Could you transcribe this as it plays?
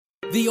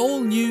The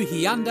all-new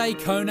Hyundai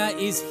Kona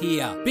is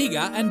here, bigger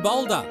and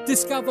bolder.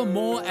 Discover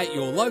more at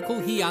your local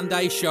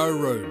Hyundai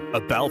showroom. A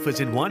Balfour's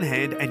in one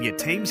hand and your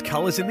team's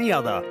colours in the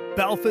other.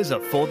 Balfour's are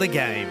for the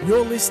game.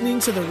 You're listening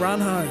to The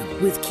Run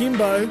Home with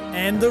Kimbo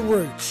and The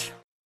Rooch.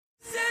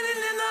 Standing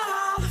in the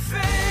Hall of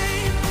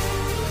Fame,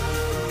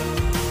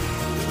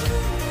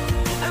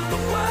 and the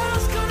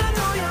world's gonna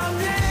know your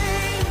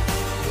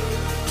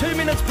name. 2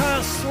 minutes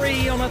past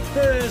 3 on a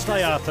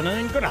Thursday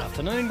afternoon. Good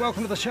afternoon.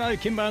 Welcome to the show.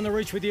 Kimbo and the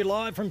Rooch with you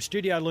live from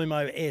Studio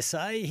Lumo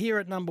SA here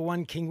at number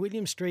 1 King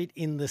William Street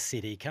in the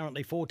city.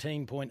 Currently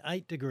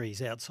 14.8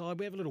 degrees outside.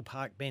 We have a little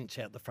park bench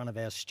out the front of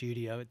our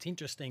studio. It's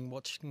interesting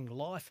watching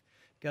life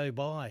go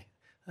by.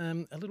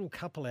 A little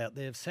couple out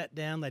there have sat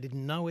down. They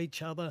didn't know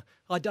each other.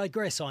 I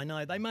digress, I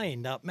know. They may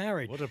end up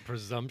married. What a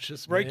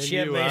presumptuous Rooch,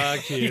 man you are,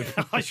 Kim.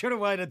 I should have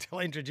waited till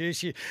I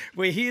introduce you.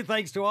 We're here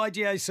thanks to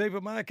IGA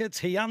Supermarkets,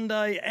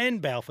 Hyundai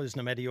and Balfour's.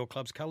 No matter your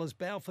club's colours,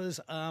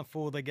 Balfour's are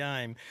for the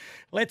game.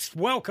 Let's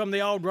welcome the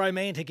old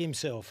romantic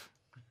himself.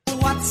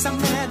 What's the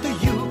matter,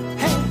 you?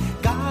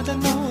 Hey, gotta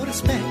no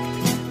respect.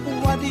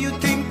 What do you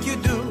think you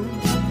do?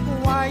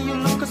 Why you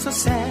look so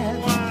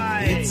sad?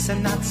 Why? It's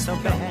not so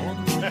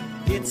bad.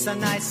 It's a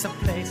nicer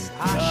place.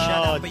 Shut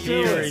up, you.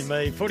 Dearie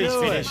me. Footy's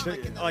Do it.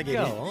 finished. I get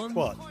Go it. on.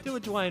 What? Do a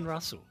Dwayne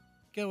Russell.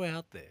 Go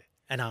out there.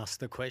 And ask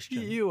the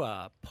question. You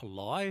are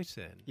polite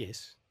and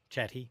Yes.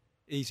 Chatty.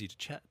 easy to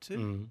chat to.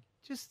 Mm.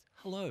 Just,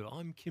 hello,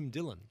 I'm Kim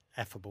Dillon.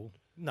 Affable.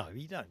 No,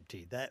 you don't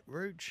do that,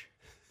 Rooch.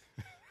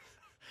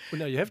 Well,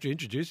 no, you have to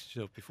introduce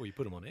yourself before you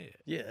put them on air.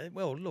 Yeah,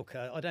 well, look,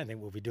 I don't think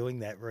we'll be doing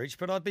that, Rooch,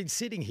 but I've been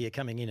sitting here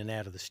coming in and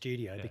out of the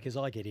studio because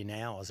I get in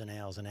hours and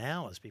hours and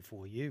hours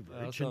before you,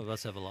 Rooch. Some of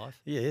us have a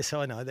life. Yes,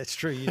 I know, that's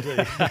true, you do.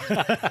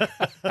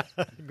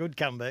 Good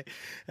comeback.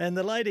 And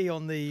the lady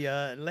on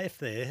the left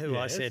there, who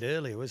I Yes. said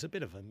earlier was a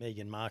bit of a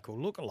Meghan Markle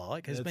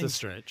lookalike, has It's been a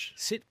stretch.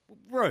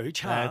 Rooch,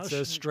 harsh. That's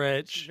a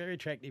stretch. Very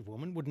attractive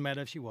woman, wouldn't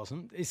matter if she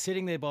wasn't, is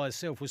sitting there by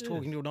herself, was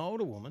talking to an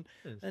older woman,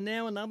 and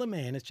now another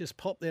man has just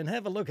popped there and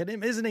have a look at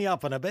him. Isn't he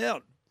up and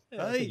about?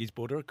 Yeah, I think he's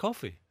bought her a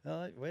coffee.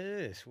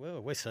 Yes,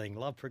 well, we're seeing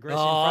love progress in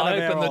Oh, front I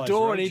of our opened the eyes,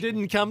 door and he Rooch.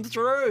 didn't come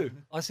through.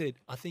 I said,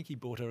 I think he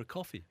bought her a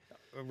coffee.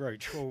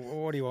 Rooch, well,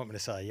 what do you want me to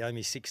say? You owe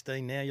me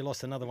 16 now. You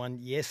lost another one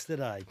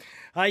yesterday.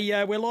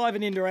 Hey, we're live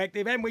and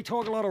interactive, and we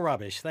talk a lot of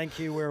rubbish. Thank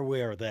you. We're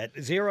aware of that.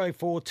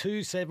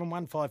 0427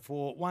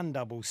 154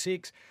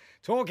 166.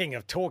 Talking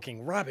of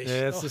talking rubbish.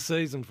 Yeah, it's oh, the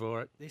season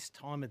for it. this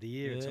time of the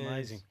year, it's Yes.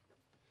 amazing.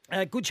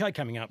 Good show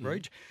coming up,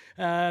 Rooch.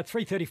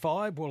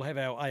 3:35, we'll have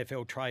our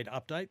AFL trade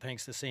update,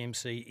 thanks to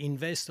CMC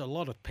Invest. A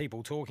lot of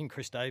people talking.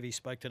 Chris Davies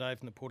spoke today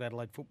from the Port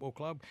Adelaide Football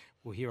Club.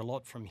 We'll hear a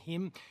lot from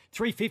him.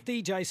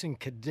 3:50, Jason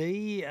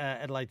Cadee,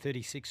 Adelaide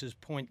 36ers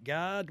point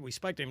guard. We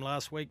spoke to him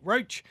last week.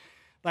 Rooch,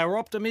 they were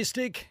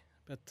optimistic,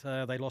 but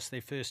they lost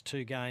their first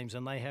 2 games,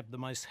 and they have the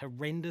most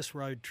horrendous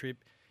road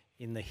trip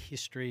in the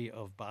history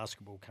of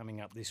basketball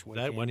coming up this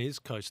weekend. That one is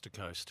coast to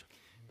coast.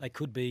 They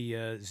could be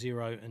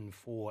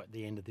 0-4 at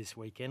the end of this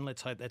weekend.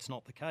 Let's hope that's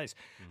not the case.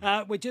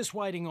 We're just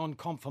waiting on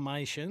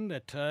confirmation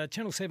that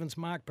Channel 7's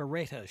Mark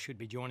Beretta should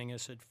be joining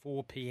us at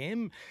 4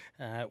 p.m.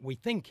 We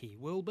think he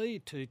will be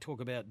to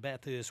talk about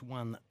Bathurst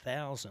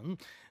 1000.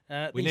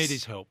 We need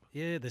his help.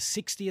 Yeah, the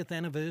 60th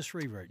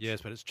anniversary, Rooch.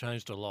 Yes, but it's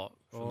changed a lot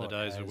from Oh, the it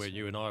days has. where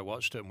you and I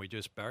watched it and we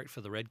just barracked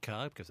for the red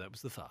card because that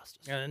was the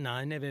fastest.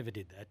 No, never ever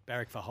did that.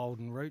 Barrack for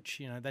Holden, Rooch.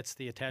 You know, that's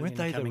the Italian Weren't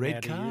they the coming red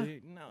out car? of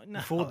you. No.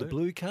 Before the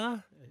blue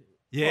car? What,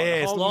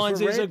 Yes, Holdens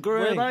lines were is a red?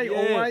 green. Were they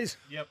Yeah. always?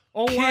 Yep.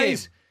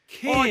 Always.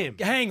 Kim.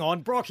 Oh, hang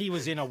on, Brocky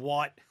was in a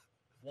white.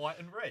 White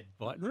and red.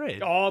 White and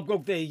red. Oh,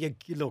 look there. You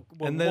look.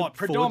 Well, And then white, Ford's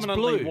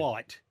predominantly blue.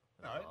 white.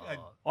 No, it had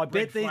I red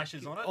bet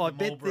flashes on it. I the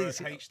bet Marlboro there's.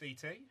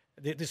 HDT.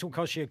 This will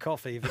cost you a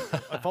coffee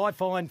if I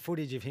find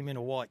footage of him in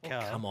a white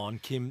car. Come on,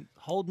 Kim.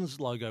 Holden's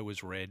logo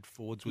was red.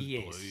 Ford's was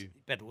yes, blue.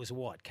 but it was a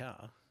white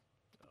car.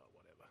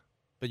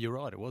 But you're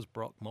right, it was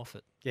Brock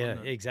Moffat. Yeah,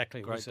 wasn't it?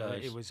 exactly. Great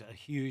days. It was a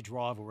huge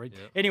rivalry.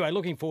 Yep. Anyway,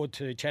 looking forward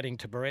to chatting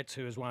to Barretts,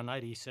 who has won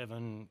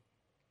 87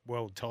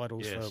 world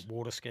titles Yes. for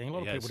water skiing. A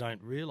lot He of has. people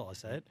don't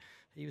realise that.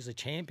 He was a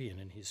champion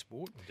in his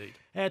sport.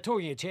 Indeed.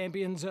 Talking of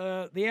champions,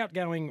 the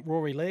outgoing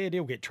Rory Laird,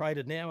 he'll get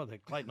traded now. The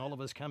Clayton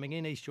Oliver's coming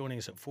in. He's joining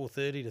us at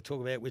 4:30 to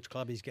talk about which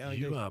club he's going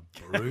You to. are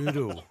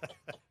brutal.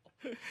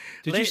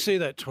 Did you see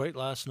that tweet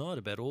last night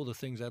about all the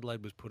things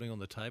Adelaide was putting on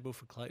the table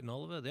for Clayton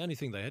Oliver? The only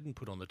thing they hadn't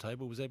put on the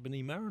table was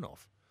Ebony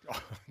Marinoff.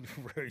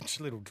 Rooch,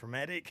 little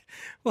dramatic.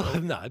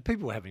 Well, no,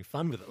 people were having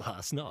fun with it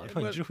last night. I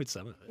well- enjoyed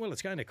some of it. Well,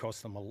 it's going to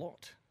cost them a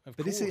lot. Of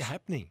But course. is it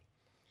happening?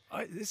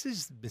 This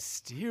is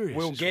mysterious.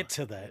 We'll this get one.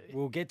 to that.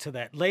 We'll get to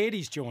that.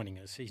 Lairdy's joining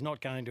us. He's not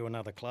going to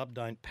another club.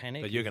 Don't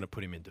panic. But you're going to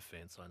put him in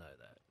defence, I know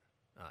that,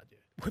 aren't you?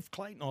 With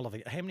Clayton Oliver,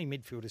 how many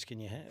midfielders can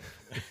you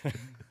have?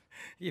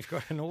 You've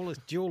got a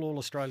dual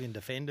All-Australian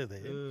defender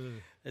there,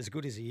 as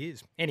good as he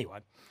is. Anyway,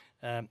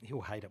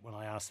 he'll hate it when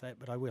I ask that,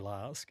 but I will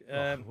ask.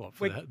 What,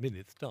 for that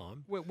minute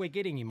time? We're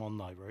getting him on,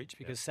 though, Rooch,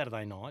 because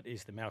Saturday night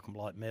is the Malcolm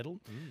Blight Medal.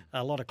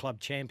 A lot of club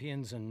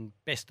champions and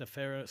best of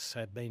Ferris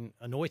have been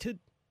anointed.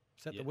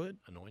 Is that the word?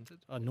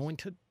 Anointed?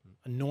 Anointed?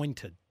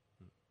 Anointed.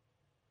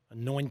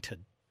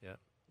 Anointed. Yeah.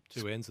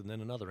 2 ends and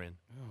then another end.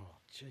 Oh,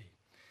 gee.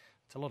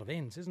 It's a lot of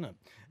ends, isn't it?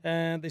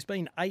 There's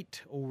been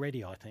 8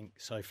 already, I think,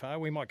 so far.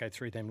 We might go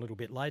through them a little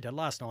bit later.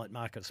 Last night,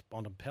 Marcus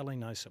Bontempelli,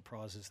 no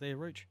surprises there,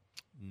 Rooch?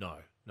 No,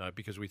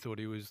 because we thought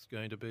he was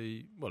going to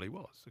be, well, he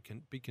was a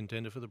big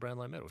contender for the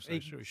Brownlow medal. So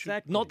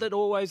Exactly. Not that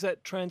always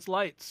that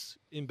translates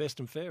in best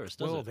and fairest,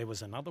 does it? Well, there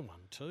was another one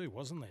too,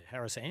 wasn't there?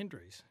 Harris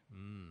Andrews.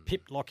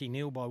 Pipped Lockie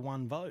Neal by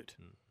 1 vote.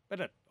 But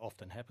it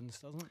often happens,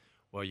 doesn't it?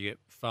 Well, you get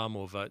far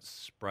more votes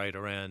sprayed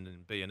around in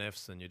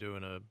BNFs than you do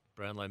in a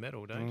Brownlow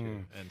medal, don't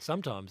you? And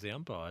sometimes the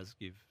umpires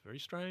give very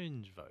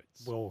strange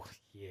votes. Well,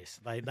 yes,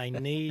 they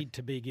need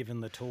to be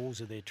given the tools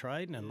of their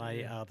trade, and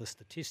they are the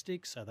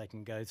statistics, so they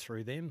can go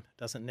through them.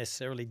 Doesn't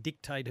necessarily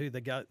dictate who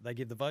they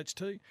give the votes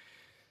to,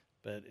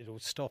 but it'll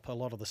stop a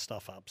lot of the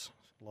stuff-ups,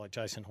 like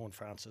Jason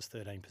Horne-Francis,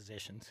 13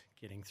 possessions,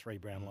 getting 3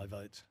 Brownlow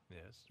votes.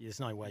 Yes. There's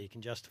no way you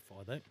can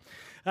justify that.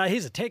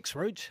 Here's a text,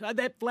 Rooch.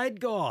 That Vlad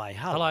guy.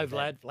 Hello,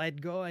 Vlad.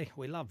 Vlad guy.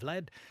 We love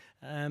Vlad.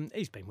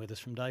 He's been with us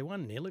from day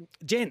one, nearly.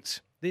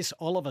 Gents, this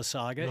Oliver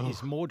saga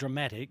is more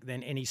dramatic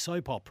than any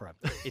soap opera.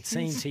 It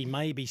seems he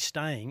may be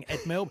staying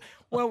at Melbourne.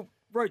 Well,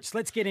 Rooch,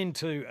 let's get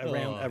into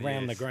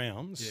around the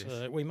grounds.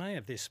 Yes. We may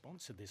have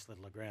sponsored this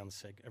little around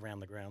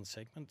the grounds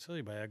segment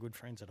too by our good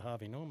friends at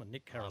Harvey Norman,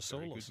 Nick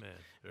Carasoulis.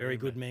 Very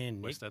good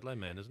man, Nick. West Adelaide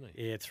man, isn't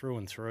he? Yeah, through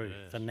and through.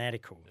 Yes.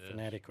 Fanatical.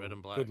 Red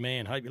and black. Good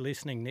man. Hope you're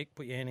listening, Nick.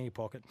 Put your hand in your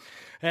pocket.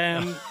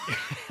 Wow.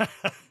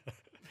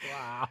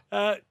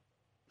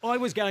 I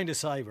was going to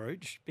say,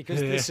 Rooch, because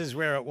this is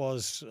where it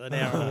was an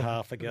hour and a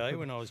half ago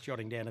when I was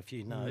jotting down a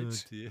few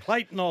notes. Dear.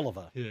 Clayton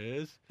Oliver.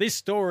 Yes. This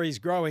story's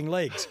growing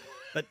legs,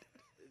 but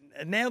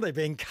now they're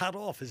being cut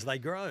off as they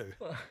grow.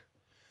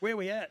 Where are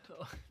we at?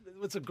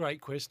 That's a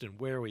great question.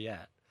 Where are we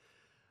at?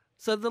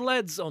 So the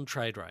lads on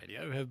Trade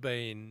Radio have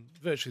been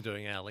virtually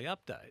doing hourly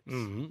updates.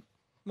 Mm-hmm.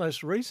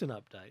 Most recent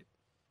update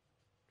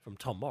from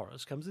Tom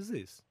Morris comes as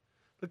this.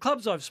 The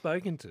clubs I've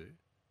spoken to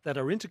that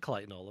are into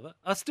Clayton Oliver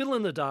are still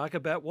in the dark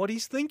about what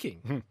he's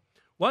thinking.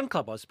 One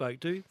club I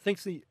spoke to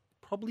thinks he's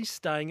probably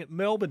staying at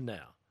Melbourne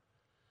now,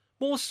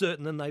 more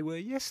certain than they were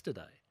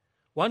yesterday.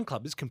 One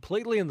club is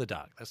completely in the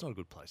dark. That's not a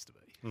good place to be.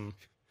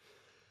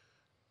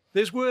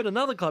 There's word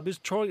another club is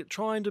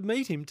trying to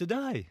meet him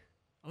today.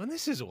 I mean,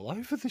 this is all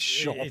over the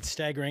shop. It's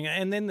staggering.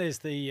 And then there's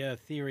the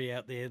theory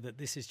out there that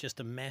this is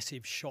just a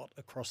massive shot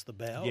across the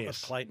bow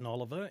of Clayton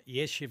Oliver.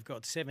 Yes, you've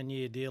got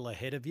 7-year deal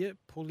ahead of you.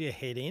 Pull your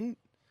head in.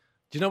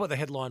 Do you know what the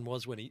headline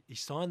was when he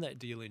signed that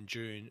deal in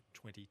June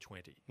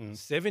 2020?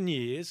 7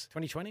 years.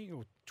 2020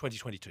 or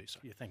 2022,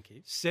 sorry. Yeah, thank you.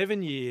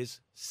 7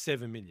 years,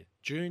 7 million.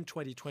 June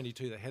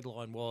 2022, the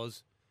headline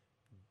was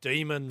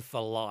Demon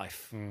for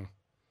Life.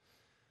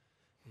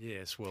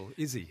 Yes, well,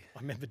 is he?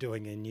 I remember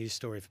doing a news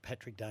story for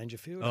Patrick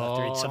Dangerfield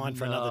after he'd signed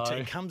for another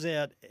team.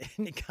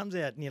 It comes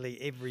out nearly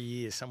every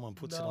year. Someone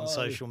puts it on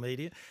social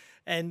media.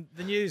 And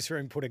the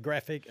newsroom put a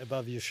graphic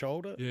above your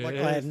shoulder. Yes. Like,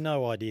 I have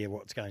no idea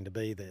what's going to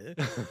be there.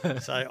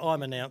 So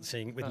I'm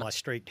announcing with my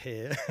streaked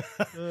hair.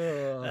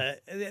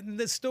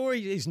 The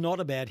story is not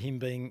about him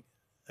being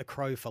a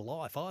Crow for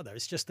life either.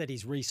 It's just that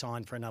he's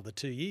re-signed for another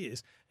 2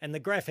 years. And the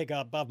graphic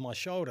above my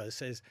shoulder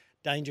says,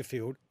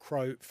 Dangerfield,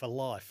 Crow for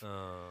life.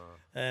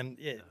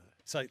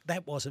 So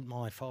that wasn't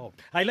my fault.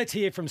 Hey, let's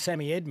hear from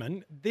Sammy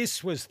Edmund.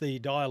 This was the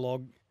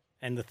dialogue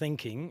and the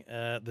thinking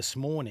this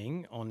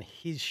morning on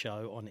his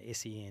show on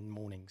SEN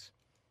Mornings.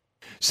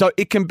 So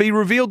it can be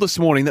revealed this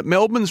morning that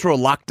Melbourne's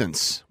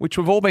reluctance, which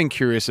we've all been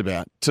curious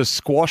about, to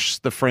squash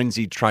the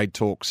frenzied trade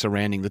talk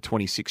surrounding the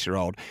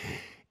 26-year-old,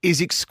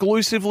 is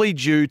exclusively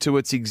due to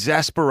its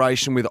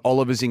exasperation with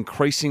Oliver's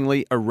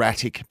increasingly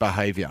erratic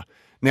behaviour.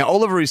 Now,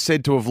 Oliver is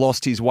said to have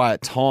lost his way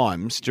at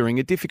times during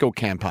a difficult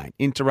campaign,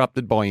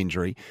 interrupted by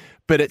injury,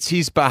 but it's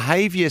his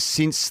behaviour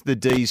since the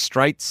D's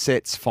straight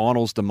sets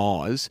finals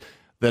demise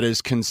that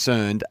has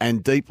concerned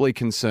and deeply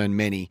concerned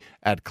many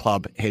at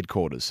club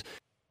headquarters.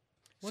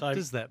 What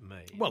does that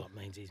mean? Well, it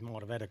means he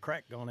might have had a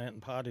crack, gone out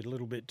and partied a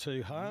little bit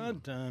too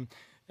hard,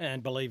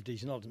 and believed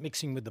he's not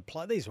mixing with the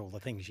play. These are all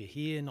the things you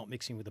hear, not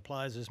mixing with the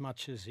players as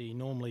much as he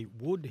normally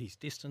would. He's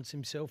distanced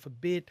himself a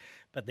bit,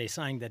 but they're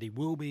saying that he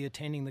will be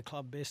attending the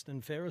club best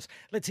and fairest.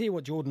 Let's hear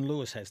what Jordan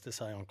Lewis has to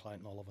say on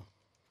Clayton Oliver.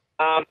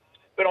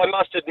 But I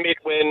must admit,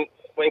 when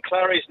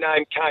Clary's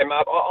name came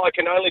up, I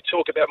can only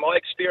talk about my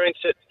experience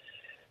at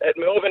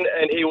Melbourne,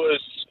 and he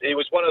was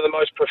one of the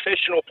most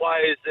professional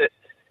players that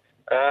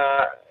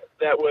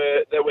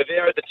were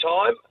there at the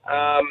time.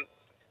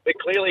 But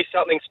clearly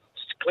something's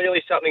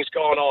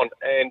gone on,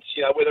 and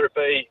whether it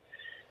be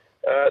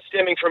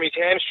stemming from his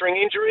hamstring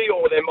injury,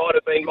 or there might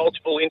have been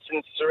multiple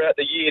incidents throughout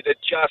the year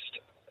that just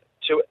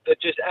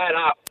add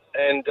up,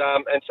 and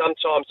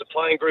sometimes the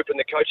playing group and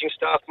the coaching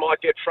staff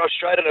might get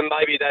frustrated, and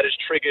maybe that has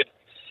triggered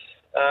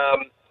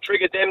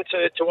them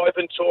to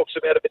open talks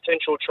about a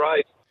potential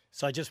trade.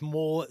 So just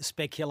more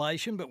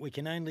speculation, but we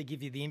can only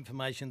give you the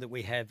information that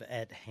we have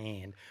at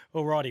hand.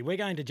 All righty, we're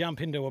going to jump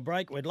into a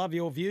break. We'd love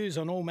your views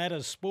on all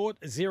matters sport.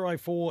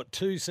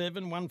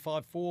 0427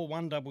 154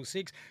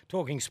 166.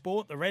 Talking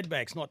sport, the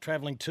Redbacks not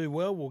travelling too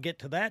well. We'll get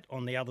to that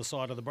on the other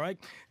side of the break.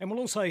 And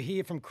we'll also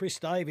hear from Chris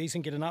Davies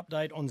and get an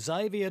update on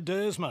Xavier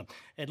Dersma.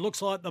 It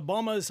looks like the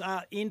Bombers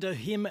are into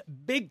him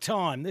big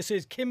time. This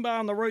is Kimber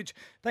on the Rooch,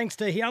 thanks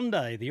to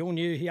Hyundai, the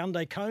all-new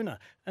Hyundai Kona,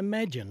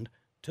 imagined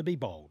to be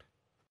bold.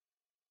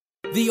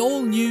 The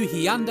all-new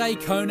Hyundai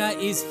Kona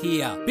is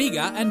here, bigger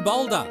and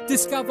bolder.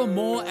 Discover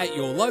more at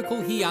your local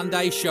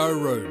Hyundai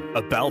showroom.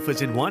 A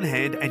Balfour's in one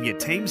hand and your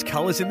team's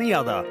colours in the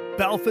other.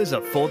 Balfour's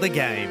are for the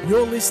game.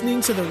 You're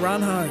listening to The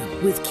Run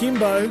Home with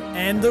Kimbo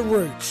and the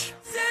Rooch.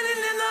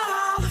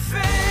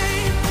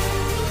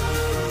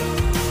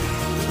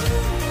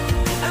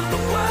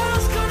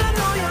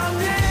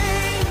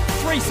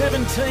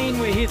 3:17,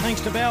 we're here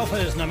thanks to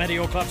Balfour's. No matter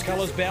your club's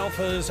colours,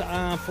 Balfour's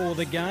are for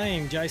the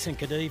game. Jason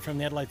Cadee from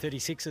the Adelaide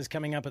 36ers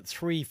coming up at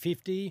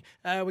 3:50.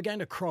 We're going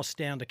to cross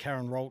down to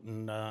Karen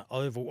Rolton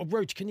Oval.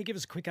 Roach, can you give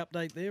us a quick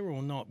update there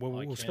or not?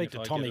 We'll speak to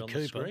Tommy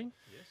Cooper. Yes.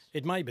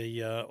 It may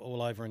be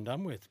all over and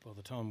done with by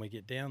the time we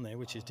get down there,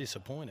 which is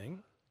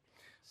disappointing.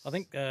 I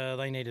think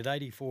they needed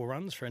 84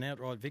 runs for an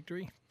outright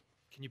victory.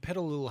 Can you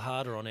pedal a little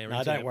harder on air?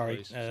 No, don't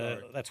worry.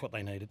 That's what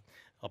they needed.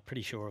 I'm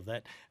pretty sure of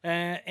that.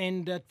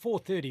 And at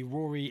 4:30,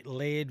 Rory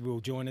Laird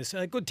will join us.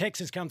 Good text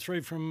has come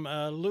through from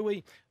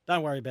Louis.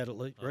 Don't worry about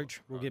it,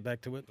 Roach. We'll get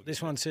back to it.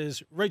 This one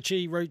says, Roach.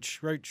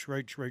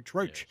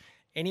 Yeah.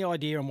 Any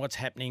idea on what's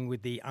happening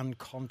with the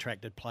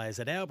uncontracted players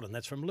at Albion?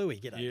 That's from Louis.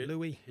 G'day,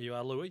 Louis. Here you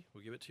are, Louis.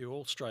 We'll give it to you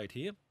all straight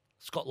here.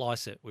 Scott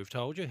Lysett, we've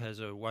told you, has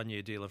a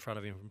one-year deal in front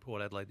of him from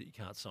Port Adelaide that you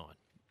can't sign.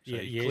 So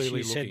yes,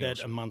 you said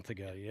that a month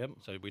ago, yep.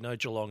 So we know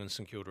Geelong and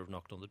St Kilda have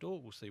knocked on the door.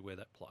 We'll see where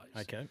that plays.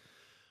 Okay.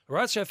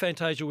 Horatio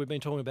Fantasia we've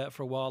been talking about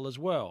for a while as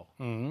well.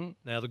 Mm-hmm.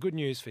 Now, the good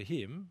news for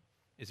him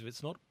is if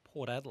it's not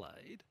Port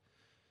Adelaide,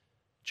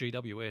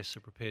 GWS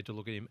are prepared to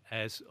look at him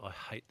as, I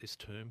hate this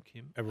term,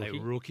 Kim, a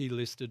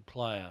rookie-listed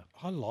player.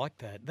 I like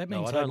that. That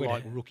means I don't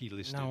like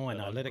rookie-listed. No, I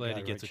know. Let it go.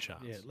 He gets a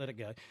chance. Yeah, let it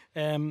go.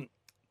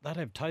 They'd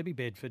have Toby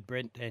Bedford,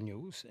 Brent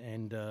Daniels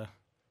and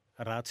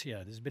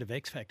Horatio. There's a bit of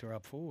X factor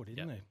up forward,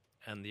 isn't there?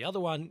 And the other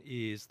one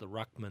is the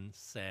ruckman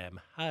Sam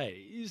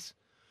Hayes,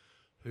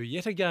 who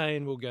yet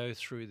again will go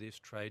through this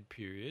trade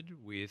period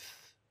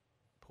with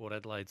Port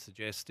Adelaide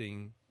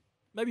suggesting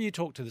maybe you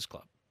talk to this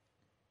club.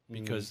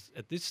 Because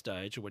at this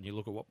stage, when you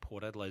look at what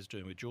Port Adelaide's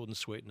doing with Jordan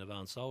Sweet and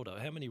Ivan Soldo,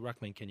 how many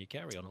ruckmen can you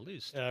carry on a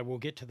list? We'll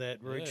get to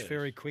that, Rich,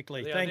 very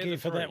quickly. Thank you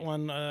for that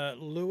one,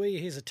 Louis.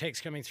 Here's a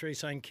text coming through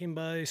saying,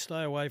 Kimbo,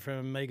 stay away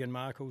from Meghan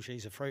Markle.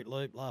 She's a Fruit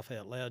Loop. Laugh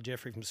out loud.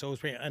 Jeffrey from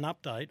Salisbury. An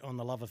update on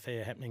the love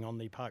affair happening on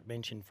the park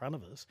bench in front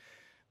of us.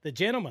 The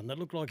gentleman that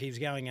looked like he was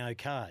going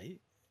okay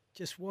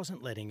just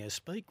wasn't letting her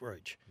speak,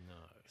 Rich. No.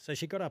 So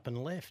she got up and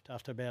left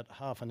after about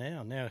half an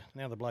hour. Now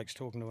the bloke's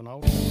talking to an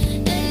old.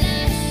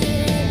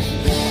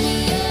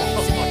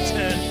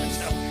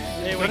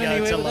 There we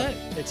go.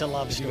 It's a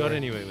love story. You got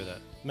anywhere with that?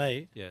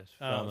 Me? Yes.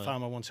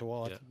 Farmer wants a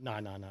wife. Yeah.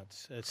 No.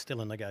 It's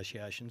still in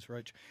negotiations,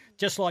 Rich.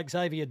 Just like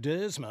Xavier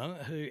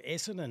Dersma, who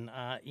Essendon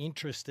are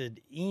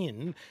interested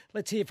in.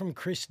 Let's hear from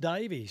Chris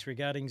Davies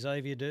regarding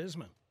Xavier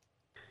Dersma.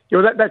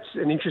 Yeah, well, that's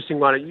an interesting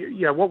one.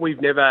 You know, what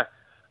we've never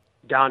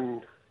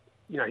done,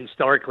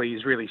 historically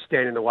is really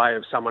stand in the way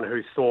of someone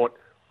who thought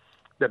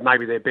that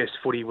maybe their best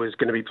footy was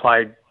going to be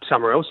played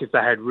somewhere else if they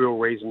had real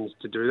reasons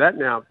to do that.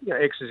 Now,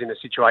 X is in a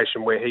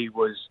situation where he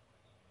was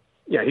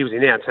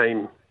in our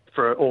team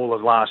for all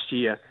of last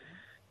year.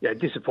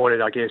 Disappointed,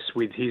 I guess,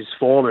 with his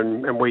form,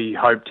 and we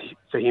hoped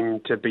for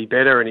him to be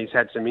better, and he's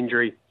had some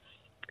injury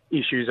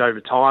issues over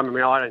time. I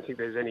mean, I don't think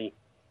there's any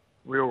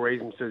real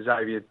reason for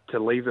Xavier to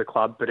leave the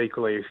club, but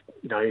equally,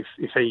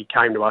 if he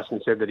came to us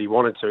and said that he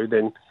wanted to,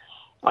 then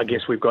I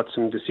guess we've got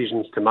some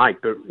decisions to make.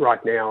 But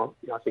right now,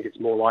 I think it's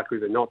more likely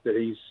than not that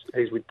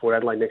he's with Port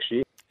Adelaide next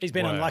year. He's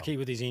been unlucky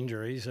with his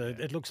injuries.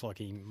 It looks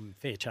like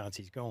fair chance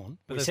he's gone.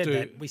 But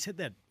we said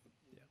that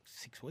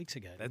 6 weeks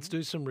ago. Let's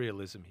do some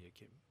realism here,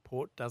 Kim.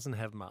 Port doesn't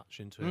have much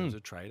in terms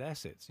of trade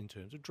assets, in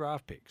terms of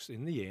draft picks.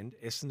 In the end,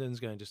 Essendon's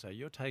going to say,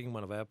 you're taking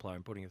one of our players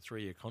and putting a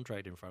 3-year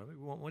contract in front of it.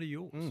 We want one of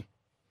yours.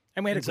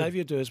 And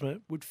Xavier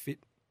Dersma would fit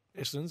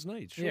Essendon's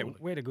needs, surely. Yeah,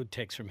 we had a good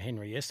text from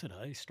Henry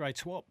yesterday. Straight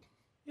swap.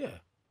 Yeah.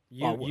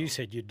 You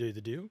said you'd do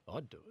the deal.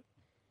 I'd do it.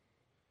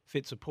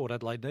 Fits a Port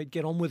Adelaide need.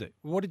 Get on with it.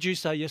 What did you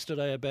say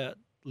yesterday about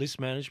list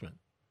management?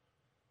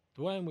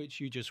 The way in which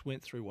you just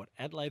went through what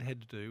Adelaide had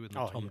to do with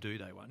the Tom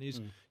Doedee one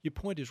is your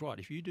point is right.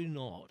 If you do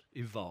not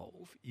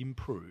evolve,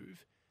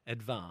 improve,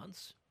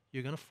 advance,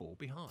 you're going to fall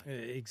behind.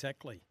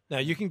 Exactly. Now,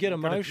 you can get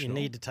emotional. You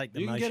need to take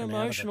the emotion You can get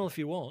emotional out of it. if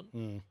you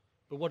want.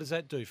 But what does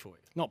that do for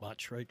you? Not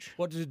much, Reach.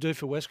 What does it do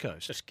for West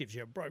Coast? Just gives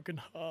you a broken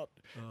heart.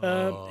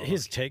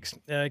 Here's a text.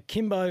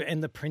 Kimbo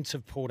and the Prince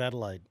of Port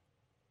Adelaide.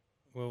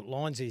 Well,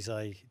 Lindsay's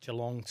a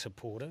Geelong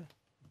supporter.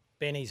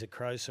 Benny's a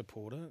Crow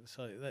supporter.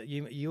 So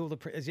you're the...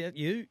 Is that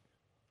you?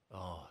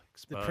 Oh,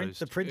 exposed.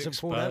 The Prince of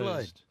Port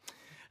Adelaide.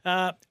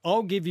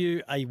 I'll give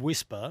you a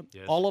whisper.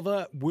 Yes.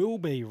 Oliver will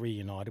be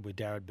reunited with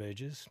Darragh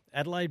Burgess.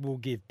 Adelaide will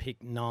give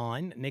pick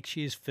 9, next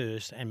year's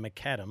first, and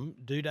McAdam.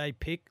 Duday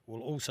pick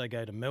will also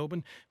go to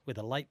Melbourne with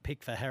a late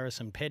pick for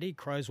Harrison Petty.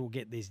 Crows will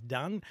get this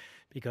done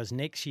because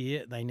next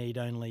year they need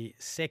only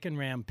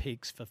second-round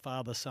picks for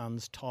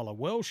father-sons Tyler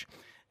Welsh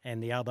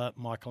and the other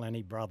Michael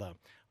Annie brother.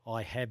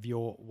 I have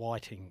your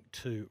whiting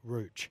to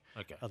Rooch.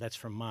 Okay. Oh, that's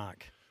from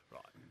Mark. Right.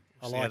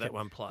 I See like how that it.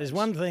 one plays. There's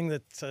one thing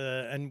that,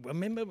 and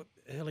remember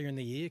earlier in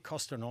the year,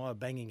 Costa and I were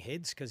banging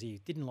heads because he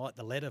didn't like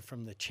the letter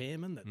from the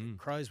chairman that the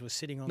Crows were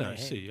sitting on their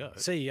CEO.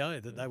 CEO,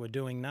 that they were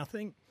doing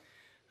nothing.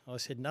 I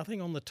said,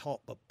 nothing on the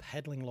top but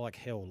paddling like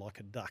hell,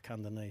 like a duck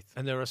underneath.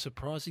 And there are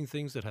surprising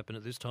things that happen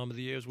at this time of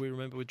the year, as we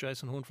remember with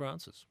Jason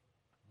Horne-Francis.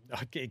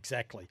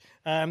 Exactly.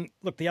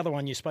 Look, the other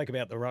one you spoke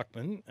about, the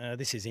ruckman.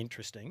 This is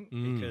interesting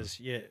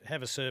because you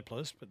have a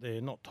surplus, but they're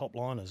not top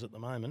liners at the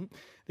moment.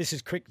 This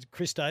is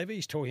Chris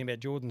Davies talking about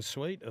Jordan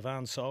Sweet,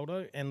 Ivan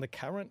Soldo, and the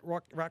current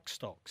ruck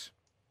stocks.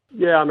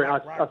 Yeah, I mean,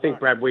 I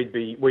think, Brad, we'd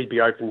be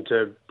open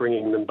to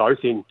bringing them both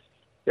in.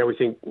 You know, we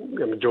think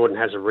Jordan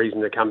has a reason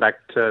to come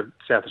back to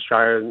South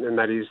Australia, and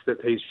that is that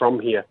he's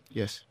from here.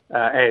 Yes.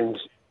 And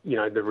you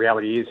know, the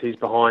reality is he's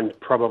behind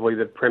probably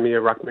the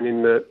premier ruckman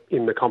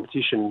in the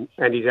competition,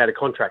 and he's out of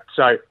contract.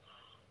 So,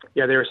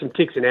 yeah, there are some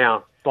ticks in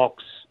our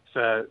box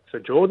for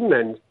Jordan,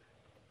 and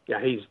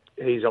yeah,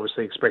 he's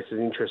obviously expressed his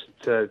interest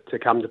to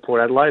come to Port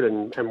Adelaide,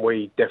 and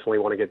we definitely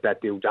want to get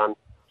that deal done.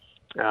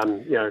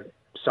 You know,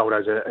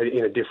 Soldo's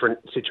in a different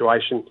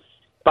situation,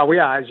 but we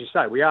are, as you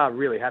say, we are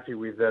really happy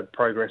with the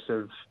progress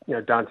of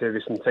Dante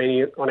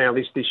Vicentini on our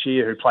list this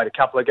year, who played a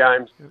couple of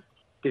games,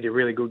 did a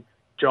really good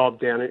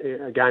job down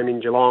a game in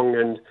Geelong,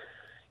 and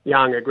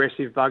young,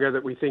 aggressive bugger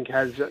that we think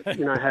has a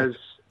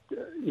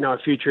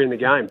future in the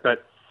game.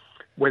 But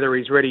whether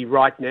he's ready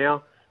right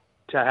now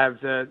to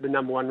have the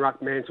number one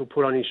ruck mantle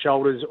put on his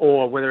shoulders,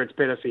 or whether it's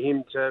better for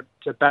him to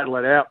battle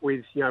it out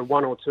with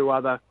one or two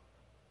other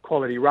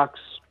quality rucks,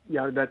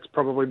 that's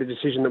probably the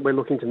decision that we're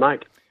looking to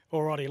make.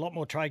 Alrighty, a lot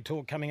more trade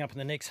talk coming up in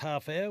the next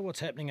half hour. What's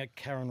happening at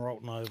Karen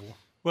Rolton Oval?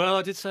 Well,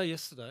 I did say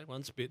yesterday,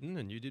 once bitten,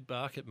 and you did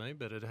bark at me,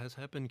 but it has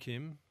happened,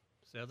 Kim.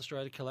 South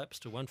Australia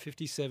collapsed to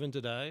 157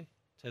 today.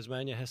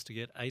 Tasmania has to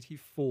get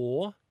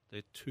 84.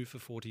 They're 2 for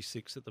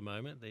 46 at the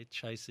moment. They're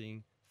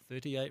chasing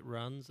 38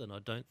 runs, and I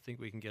don't think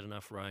we can get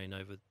enough rain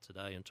over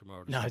today and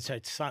tomorrow. No, so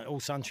it's all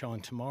sunshine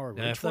tomorrow.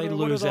 Now, if what they did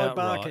lose I outright,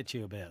 bark at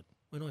you about?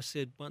 When I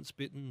said once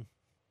bitten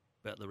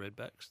about the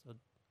Redbacks,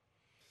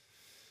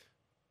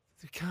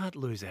 they can't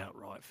lose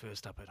outright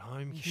first up at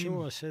home. You Kim.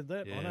 sure I said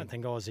that? Yeah. I don't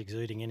think I was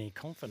exuding any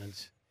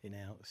confidence in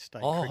our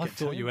state Oh, cricket I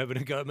thought team. you were having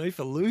a go at me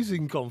for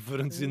losing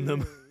confidence in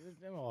them.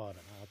 Oh, I don't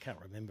know. I can't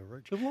remember,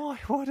 Rich. But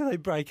why do they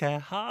break our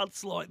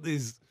hearts like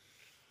this?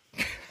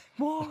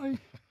 Why?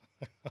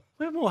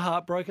 We're more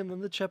heartbroken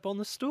than the chap on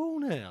the stool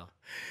now.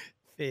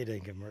 Fair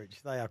dinkum,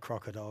 Rich. They are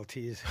crocodile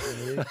tears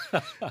for you.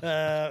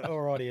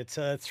 All righty, it's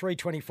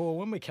 3:24.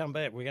 When we come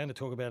back, we're going to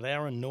talk about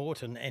Aaron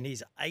Norton and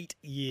his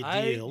 8-year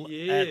deal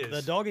at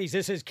the Doggies.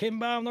 This is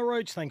Kimbo on the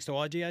Roots, thanks to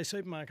IGA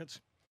Supermarkets.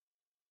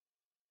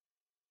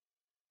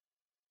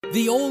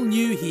 The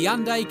all-new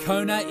Hyundai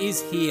Kona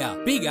is here,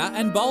 bigger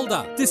and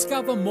bolder.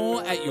 Discover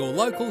more at your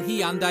local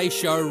Hyundai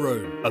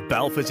showroom. A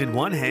Balfour's in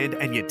one hand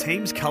and your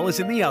team's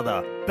colours in the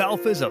other.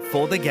 Balfour's are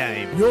for the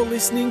game. You're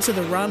listening to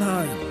The Run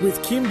Home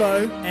with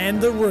Kimbo and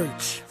the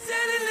Rooch.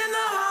 Standing in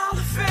the Hall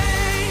of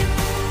Fame,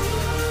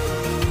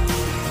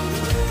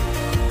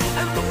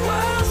 and the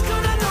world's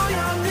gonna know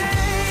your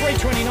name.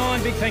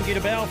 3:29, big thank you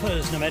to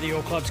Balfour's. No matter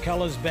your club's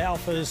colours,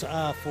 Balfour's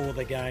are for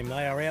the game.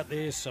 They are out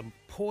there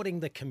supporting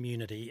the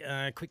community.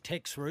 Quick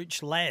text,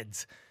 Rooch.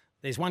 Lads,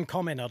 there's one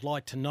comment I'd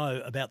like to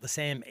know about the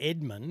Sam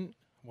Edmund.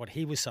 What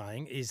he was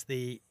saying is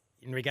in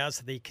regards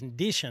to the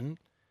condition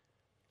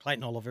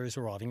Clayton Oliver is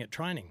arriving at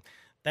training.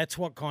 That's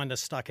what kind of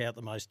stuck out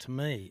the most to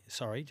me.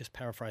 Sorry, just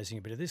paraphrasing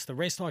a bit of this. The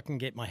rest I can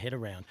get my head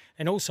around.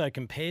 And also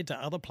compared to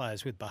other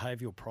players with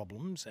behavioural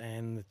problems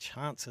and the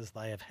chances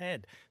they have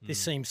had, this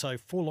seems so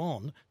full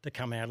on to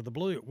come out of the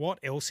blue. What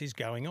else is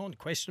going on?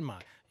 Question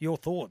mark. Your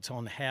thoughts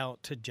on how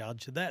to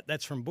judge that?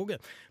 That's from Booger.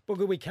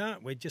 Booger, we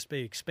can't. We'd just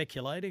be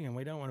speculating and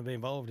we don't want to be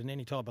involved in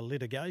any type of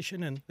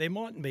litigation, and there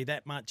mightn't be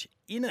that much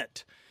in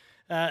it.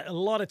 A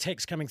lot of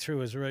text coming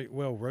through as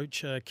well,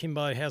 Rooch.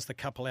 Kimbo, how's the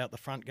couple out the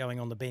front going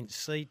on the bench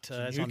seat?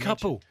 New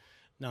couple.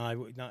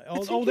 No.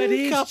 It's Oh, a that new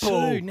is couple.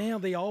 true. Now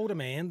the older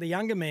man, the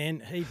younger man,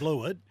 he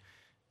blew it.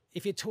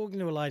 If you're talking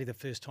to a lady the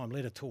first time,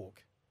 let her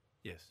talk.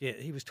 Yes. Yeah,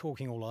 he was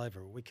talking all over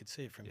her. We could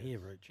see it from here,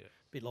 Rooch. Yeah.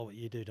 A bit like what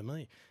you do to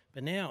me.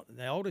 But now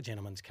the older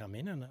gentleman's come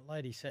in and a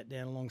lady sat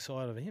down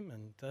alongside of him,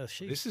 and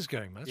This is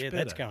going much better. Yeah,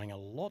 that's going a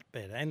lot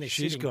better. And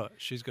she's got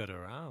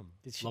her arm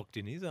locked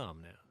in his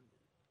arm now.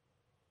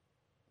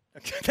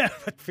 That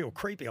would feel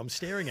creepy. I'm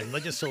staring at them. They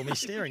just saw me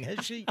staring.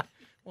 Has she?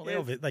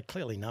 Well, they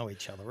clearly know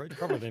each other. Right? They've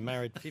probably been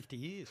married 50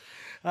 years.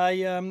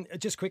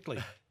 Just quickly,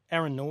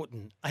 Aaron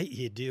Norton,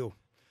 8-year deal.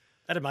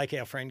 That'd make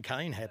our friend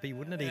Kane happy,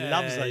 wouldn't it? He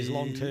loves those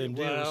long-term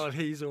deals. Well,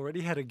 he's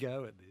already had a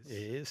go at this.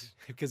 Yes.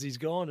 Because he's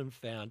gone and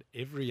found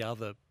every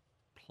other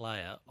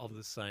player of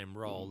the same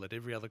role that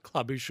every other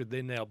club who should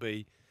then now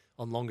be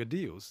on longer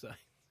deals. So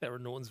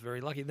Aaron Norton's very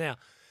lucky. Now,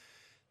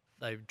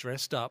 they've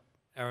dressed up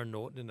Aaron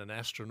Norton in an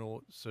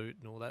astronaut suit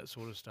and all that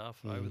sort of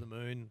stuff, over the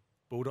moon.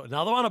 Bulldog,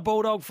 another one, a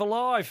Bulldog for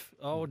life.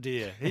 Oh,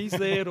 dear. He's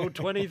there till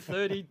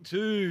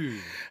 2032.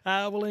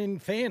 Well, in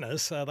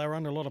fairness, they were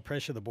under a lot of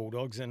pressure, the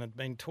Bulldogs, and had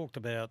been talked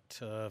about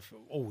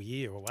all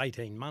year, or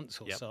 18 months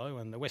or so,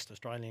 and the West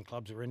Australian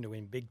clubs were into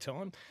him big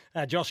time.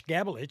 Josh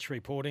Gabelich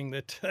reporting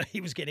that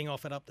he was getting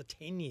offered up to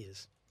 10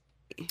 years.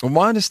 Well,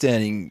 my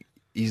understanding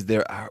is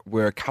there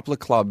were a couple of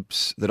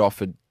clubs that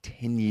offered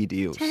 10-year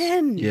deals.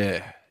 10?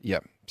 Yeah.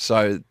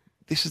 So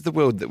this is the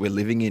world that we're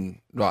living in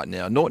right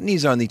now. Norton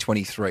is only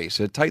 23,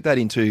 so take that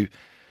into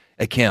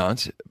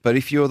account. But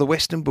if you're the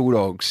Western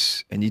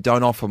Bulldogs and you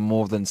don't offer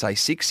more than, say,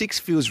 6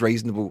 feels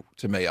reasonable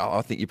to me.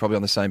 I think you're probably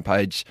on the same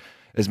page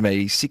as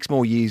me. 6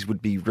 more years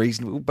would be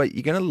reasonable, but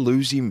you're going to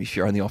lose him if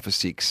you only offer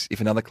 6, if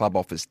another club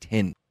offers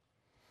 10.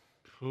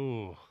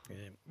 Ooh.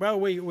 Yeah. Well,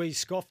 we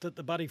scoffed at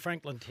the Buddy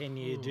Franklin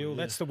 10-year deal.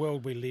 That's the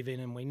world we live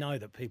in, and we know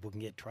that people can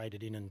get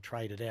traded in and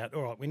traded out.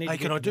 All right, we need to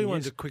get can I to the do one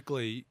news. to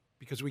quickly,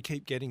 because we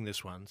keep getting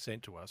this one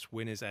sent to us.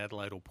 When is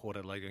Adelaide or Port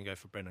Adelaide going to go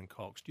for Brendan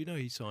Cox? Do you know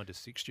he signed a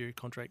 6-year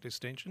contract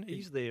extension?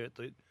 He's there at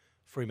the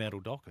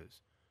Fremantle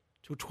Dockers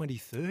till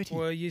 2030.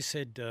 Well, you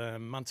said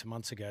months and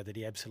months ago that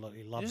he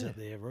absolutely loves it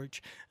there,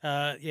 Rooch.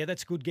 Yeah,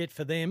 that's a good get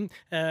for them.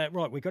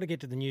 Right, we've got to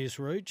get to the news,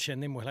 Rooch,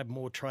 and then we'll have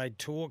more trade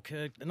talk.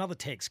 Another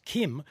text.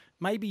 Kim,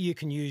 maybe you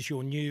can use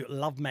your new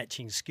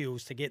love-matching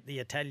skills to get the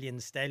Italian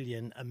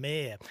stallion a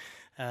mare.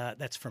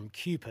 That's from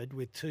Cupid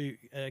with 2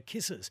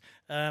 kisses.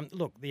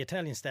 Look, the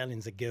Italian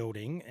stallions are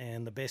gelding,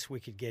 and the best we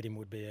could get him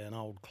would be an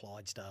old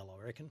Clydesdale,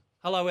 I reckon.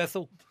 Hello,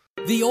 Ethel.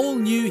 The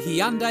all-new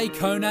Hyundai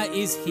Kona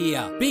is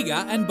here, bigger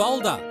and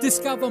bolder.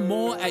 Discover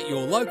more at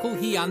your local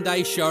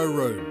Hyundai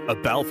showroom. A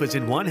Balfour's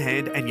in one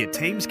hand and your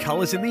team's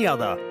colours in the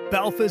other.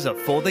 Balfour's are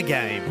for the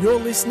game. You're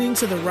listening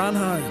to The Run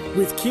Home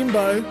with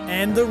Kimbo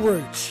and the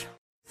Rooch.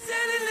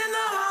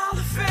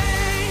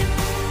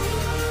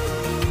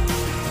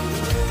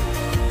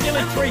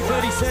 Nearly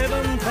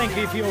 3:37. Thank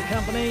you for your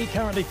company.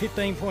 Currently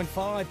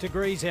 15.5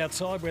 degrees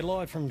outside. We're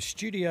live from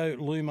Studio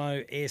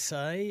Lumo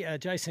SA.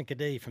 Jason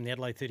Cadee from the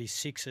Adelaide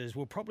 36ers.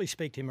 We'll probably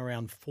speak to him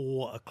around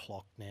 4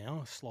 o'clock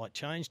now. Slight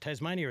change.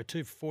 Tasmania are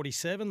 2 for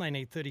 47. They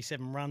need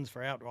 37 runs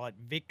for outright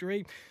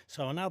victory.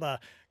 So another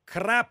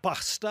crapper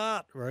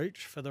start,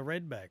 Rooch, for the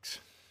Redbacks.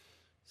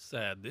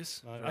 Sad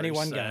this. Only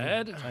one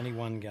sad. game. Only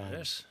one game.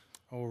 Yes.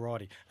 All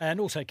righty. And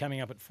also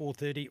coming up at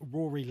 4:30,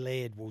 Rory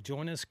Laird will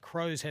join us.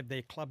 Crows have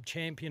their Club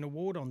Champion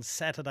Award on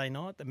Saturday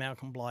night, the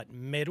Malcolm Blight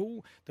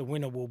Medal. The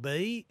winner will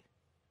be...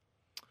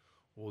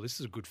 Well, this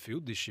is a good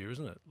field this year,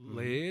 isn't it?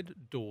 Laird,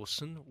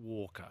 Dawson,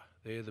 Walker.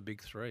 They're the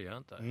big 3,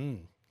 aren't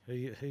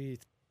they?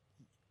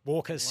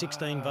 Walker,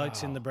 16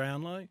 votes in the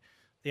Brownlow.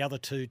 The other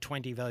 2,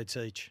 20 votes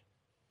each.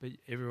 But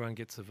everyone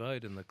gets a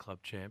vote in the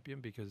Club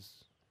Champion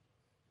because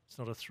it's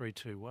not a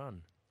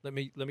 3-2-1. Let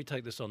me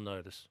take this on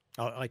notice.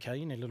 Oh, okay,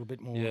 you need a little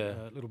bit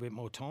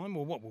more time.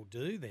 Well, what we'll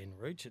do then,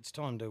 Rooch, it's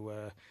time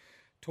to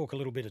talk a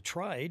little bit of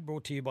trade,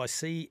 brought to you by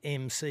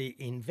CMC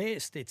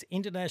Invest. It's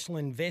international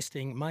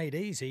investing made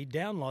easy.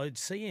 Download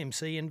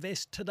CMC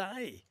Invest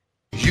today.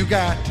 You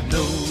got to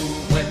know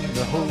when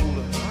to hold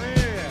up,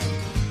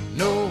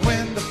 know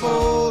when to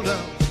fold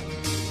up,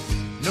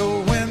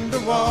 know when to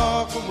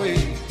walk away,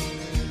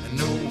 and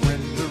know when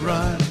to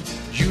run.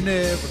 You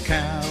never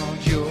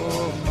count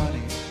your money.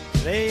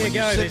 There you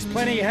go. There's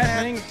plenty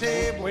happening.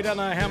 We don't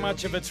know how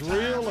much of it's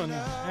real and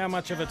how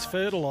much of it's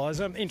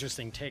fertiliser.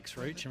 Interesting text,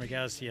 Rooch, in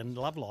regards to your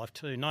love life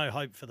too. No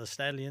hope for the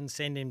stallion.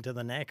 Send him to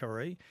the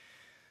knackery.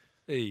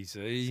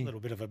 Easy. It's a little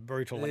bit of a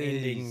brutal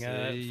ending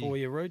for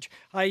you, Rooch.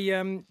 Hey,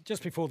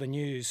 just before the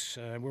news,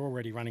 we're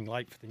already running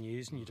late for the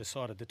news, and you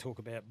decided to talk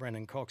about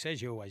Brendan Cox,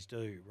 as you always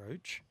do,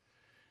 Rooch.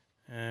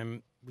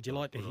 Would you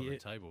like to hear? On the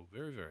table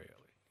very, very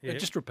early. Yeah.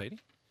 Just repeating.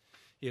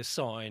 He has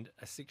signed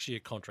a 6-year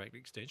contract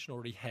extension,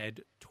 already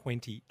had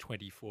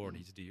 2024 on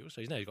his deal.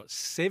 So he's now got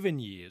 7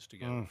 years to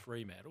go at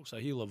Fremantle. So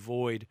he'll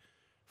avoid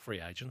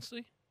free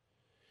agency.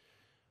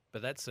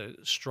 But that's a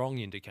strong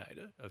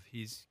indicator of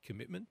his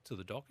commitment to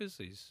the Dockers,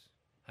 his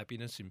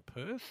happiness in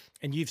Perth.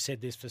 And you've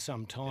said this for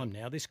some time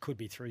now. This could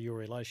be through your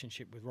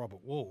relationship with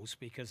Robert Walls,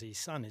 because his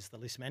son is the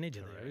list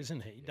manager there,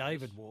 isn't he? Yes.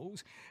 David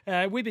Walls.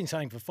 We've been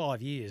saying for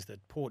 5 years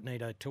that Port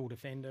need a tall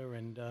defender,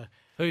 and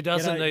who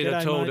doesn't need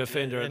a tall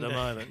defender at the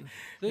moment?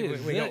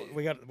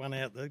 We got one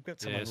out there. We've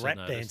got someone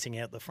rap dancing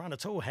out the front.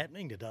 It's all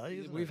happening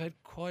today. We've had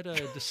quite a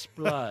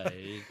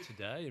display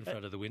today in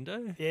front of the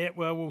window. Yeah,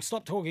 well, we'll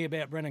stop talking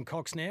about Brendan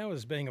Cox now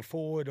as being a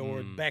forward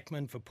or a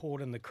backman for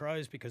Port and the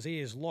Crows, because he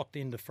is locked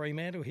into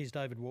Fremantle. Here's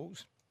David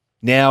Walls.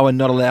 Now, and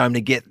not allow him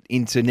to get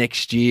into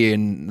next year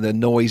and the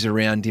noise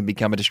around him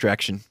become a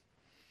distraction.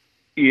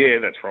 Yeah,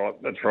 that's right.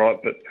 But,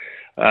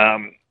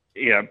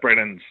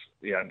 Brennan's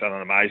done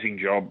an amazing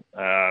job,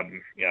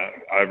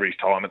 over his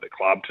time at the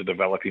club to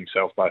develop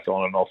himself both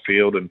on and off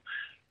field, and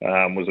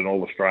was an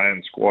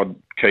All-Australian squad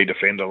key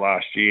defender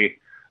last year.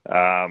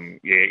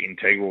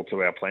 Integral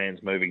to our plans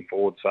moving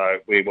forward. So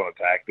we wanted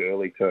to act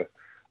early to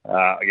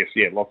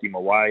lock him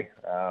away.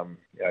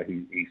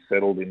 He's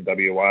settled in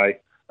WA,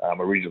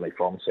 originally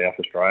from South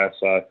Australia.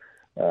 So,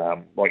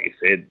 like you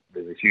said,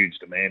 there's a huge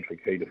demand for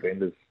key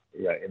defenders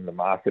in the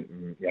market,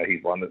 and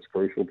he's one that's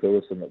crucial to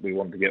us and that we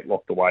wanted to get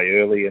locked away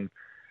early. And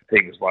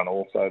he was one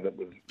also that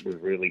was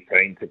really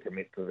keen to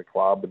commit to the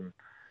club, and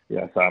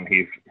so I'm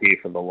here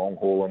for the long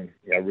haul, and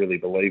really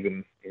believe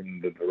in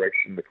the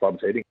direction the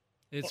club's heading.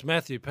 It's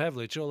Matthew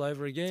Pavlich all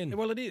over again.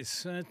 Well, it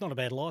is. It's not a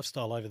bad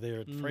lifestyle over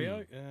there at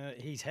Freo.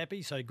 He's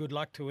happy, so good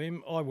luck to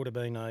him. I would have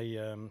been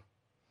a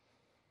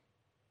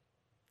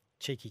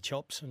cheeky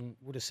chops and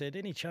would have said,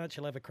 any chance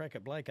you'll have a crack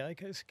at Blake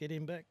Acres? Get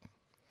him back.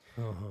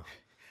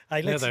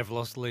 Hey, now they've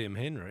lost Liam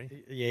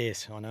Henry.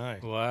 Yes, I know.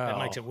 Wow. That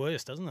makes it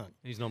worse, doesn't it?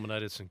 He's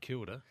nominated St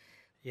Kilda.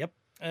 Yep.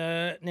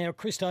 Now,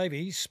 Chris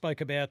Davies spoke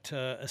about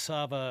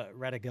Asava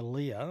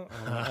Radaglia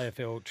on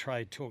AFL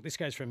Trade Talk. This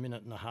goes for a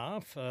minute and a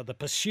half. The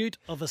pursuit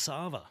of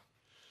Asava.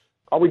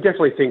 We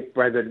definitely think,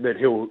 Brad, that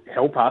he'll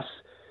help us.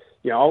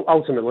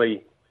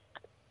 Ultimately,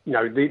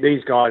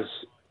 these guys.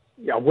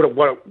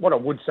 What I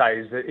would say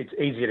is that it's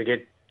easier to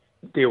get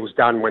deals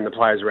done when the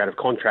players are out of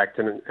contract,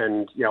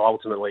 and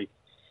ultimately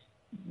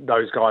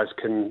those guys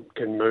can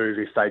move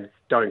if they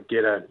don't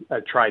get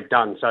a trade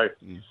done. So,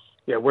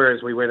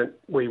 whereas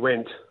we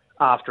went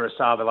after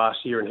Asava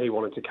last year and he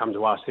wanted to come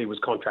to us, he was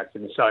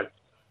contracted, and so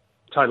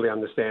totally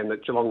understand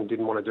that Geelong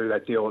didn't want to do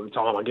that deal at the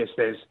time. I guess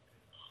there's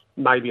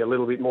maybe a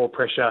little bit more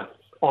pressure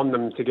on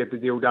them to get the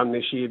deal done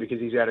this year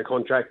because he's out of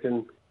contract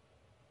and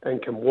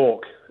can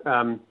walk.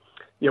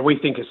 We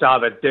think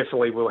Asava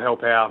definitely will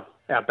help our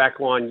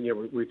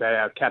backline. We've had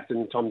our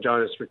captain, Tom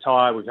Jonas,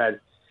 retire. We've had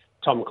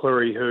Tom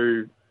Cleary,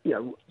 who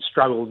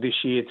struggled this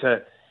year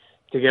to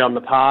get on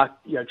the park.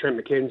 Trent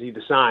McKenzie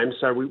the same.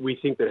 So we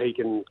think that he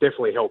can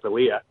definitely help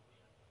Aaliyah.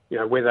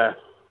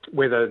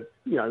 Whether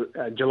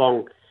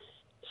Geelong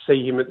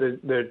see him at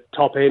the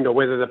top end or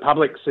whether the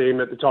public see him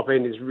at the top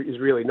end is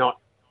really not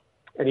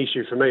an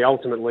issue for me.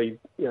 Ultimately,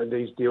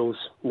 these deals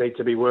need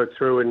to be worked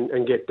through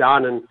and get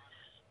done. And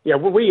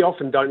we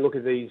often don't look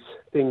at these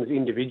things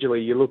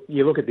individually. You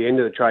look at the end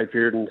of the trade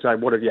period and say,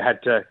 what have you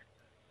had to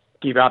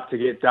give up to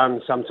get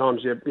done?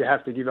 Sometimes you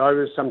have to give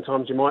over.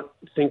 Sometimes you might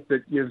think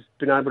that you've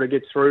been able to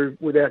get through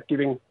without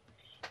giving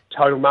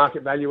total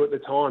market value at the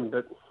time.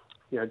 But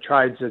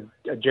trades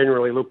are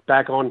generally looked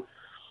back on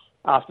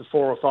after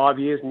 4 or 5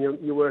 years, and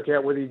you work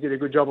out whether you did a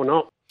good job or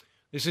not.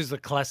 This is the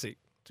classic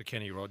to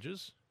Kenny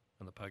Rogers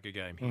and the poker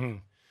game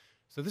here.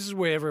 So this is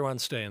where everyone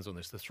stands on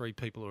this. The three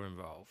people who are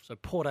involved. So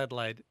Port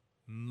Adelaide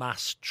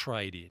must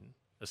trade in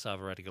Asava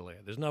Radaglia.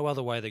 There's no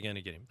other way they're going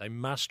to get him. They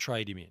must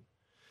trade him in.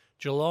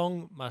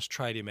 Geelong must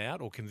trade him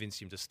out or convince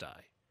him to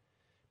stay.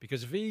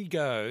 Because if he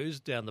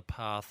goes down the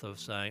path of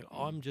saying,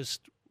 I'm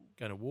just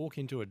going to walk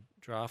into a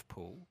draft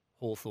pool,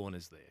 Hawthorn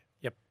is there.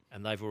 Yep.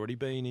 And they've already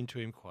been into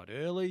him quite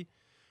early.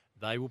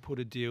 They will put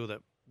a deal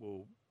that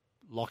will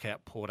lock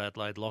out Port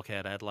Adelaide, lock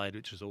out Adelaide,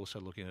 which is also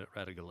looking at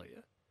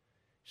Radaglia.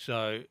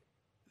 So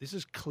this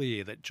is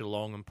clear that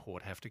Geelong and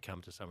Port have to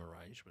come to some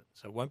arrangement.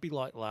 So it won't be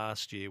like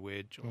last year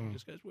where Geelong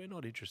just goes, we're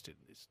not interested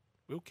in this.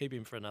 We'll keep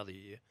him for another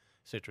year, et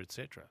cetera, et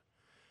cetera.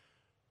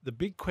 The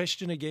big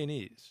question again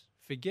is,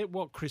 forget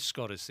what Chris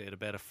Scott has said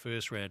about a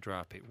first-round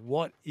draft pick.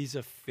 What is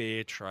a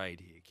fair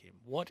trade here, Kim?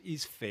 What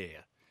is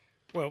fair?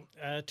 Well,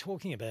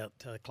 talking about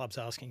clubs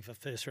asking for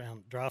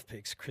first-round draft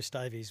picks, Chris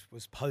Davies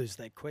was posed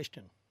that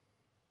question.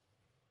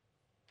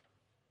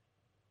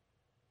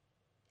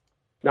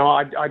 No,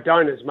 I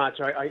don't as much.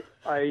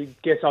 I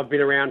guess I've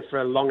been around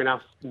for long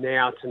enough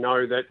now to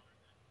know that,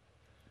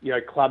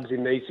 clubs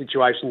in these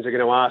situations are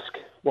going to ask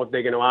what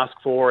they're going to ask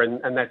for,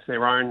 and that's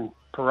their own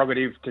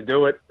prerogative to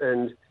do it.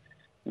 And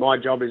my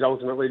job is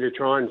ultimately to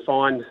try and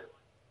find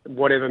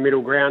whatever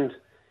middle ground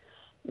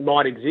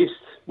might exist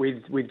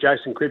with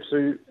Jason Cripps,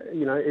 who,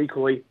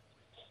 equally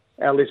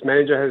our list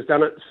manager has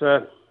done it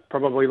for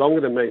probably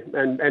longer than me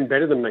and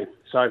better than me.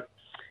 So,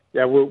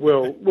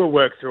 we'll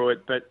work through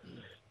it. But,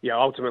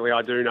 ultimately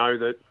I do know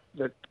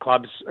that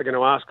clubs are going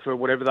to ask for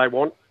whatever they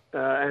want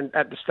and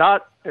at the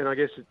start. And I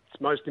guess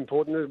it's most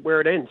important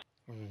where it ends.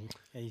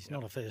 He's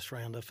not a first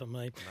rounder for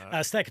me.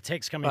 No. Stack of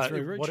text coming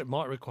through, Rich. What it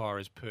might require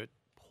is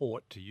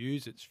Port to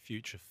use its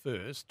future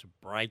first to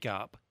break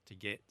up to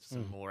get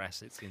some more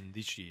assets in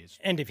this year's.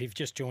 And if you've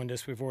just joined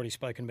us, we've already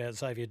spoken about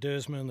Xavier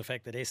Dersman, the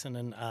fact that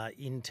Essendon are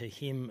into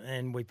him,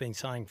 and we've been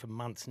saying for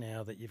months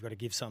now that you've got to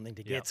give something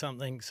to get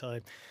something. So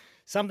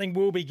something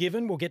will be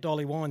given. We'll get to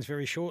Ollie Wines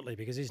very shortly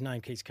because his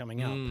name keeps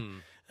coming up.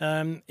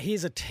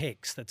 Here's a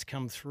text that's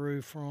come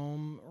through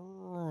from,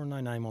 no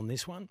name on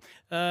this one.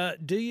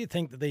 Do you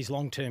think that these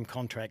long-term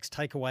contracts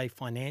take away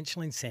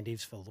financial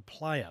incentives for the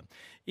player?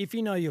 If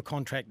you know your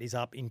contract is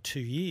up in 2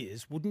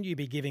 years, wouldn't you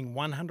be giving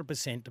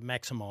 100% to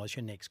maximise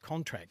your next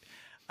contract?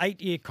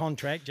 8-year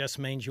contract just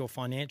means your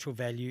financial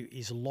value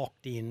is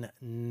locked in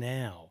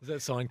now. Is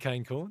that signed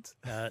Kane Corns?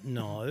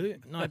 No,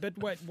 but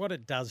what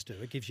it does do,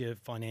 it gives you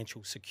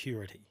financial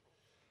security.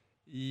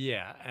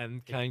 Yeah,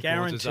 and Kane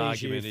Corns'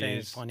 argument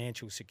is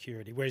financial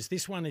security. Whereas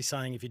this one is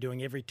saying if you're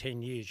doing every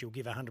 10 years, you'll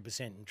give 100%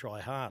 and try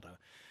harder.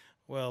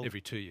 Well,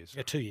 every 2 years.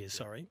 Yeah, 2 years,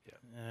 sorry.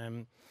 Yeah.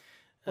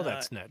 Well,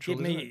 that's natural,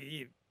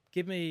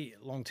 Give me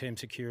long-term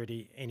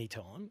security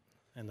anytime,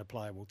 and the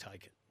player will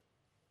take it.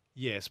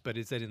 Yes, but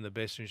is that in the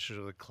best interest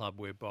of the club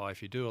whereby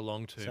if you do a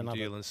long-term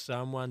deal and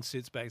someone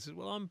sits back and says,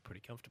 well, I'm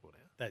pretty comfortable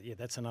now?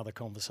 That's another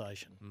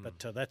conversation. But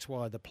that's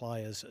why the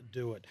players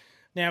do it.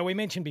 Now, we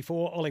mentioned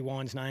before, Ollie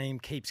Wine's name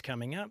keeps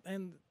coming up,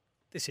 and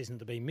this isn't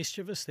to be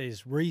mischievous.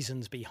 There's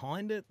reasons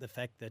behind it, the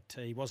fact that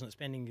he wasn't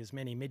spending as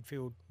many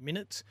midfield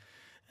minutes.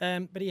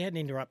 But he hadn't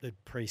interrupted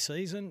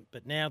pre-season.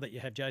 But now that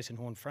you have Jason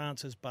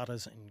Horne-Francis,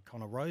 Butters and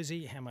Connor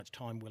Rozee, how much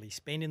time will he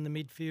spend in the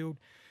midfield?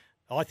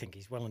 I think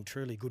he's well and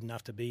truly good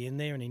enough to be in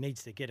there, and he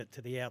needs to get it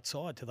to the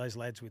outside, to those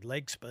lads with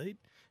leg speed,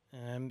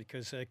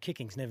 because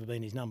kicking's never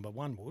been his number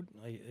one,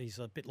 He's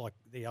a bit like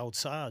the old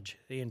Sarge,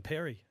 Ian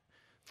Perry,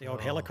 the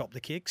old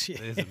helicopter kicks. Yeah.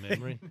 There's a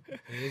memory.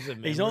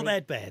 He's not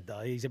that bad, though.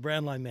 He's a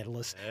Brownlow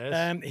medalist.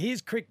 Yes.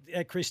 Here's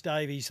Chris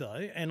Davies,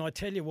 though, and I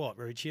tell you what,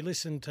 Rich, you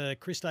listen to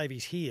Chris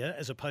Davies here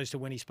as opposed to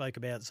when he spoke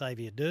about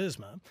Xavier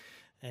Dersma,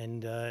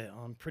 and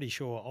I'm pretty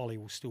sure Ollie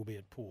will still be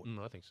at Port.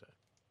 I think so.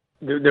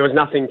 There was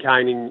nothing,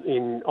 Kane,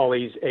 in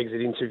Ollie's exit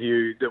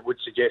interview that would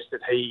suggest that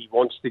he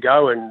wants to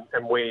go, and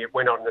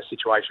we're not in a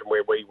situation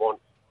where we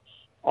want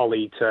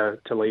Ollie to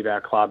leave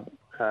our club.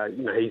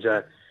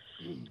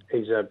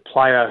 He's a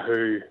player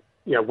who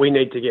we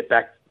need to get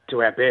back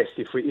to our best.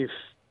 If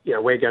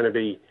we're going to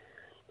be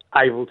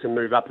able to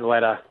move up the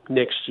ladder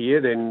next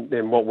year,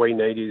 then what we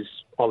need is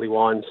Ollie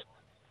Wines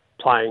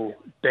playing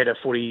better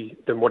footy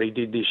than what he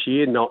did this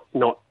year, not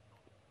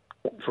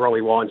for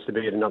Ollie Wines to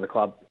be at another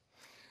club.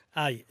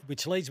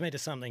 Which leads me to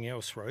something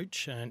else,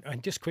 Roach.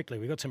 And just quickly,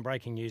 we've got some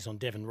breaking news on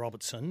Devon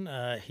Robertson.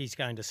 He's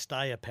going to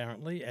stay,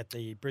 apparently, at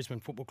the Brisbane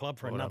Football Club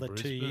for another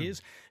 2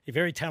 years. A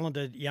very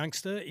talented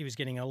youngster. He was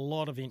getting a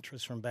lot of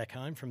interest from back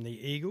home, from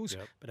the Eagles,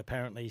 but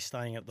apparently he's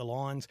staying at the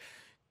Lions.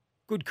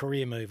 Good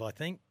career move, I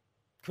think.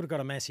 Could have got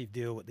a massive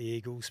deal with the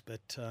Eagles,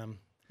 but...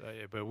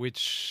 but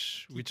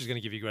which is going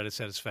to give you greater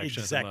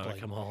satisfaction exactly. at the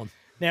moment? Come on.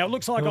 Now, it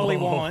looks like Ollie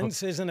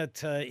Wines, isn't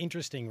it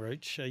interesting,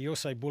 Rooch? You're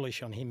so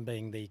bullish on him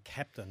being the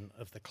captain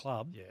of the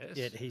club,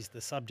 yet he's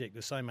the subject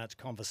of so much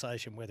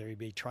conversation whether he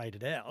be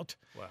traded out,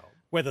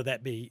 whether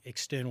that be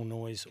external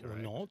noise or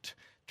not.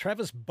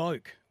 Travis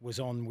Boak was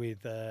on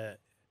with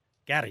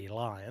Gary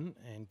Lyon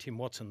and Tim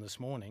Watson this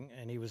morning,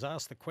 and he was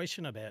asked the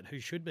question about who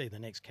should be the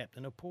next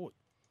captain of Port.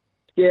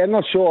 Yeah, I'm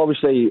not sure.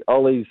 Obviously,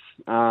 Ollie's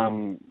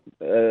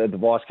the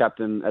vice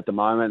captain at the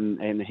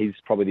moment, and he's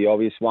probably the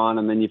obvious one.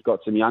 And then you've got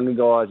some younger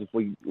guys.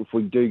 If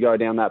we do go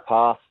down that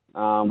path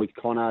with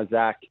Connor,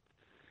 Zach,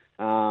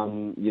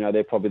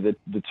 they're probably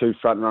the two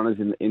front runners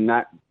in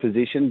that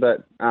position.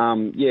 But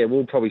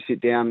we'll probably sit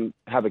down,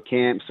 have a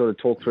camp, sort of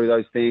talk through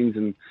those things,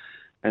 and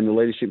the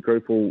leadership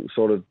group will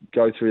sort of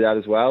go through that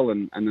as well,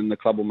 and then the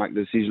club will make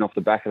the decision off the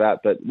back of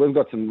that. But we've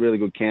got some really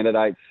good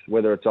candidates,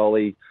 whether it's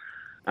Ollie.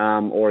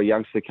 Or a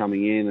youngster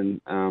coming in,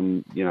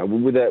 and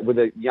with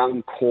a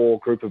young core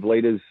group of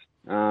leaders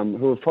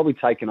who have probably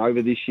taken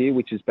over this year,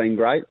 which has been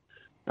great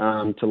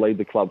to lead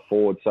the club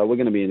forward. So we're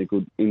going to be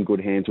in good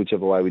hands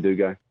whichever way we do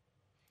go.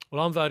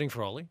 Well, I'm voting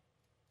for Ollie.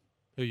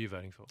 Who are you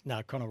voting for?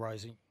 No, Connor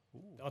Rozee.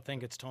 I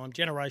think it's time.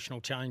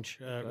 Generational change,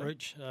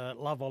 Rooch.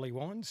 Love Ollie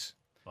Wines.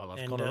 I love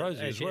Connor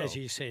Rozee as well. As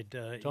you said,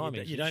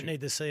 you don't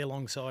need the C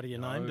alongside of your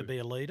name to be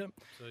a leader.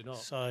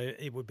 So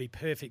it would be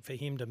perfect for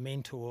him to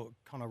mentor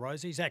Connor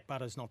Rozee. Zach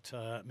Butter's not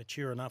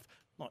mature enough,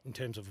 not in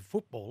terms of a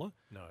footballer,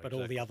 but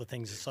all the other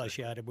things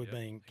associated with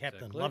being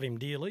captain. Exactly. Love him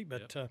dearly.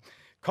 But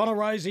Connor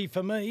Rozee,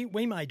 for me,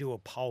 we may do a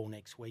poll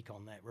next week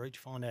on that, Rooch,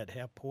 find out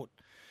how Port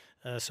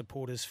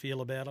supporters feel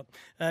about it.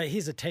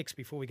 Here's a text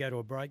before we go to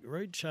a break,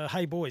 Rooch.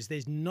 Hey, boys,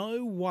 there's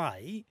no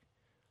way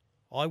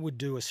I would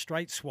do a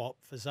straight swap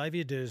for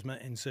Xavier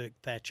Dersma and Zirk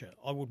Thatcher.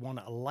 I would want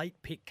a late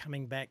pick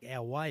coming back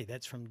our way.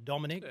 That's from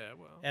Dominic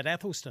at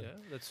Athelston. Yeah,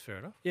 that's fair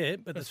enough. Yeah,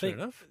 but that's fair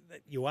enough.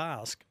 You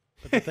ask.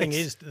 But the thing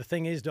is,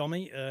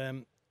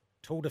 Dommy,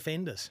 tall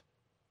defenders.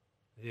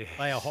 Yeah.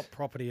 They are hot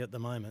property at the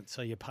moment,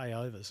 so you pay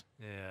overs.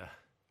 Yeah.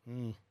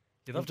 You'd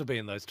love to be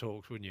in those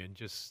talks, wouldn't you? And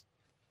just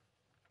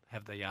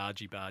have the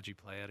argy-bargy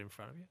play out in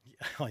front of you.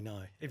 I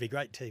know. It'd be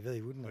great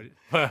TV, wouldn't it?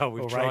 Well,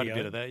 we've tried a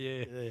bit of that,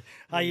 yeah.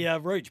 Hey,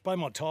 Rooch,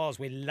 Beaumont Tyres,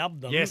 we love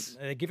them. Yes.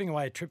 Giving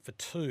away a trip for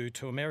two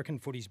to American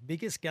footy's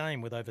biggest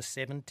game worth over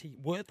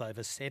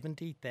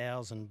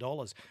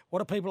 $70,000. What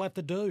do people have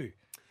to do?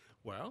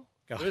 Well,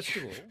 first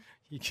of all,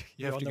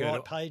 you're on the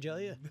right page,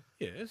 are you?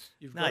 Yes.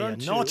 No, you're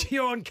not.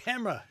 You're on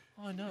camera.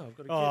 I know. I've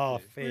got to get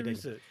there. Fair Where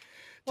is it?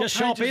 Just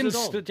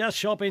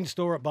shop in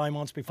store at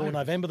Beaumont's before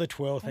November the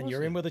 12th, and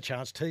you're in with a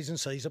chance. T's and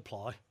C's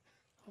apply. I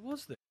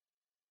was there.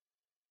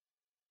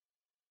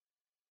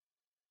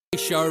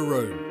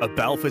 Showroom. A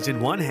Balfour's in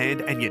one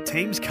hand and your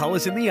team's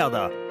colours in the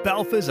other.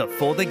 Balfour's are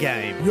for the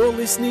game. You're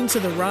listening to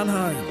The Run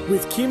Home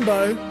with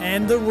Kimbo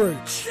and The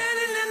Rooch.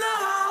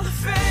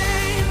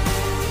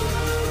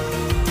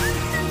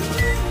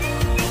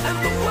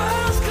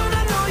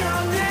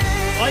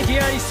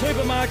 IGA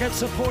Supermarket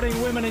supporting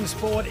women in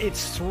sport.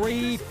 It's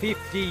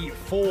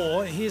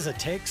 3:54. Here's a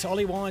text.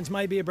 Ollie Wines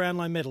may be a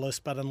Brownlow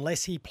medalist, but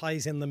unless he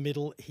plays in the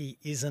middle, he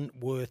isn't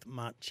worth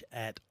much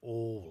at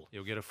all.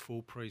 He'll get a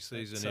full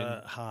pre-season It's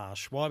in.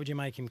 harsh. Why would you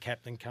make him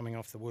captain coming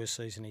off the worst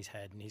season he's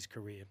had in his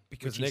career?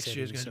 Because next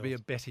year is going to be a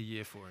better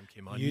year for him,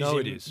 Kim. I Use know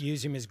him, it is.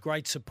 Use him as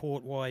great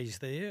support while he's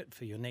there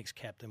for your next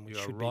captain, which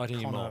You are should writing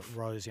be him Connor off.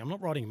 Rosie. I'm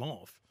not writing him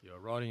off. You're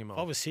writing him If off.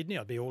 I was Sydney,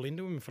 I'd be all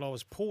into him. If I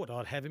was Port,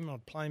 I'd have him.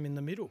 I'd play him in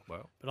the middle.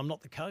 Well, but I'm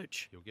not the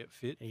coach. You'll get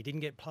fit. He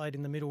didn't get played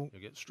in the middle.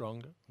 You'll get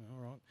stronger.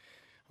 All right.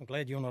 I'm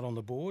glad you're not on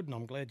the board, and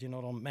I'm glad you're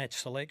not on match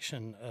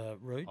selection,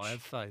 Rooch. I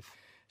have faith.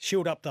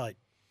 Shield update.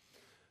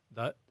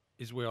 That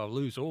is where I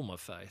lose all my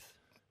faith.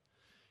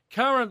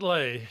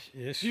 Currently,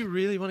 yes. Do you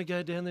really want to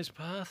go down this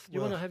path? Do you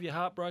Well, want to have your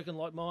heart broken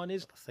like mine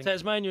is? think-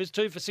 Tasmania is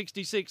 2 for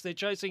 66. They're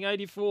chasing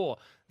 84.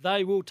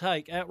 They will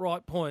take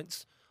outright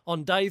points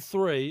on day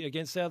 3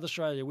 against South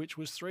Australia, which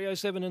was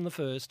 307 in the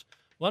first,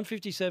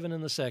 157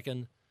 in the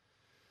second.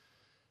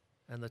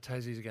 And the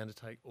Tassies are going to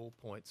take all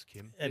points,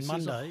 Kim. And This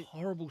Monday, is a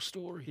horrible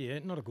story. Yeah,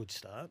 not a good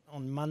start.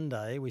 On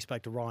Monday, we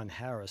spoke to Ryan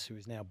Harris, who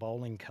is now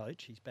bowling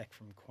coach. He's back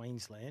from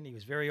Queensland. He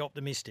was very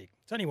optimistic.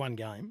 It's only one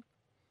game.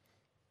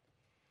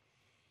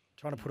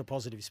 Trying to put a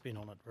positive spin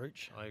on it,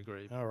 Rooch. I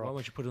agree. All right. Why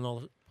won't you put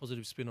a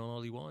positive spin on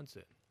Ollie Wines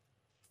then?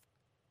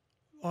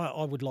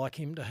 I would like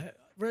him to have...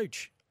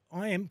 Rooch,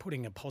 I am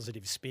putting a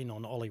positive spin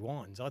on Ollie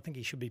Wines. I think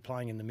he should be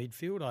playing in the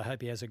midfield. I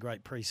hope he has a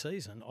great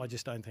pre-season. I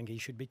just don't think he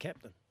should be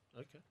captain.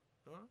 Okay.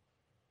 All right.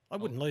 I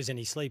wouldn't lose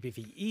any sleep if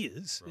he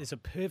is. Right. There's a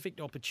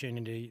perfect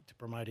opportunity to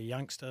promote a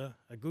youngster,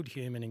 a good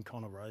human in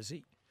Connor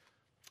Rosie.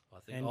 I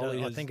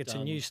think it's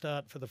a new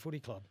start for the footy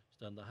club.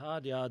 He's done the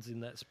hard yards in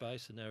that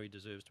space, and now he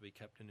deserves to be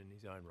captain in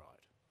his own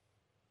right.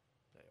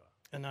 There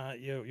you are.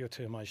 And you're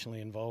too emotionally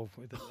involved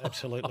with it.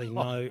 Absolutely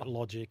no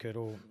logic at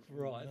all.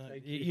 Right.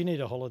 Thank you need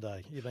a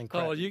holiday. You've been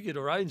crap. Oh, you could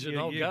arrange it,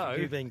 I'll go.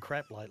 You've been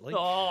crap lately.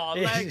 Oh,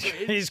 thanks.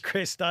 Here's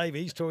Chris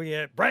Davies talking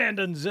about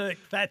Brandon Zirk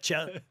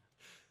Thatcher.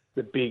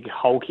 The big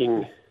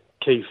hulking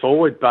key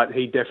forward, but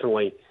he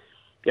definitely,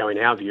 in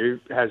our view,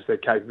 has the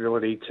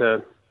capability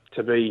to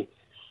be,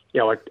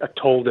 a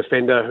tall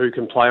defender who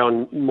can play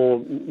on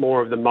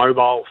more of the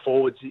mobile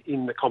forwards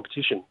in the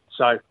competition.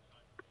 So,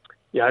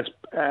 it's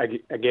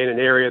again an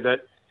area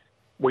that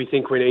we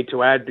think we need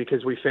to add,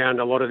 because we found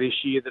a lot of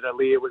this year that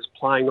Aaliyah was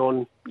playing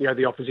on,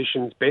 the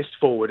opposition's best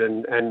forward,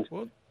 and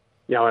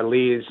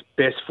Aaliyah's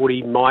best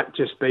footy might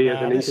just be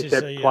as an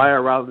intercept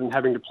player rather than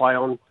having to play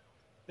on,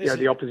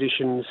 the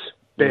opposition's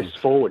best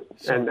forward,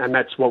 and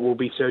that's what we'll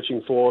be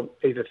searching for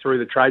either through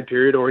the trade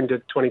period or into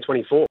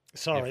 2024.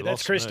 Sorry,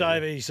 that's Chris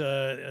Davies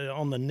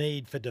on the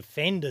need for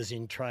defenders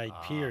in trade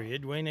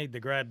period. We need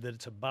the grab that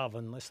it's above,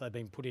 unless they've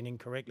been put in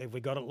incorrectly. Have we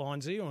got it,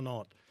 Linesy, or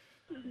not?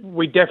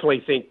 We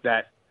definitely think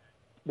that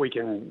we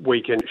can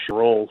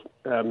all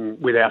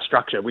with our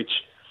structure, which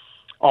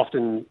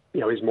often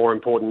is more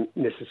important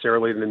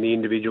necessarily than the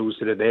individuals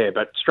that are there.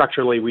 But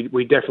structurally,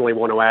 we definitely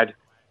want to add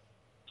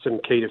some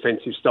key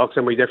defensive stocks,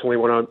 and we definitely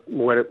want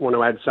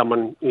to add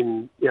someone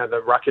in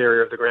the ruck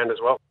area of the ground as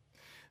well.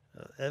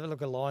 Have a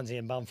look at Linesy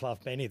and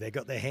Bumfluff Benny. They've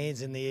got their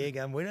hands in the air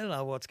going, we don't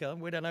know what's going.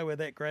 We don't know where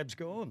that grab's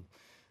gone.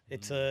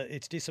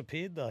 It's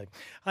disappeared, though.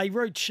 Hey,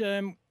 Rooch,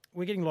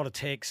 we're getting a lot of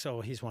texts. Oh,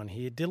 here's one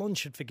here. Dylan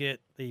should forget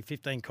the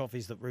 15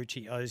 coffees that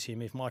Rucci owes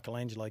him if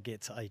Michelangelo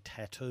gets a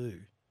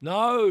tattoo.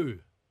 No.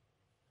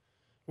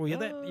 Well,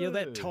 you're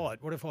that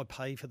tight. What if I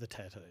pay for the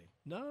tattoo?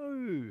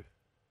 No.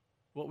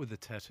 What would the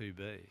tattoo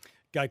be?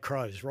 Go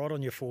Crows, right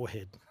on your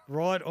forehead.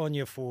 Right on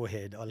your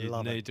forehead. I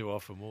love it. You need to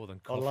offer more than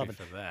coffee I love it.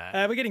 for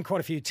that. We're getting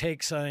quite a few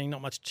texts saying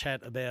not much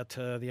chat about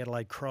the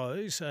Adelaide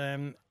Crows.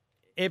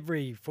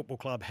 Every football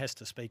club has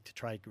to speak to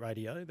trade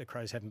radio. The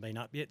Crows haven't been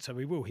up yet, so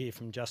we will hear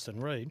from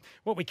Justin Reid.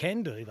 What we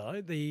can do,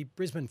 though, the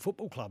Brisbane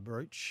Football Club,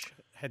 Rooch,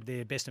 had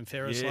their best and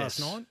fairest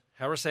last night.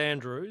 Harris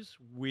Andrews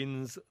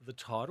wins the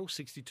title,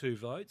 62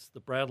 votes.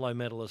 The Brownlow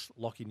medalist,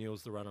 Lockie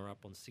Neal's the runner-up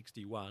on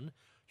 61.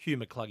 Hugh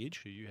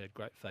McCluggage, who you had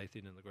great faith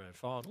in the grand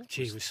final.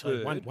 Gee, was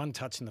so one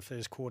touch in the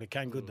first quarter.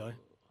 Came good, though.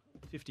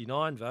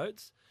 59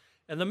 votes.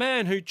 And the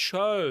man who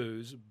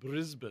chose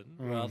Brisbane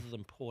rather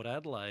than Port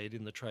Adelaide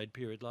in the trade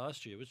period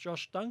last year was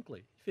Josh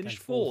Dunkley. He finished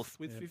fourth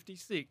with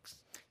 56.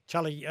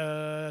 Charlie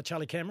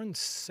Cameron,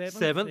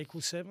 seventh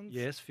equals 7th.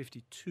 Yes,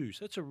 52.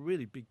 So that's a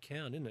really big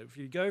count, isn't it? If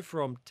you go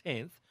from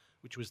 10th,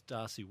 which was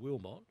Darcy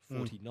Wilmot,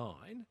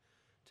 49,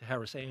 to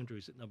Harris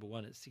Andrews at number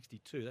 1 at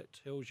 62, that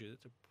tells you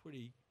it's a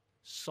pretty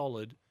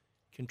solid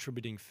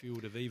contributing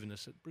field of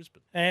evenness at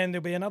Brisbane. And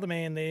there'll be another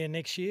man there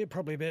next year,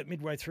 probably about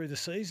midway through the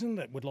season,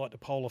 that would like to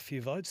poll a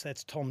few votes.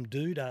 That's Tom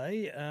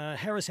Doedee.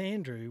 Harris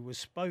Andrew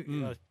was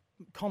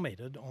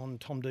commented on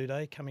Tom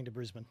Doedee coming to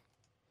Brisbane.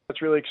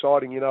 It's really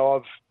exciting.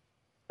 I've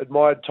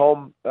admired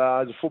Tom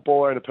as a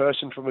footballer and a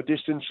person from a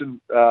distance,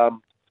 and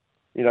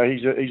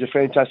he's a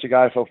fantastic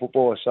AFL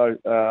footballer. So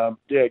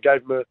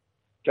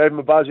gave him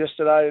a buzz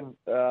yesterday,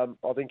 and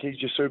I think he's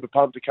just super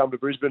pumped to come to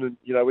Brisbane, and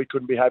we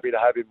couldn't be happy to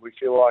have him. We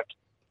feel like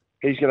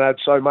he's going to add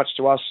so much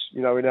to us,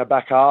 in our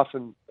back half,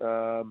 and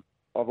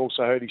I've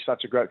also heard he's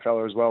such a great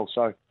fella as well.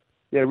 So,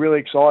 really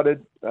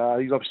excited.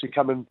 He's obviously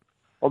coming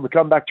on the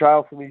comeback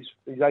trail from his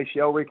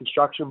ACL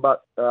reconstruction,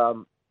 but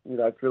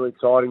it's really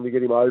exciting to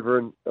get him over,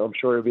 and I'm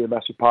sure he'll be a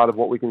massive part of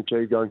what we can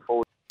achieve going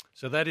forward.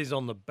 So that is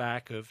on the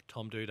back of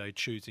Tom Doedee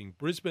choosing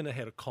Brisbane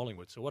ahead of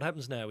Collingwood. So what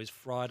happens now is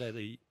Friday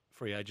the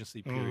free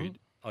agency period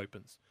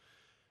opens.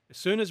 As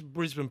soon as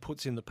Brisbane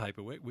puts in the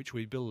paperwork, which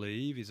we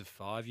believe is a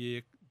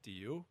 5-year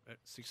deal at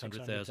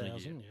 $600,000 a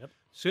year, yep.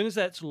 as soon as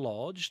that's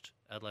lodged,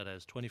 Adelaide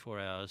has 24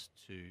 hours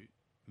to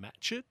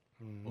match it,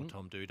 or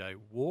Tom Doedee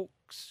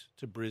walks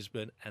to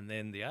Brisbane, and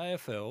then the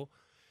AFL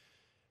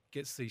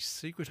gets these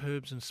secret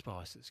herbs and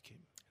spices, Kim.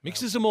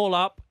 Mixes them all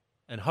up,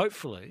 and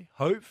hopefully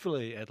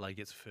Adelaide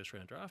gets a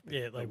first-round draft pick.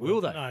 Yeah, they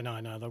will. They?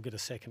 No, they'll get a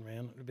second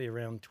round. It'll be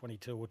around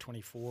 22 or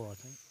 24, I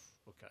think.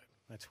 Okay.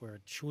 That's where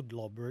it should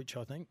lob reach,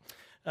 I think.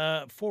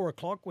 4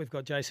 o'clock, we've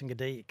got Jason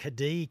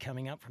Cadee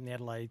coming up from the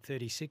Adelaide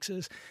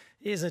 36ers.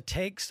 Here's a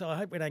text. I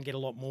hope we don't get a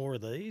lot more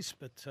of these,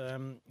 but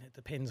it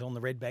depends on the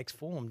Redbacks'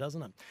 form,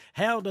 doesn't it?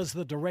 How does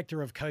the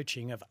director of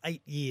coaching of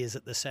 8 years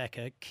at the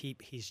Sacca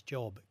keep his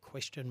job? ?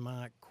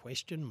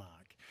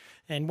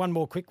 And one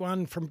more quick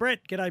one from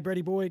Brett. G'day,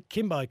 Bretty boy.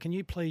 Kimbo, can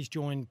you please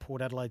join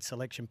Port Adelaide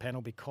selection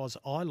panel, because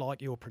I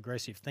like your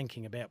progressive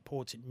thinking about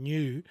Port's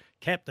new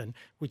captain,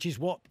 which is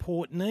what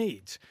Port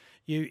needs.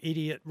 You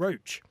idiot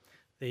Roach.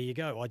 There you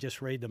go. I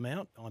just read them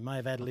out. I may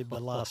have ad-libbed the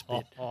last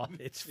bit.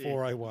 It's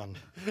 4:01.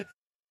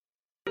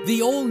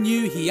 The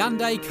all-new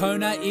Hyundai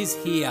Kona is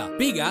here,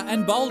 bigger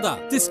and bolder.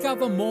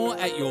 Discover more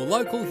at your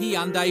local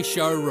Hyundai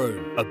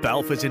showroom. A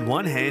Balfour's in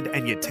one hand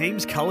and your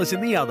team's colours in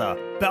the other.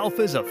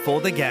 Balfour's are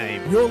for the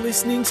game. You're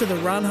listening to The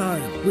Run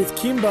Home with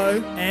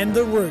Kimbo and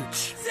the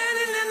Rooch.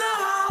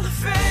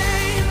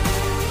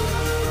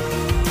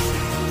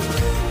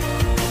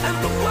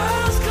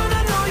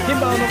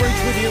 Kimbo and the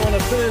Rooch with you on a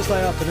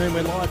Thursday afternoon.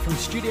 We're live from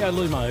Studio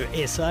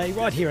Lumo SA,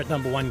 right here at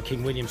number 1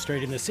 King William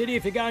Street in the city.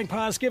 If you're going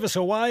past, give us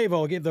a wave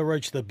or give the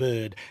Rooch the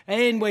bird.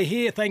 And we're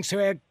here thanks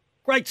to our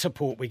great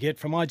support we get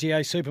from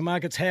IGA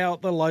Supermarkets, how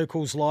the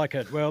locals like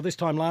it. Well, this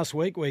time last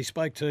week we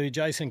spoke to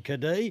Jason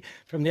Cadee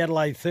from the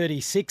Adelaide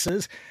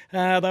 36ers.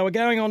 They were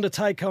going on to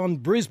take on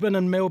Brisbane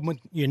and Melbourne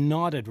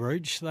United,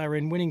 Rouge. They were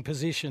in winning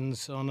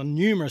positions on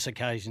numerous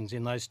occasions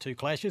in those two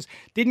clashes.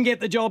 Didn't get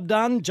the job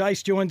done.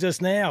 Jace joins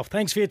us now.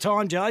 Thanks for your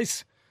time,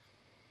 Jace.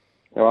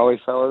 How are we,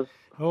 fellas?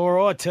 All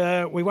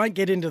right, we won't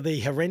get into the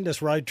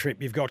horrendous road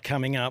trip you've got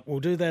coming up. We'll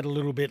do that a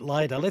little bit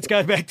later. Let's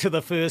go back to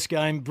the first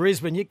game.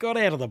 Brisbane, you got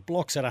out of the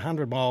blocks at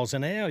 100 miles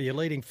an hour. You're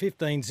leading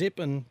 15-zip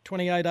and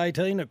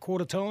 28-18 at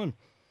quarter time.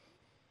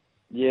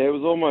 Yeah, it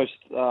was almost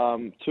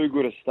too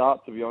good a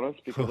start, to be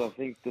honest, because I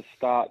think the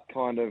start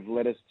kind of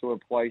led us to a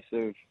place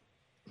of,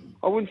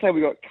 I wouldn't say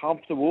we got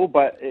comfortable,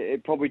 but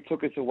it probably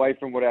took us away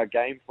from what our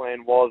game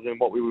plan was and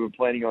what we were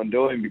planning on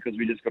doing, because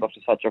we just got off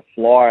to such a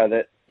flyer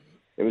that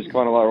it was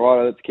kind of like,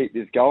 right, let's keep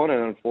this going.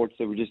 And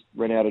unfortunately, we just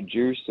ran out of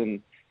juice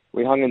and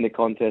we hung in the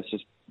contest,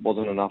 just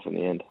wasn't enough in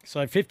the end.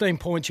 So 15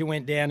 points you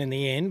went down in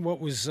the end. What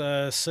was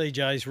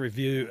CJ's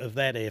review of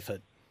that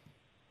effort?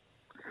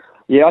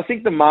 Yeah, I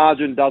think the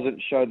margin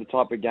doesn't show the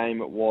type of game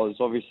it was.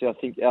 Obviously, I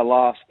think our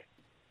last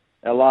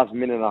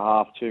minute and a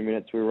half, 2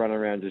 minutes, we were running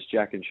around just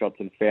jacking shots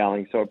and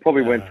fouling. So it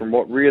probably went from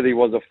what really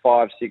was a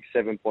 5, 6,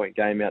 7 point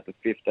game out to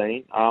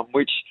 15,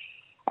 which,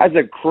 as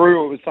a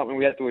crew, it was something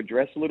we had to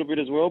address a little bit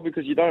as well,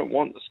 because you don't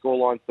want the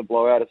scorelines to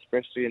blow out,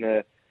 especially in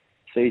a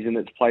season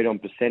that's played on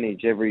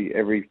percentage.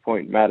 Every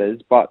point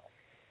matters. But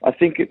I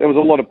think there was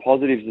a lot of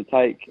positives to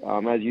take.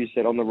 As you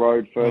said, on the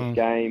road, first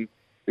game,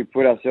 we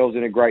put ourselves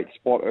in a great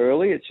spot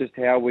early. It's just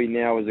how we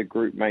now as a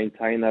group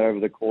maintain that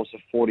over the course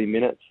of 40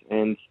 minutes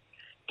and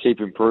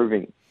keep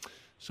improving.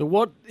 So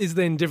what is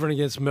then different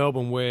against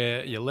Melbourne,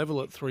 where you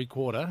level at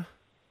three-quarter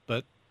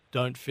but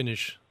don't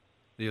finish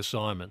the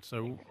assignment?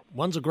 So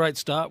one's a great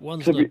start,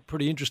 one's a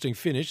pretty interesting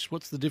finish.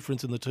 What's the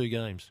difference in the two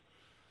games?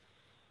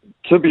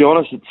 To be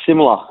honest, it's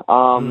similar.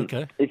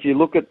 Okay. If you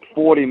look at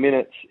 40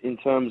 minutes in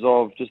terms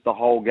of just the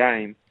whole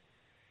game,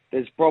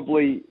 there's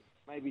probably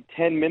maybe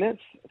 10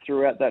 minutes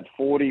throughout that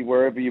 40,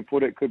 wherever you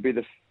put it. Could be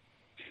the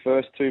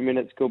first 2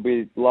 minutes, could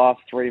be the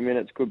last 3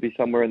 minutes, could be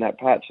somewhere in that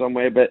patch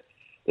somewhere. But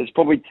there's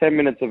probably 10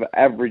 minutes of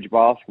average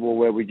basketball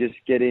where we just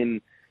get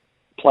in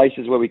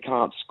places where we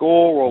can't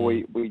score, or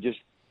we just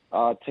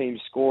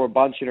teams score a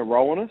bunch in a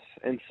row on us.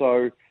 And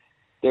so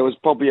there was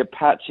probably a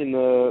patch in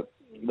the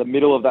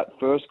middle of that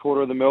first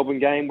quarter of the Melbourne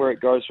game where it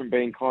goes from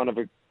being kind of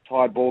a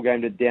tied ball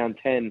game to down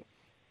 10,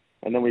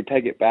 and then we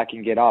peg it back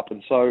and get up.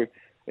 And so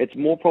it's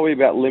more probably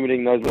about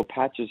limiting those little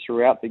patches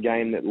throughout the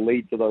game that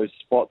lead to those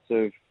spots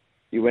of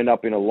you end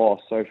up in a loss.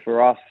 So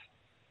for us,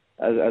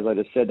 as I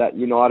just said, that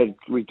United,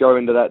 we go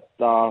into that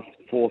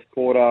fourth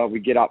quarter, we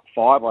get up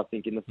 5, I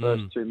think, in the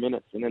first 2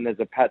 minutes. And then there's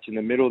a patch in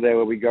the middle there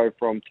where we go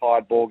from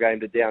tied ball game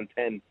to down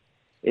 10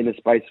 in the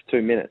space of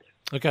 2 minutes.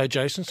 Okay,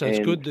 Jason, so it's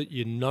good that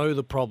you know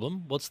the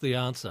problem. What's the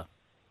answer?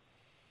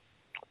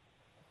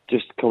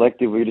 Just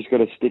collective, we just got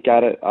to stick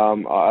at it.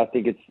 I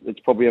think it's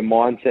probably a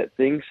mindset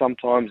thing.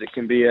 Sometimes it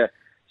can be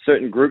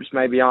certain groups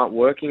maybe aren't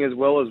working as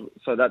well,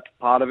 so that's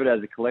part of it.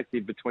 As a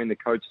collective between the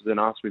coaches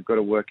and us, we've got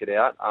to work it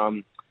out.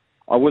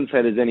 I wouldn't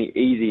say there's any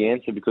easy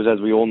answer because,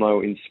 as we all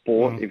know, in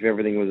sport, if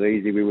everything was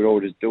easy, we would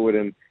all just do it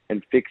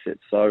and fix it.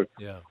 So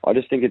I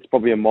just think it's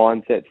probably a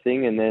mindset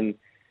thing. And then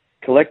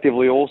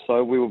collectively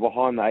also, we were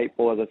behind the 8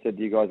 ball, as I said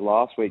to you guys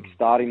last week,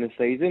 starting the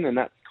season. And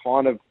that's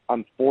kind of,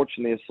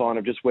 unfortunately, a sign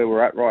of just where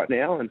we're at right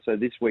now. And so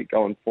this week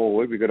going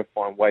forward, we've got to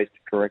find ways to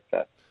correct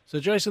that. So,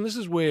 Jason, this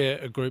is where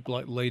a group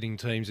like leading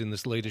teams in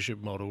this leadership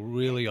model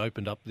really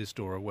opened up this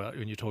door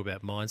when you talk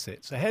about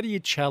mindset. So how do you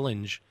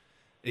challenge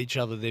each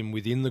other then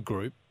within the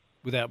group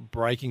without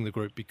breaking the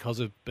group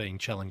because of being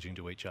challenging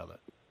to each other?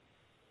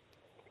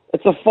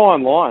 It's a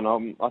fine line.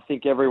 I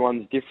think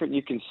everyone's different.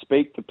 You can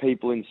speak to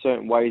people in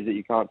certain ways that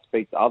you can't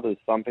speak to others.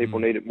 Some people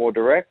need it more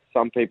direct.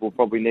 Some people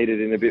probably need it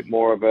in a bit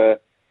more of a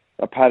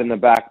pat in the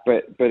back,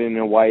 but in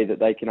a way that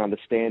they can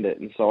understand it.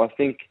 And so I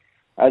think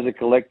as a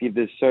collective,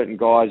 there's certain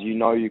guys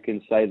you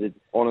can say the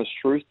honest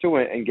truth to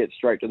it and get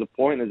straight to the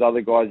point. There's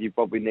other guys you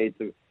probably need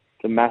to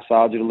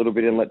massage it a little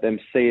bit and let them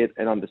see it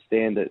and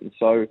understand it. And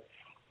so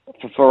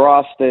for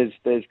us, there's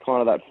kind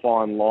of that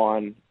fine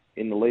line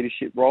in the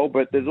leadership role,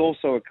 but there's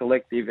also a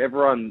collective.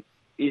 Everyone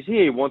is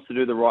here, wants to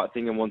do the right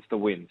thing and wants to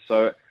win.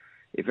 So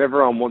if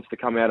everyone wants to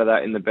come out of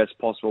that in the best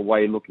possible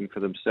way, looking for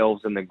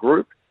themselves and the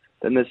group,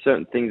 then there's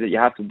certain things that you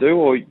have to do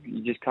or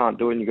you just can't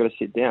do it and you've got to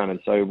sit down. And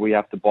so we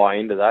have to buy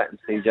into that, and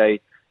CJ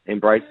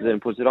embraces it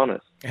and puts it on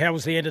us. How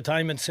was the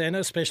entertainment centre,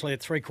 especially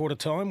at three-quarter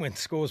time when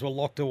scores were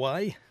locked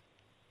away?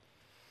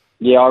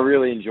 Yeah, I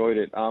really enjoyed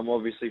it.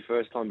 Obviously,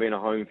 first time being a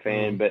home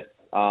fan, but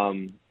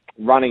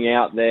running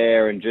out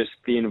there and just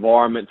the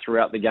environment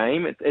throughout the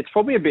game, it's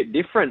probably a bit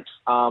different.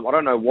 I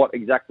don't know what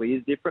exactly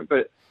is different,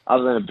 but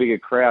other than a bigger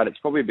crowd, it's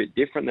probably a bit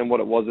different than what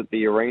it was at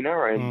the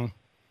arena.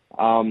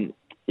 And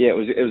it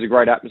was a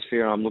great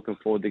atmosphere, and I'm looking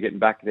forward to getting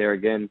back there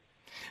again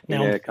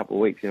in a couple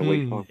of weeks, in a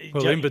week's time.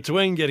 Well, in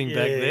between getting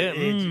back there.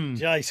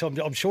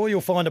 Jace, I'm sure you'll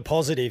find a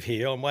positive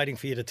here. I'm waiting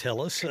for you to tell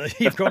us.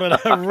 You've got a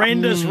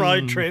horrendous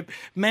road trip.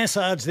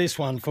 Massage this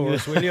one for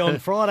us, will you? On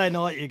Friday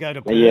night, you go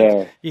to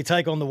Perth. You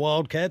take on the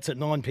Wildcats at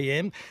 9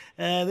 p.m.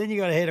 Then you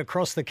got to head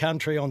across the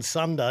country on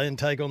Sunday and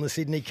take on the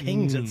Sydney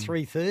Kings at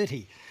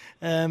 3:30.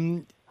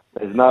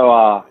 There's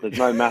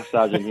no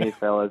massaging here,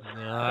 fellas.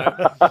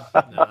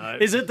 No.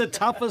 Is it the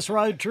toughest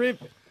road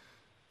trip?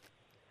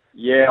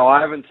 Yeah,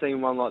 I haven't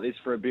seen one like this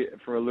for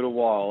a little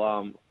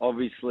while.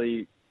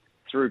 Obviously,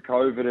 through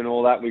COVID and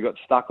all that, we got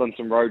stuck on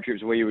some road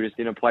trips where you were just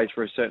in a place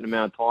for a certain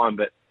amount of time.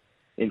 But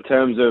in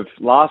terms of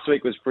last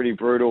week was pretty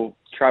brutal.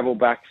 Travel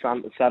back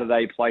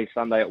Saturday, play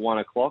Sunday at 1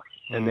 o'clock,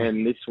 and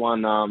then this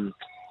one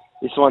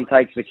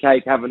takes the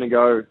cake, having to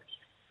go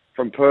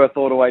from Perth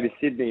all the way to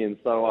Sydney. And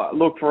so,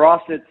 look, for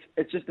us,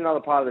 it's just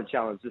another part of the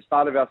challenge. The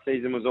start of our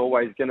season was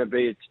always going to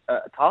be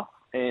tough,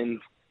 and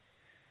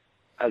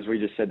as we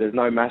just said, there's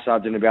no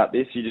massaging about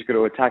this. You just got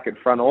to attack it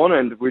front on,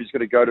 and we just got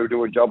to go to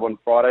do a job on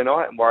Friday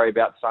night and worry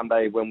about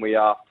Sunday when we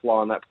are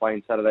flying that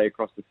plane Saturday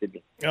across to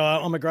Sydney.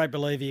 I'm a great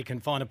believer you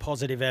can find a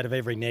positive out of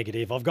every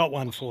negative. I've got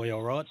one for you,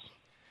 all right?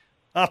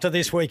 After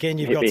this weekend,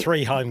 you've got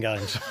 3 home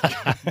games.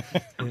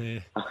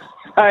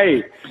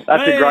 Hey,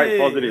 that's a great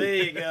positive. There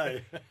you go.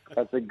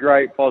 That's a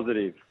great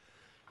positive.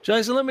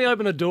 Jason, let me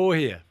open a door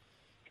here.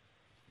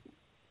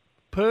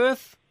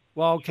 Perth,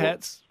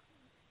 Wildcats,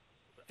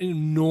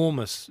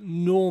 enormous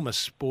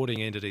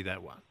sporting entity,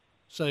 that one.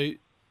 So,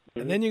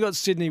 and then you got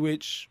Sydney,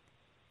 which,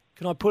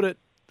 can I put it,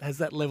 has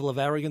that level of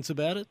arrogance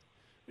about it?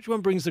 Which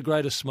one brings the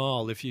greatest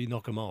smile if you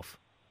knock them off?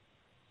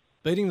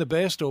 Beating the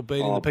best or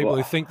beating the people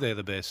who think they're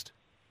the best?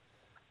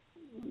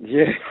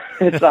 Yeah,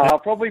 it's I'll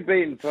probably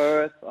beating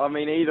Perth. I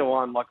mean, either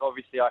one. Like,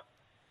 obviously, I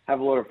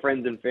have a lot of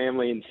friends and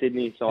family in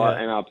Sydney, so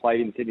I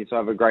played in Sydney, so I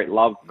have a great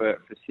love for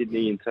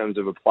Sydney in terms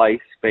of a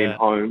place, being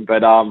home.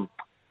 But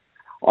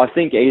I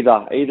think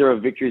either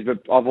of victories, but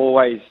I've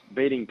always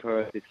beating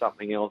Perth is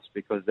something else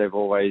because they've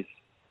always,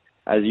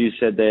 as you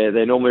said,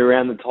 they're normally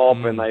around the top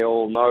and they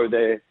all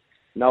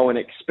know and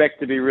expect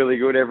to be really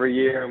good every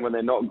year, and when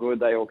they're not good,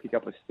 they all kick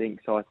up a stink.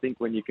 So I think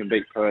when you can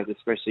beat Perth,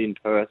 especially in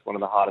Perth, one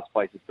of the hardest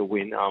places to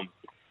win,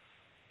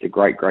 it's a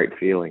great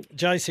feeling.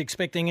 Jace,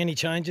 expecting any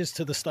changes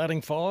to the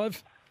starting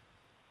 5?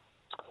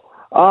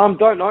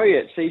 Don't know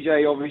yet.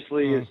 CJ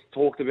obviously has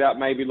talked about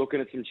maybe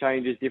looking at some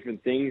changes,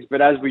 different things. But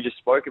as we just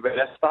spoke about,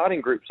 our starting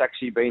group's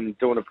actually been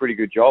doing a pretty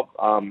good job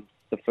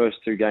the first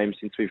 2 games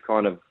since we've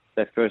kind of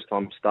their first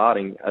time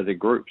starting as a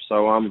group.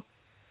 So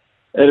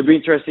it'll be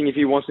interesting if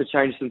he wants to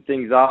change some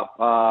things up.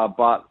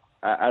 But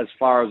as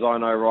far as I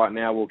know right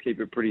now, we'll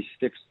keep it pretty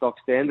stiff stock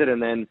standard, and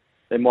then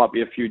there might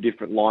be a few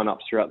different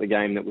lineups throughout the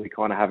game that we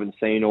kind of haven't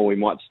seen, or we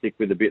might stick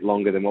with a bit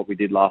longer than what we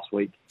did last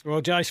week.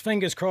 Well, Jace,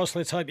 fingers crossed.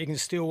 Let's hope you can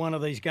steal one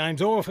of these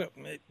games, or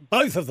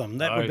both of them.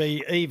 That would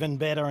be even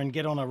better, and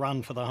get on a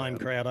run for the home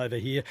crowd over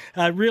here.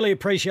 Really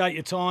appreciate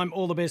your time.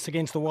 All the best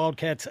against the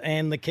Wildcats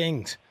and the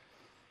Kings.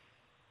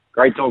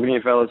 Great talking to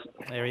you, fellas.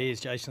 There he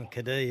is, Jason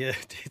Kadee.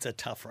 It's a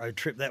tough road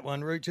trip, that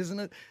one, Rooch, isn't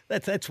it?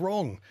 That's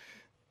wrong.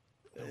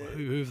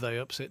 Who have they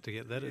upset to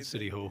get that at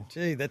City Hall?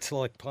 Gee, that's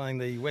like playing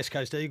the West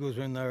Coast Eagles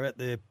when they were at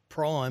their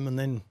prime, and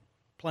then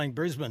playing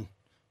Brisbane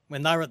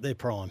when they were at their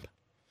prime.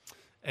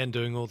 And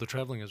doing all the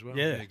travelling as well.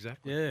 Yeah,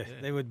 exactly. Yeah,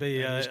 there would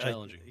be It is a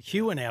challenging.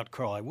 hue and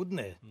outcry, wouldn't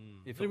there?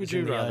 If Who it would was you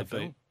in the rather AFL?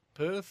 beat,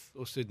 Perth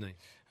or Sydney?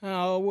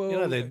 Oh, well, You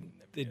know, they're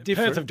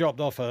different. Perth have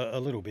dropped off a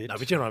little bit. No,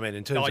 but you know what I mean,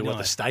 in terms I of what know.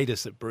 the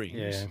status it brings.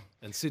 Yeah.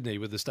 And Sydney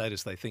with the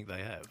status they think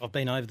they have. I've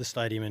been over the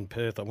stadium in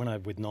Perth. I went over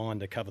with 9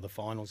 to cover the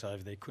finals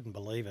over there. Couldn't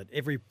believe it.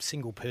 Every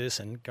single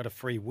person got a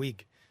free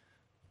wig.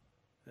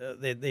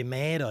 They're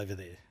mad over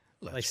there.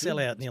 Well, they that's sell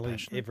good. out It's nearly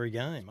passionate. every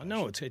game. I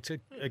know it's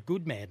a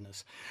good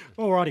madness.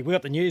 All righty, we've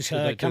got the news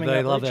Do coming they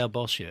up. love Rich. our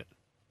boss yet?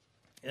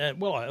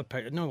 Well, I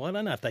don't know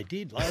if they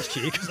did last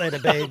year because they had a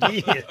bad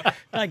year.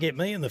 Don't get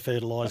me in the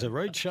fertiliser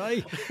route,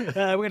 Shay.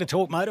 We're going to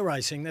talk motor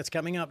racing. That's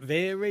coming up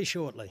very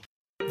shortly.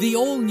 The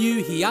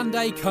all-new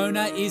Hyundai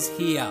Kona is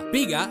here,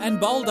 bigger and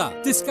bolder.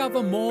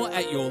 Discover more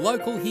at your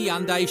local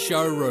Hyundai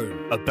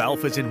showroom. A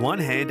Balfour's in one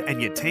hand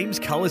and your team's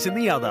colours in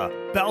the other.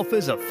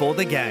 Balfour's are for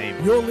the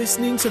game. You're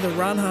listening to The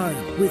Run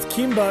Home with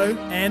Kimbo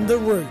and The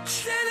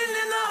Rooch.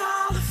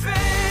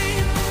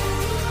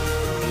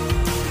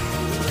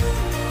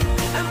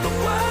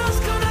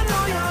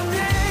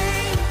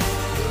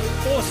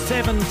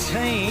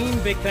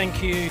 4:17. Big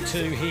thank you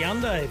to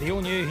Hyundai, the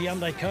all-new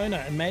Hyundai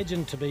Kona.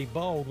 Imagine to be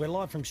bold. We're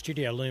live from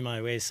Studio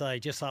Lumo SA,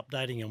 just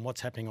updating on what's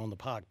happening on the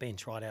park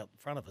bench right out in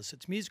front of us.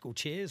 It's musical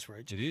chairs,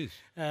 Rich. It is.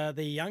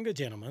 The younger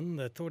gentleman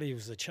that thought he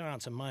was a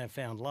chance and may have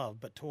found love,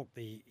 but talked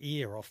the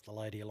ear off the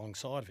lady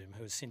alongside of him,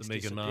 who has since The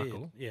Meghan disappeared.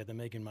 Markle. Yeah, the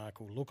Meghan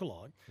Markle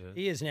lookalike. Yeah.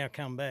 He has now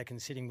come back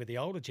and sitting with the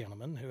older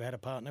gentleman who had a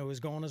partner who was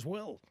gone as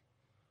well.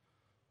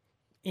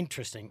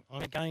 Interesting.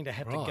 I'm going to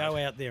have to go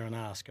out there and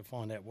ask and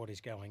find out what is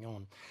going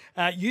on.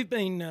 You've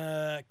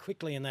been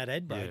quickly in that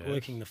ad break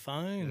working the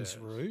phones,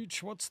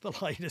 Rooch. What's the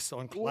latest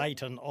on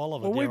Clayton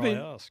Oliver, Well, we've dare I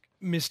been ask?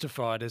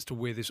 mystified as to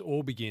where this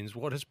all begins,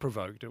 what has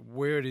provoked it,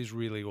 where it is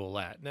really all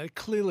at. Now,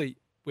 clearly,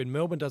 when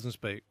Melbourne doesn't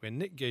speak, when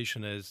Nick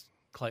Geeshan, as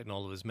Clayton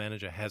Oliver's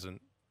manager,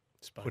 hasn't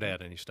put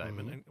out any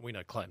statement, and we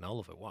know Clayton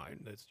Oliver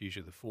won't, that's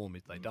usually the form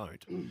if they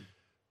don't,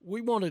 we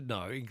want to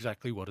know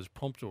exactly what has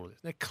prompted all this.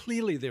 Now,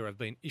 clearly there have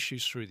been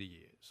issues through the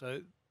year.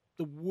 So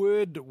the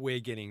word that we're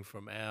getting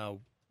from our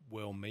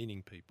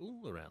well-meaning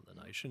people around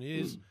the nation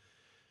is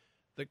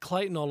that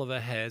Clayton Oliver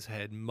has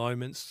had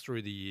moments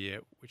through the year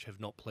which have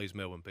not pleased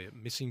Melbourne, be it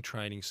missing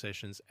training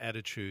sessions,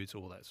 attitudes,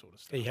 all that sort of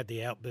stuff. He had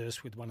the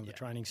outburst with one of the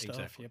training staff,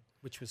 exactly.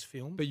 which was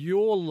filmed. But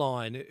your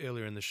line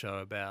earlier in the show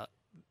about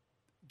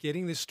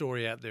getting this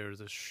story out there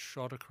as a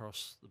shot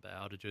across the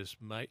bow to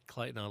just make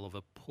Clayton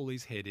Oliver pull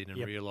his head in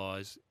and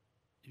realise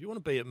if you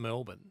want to be at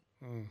Melbourne,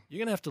 you're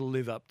going to have to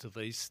live up to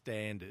these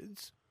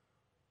standards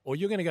or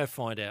you're going to go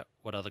find out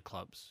what other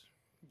clubs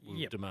will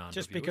demand.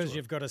 Just of you as because well.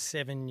 you've got a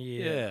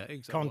 7-year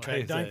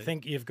contract, don't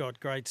think you've got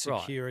great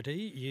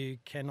security. You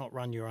cannot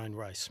run your own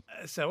race.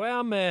 So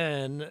our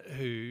man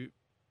who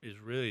is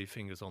really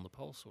fingers on the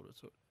pulse sort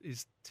of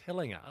is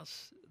telling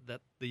us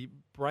that the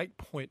break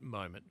point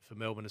moment for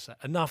Melbourne to say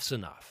enough's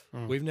enough.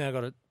 We've now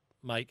got to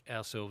make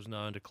ourselves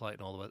known to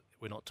Clayton Oliver.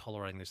 We're not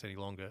tolerating this any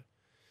longer.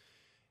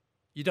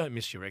 You don't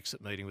miss your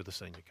exit meeting with the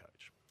senior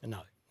coach.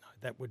 No,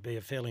 that would be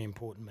a fairly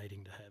important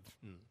meeting to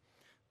have.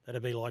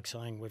 That'd be like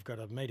saying we've got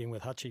a meeting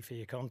with Hutchie for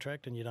your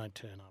contract and you don't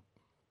turn up.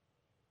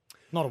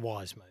 Not a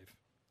wise move.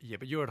 Yeah,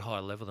 but you're at a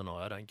higher level than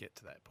I don't get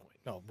to that point.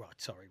 Oh, right.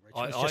 Sorry, Rich.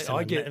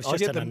 I get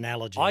an the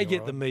analogy. I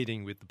get all the right?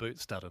 meeting with the boot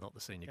stutter, not the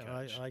senior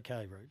coach.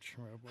 Okay, Rich.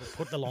 We'll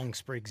put the long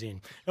sprigs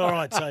in. All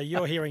right, so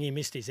you're hearing he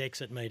missed his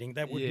exit meeting.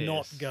 That would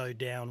not go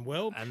down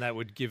well. And that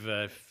would give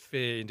a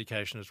fair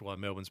indication as to why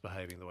Melbourne's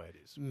behaving the way it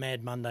is.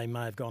 Mad Monday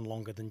may have gone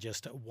longer than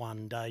just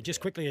one day.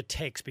 Just quickly a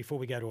text before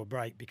we go to a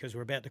break because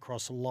we're about to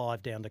cross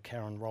live down to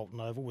Karen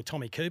Rolton Oval with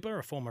Tommy Cooper,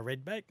 a former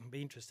Redback. It'll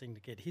be interesting to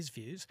get his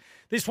views.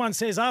 This one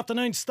says,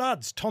 afternoon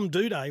studs. Tom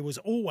Duday was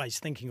always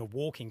thinking of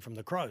walking from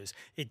the Crows.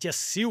 It just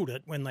sealed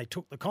it when they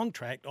took the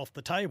contract off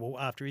the table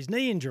after his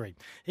knee injury.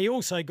 He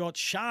also got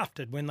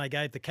shafted when they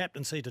gave the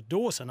captaincy to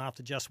Dawson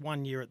after just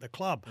 1 year at the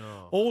club,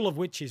 all of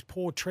which is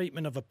poor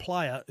treatment of a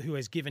player who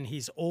has given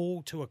his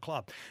all to a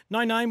club.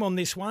 No name on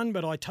this one,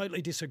 but I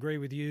totally disagree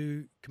with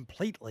you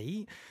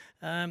completely.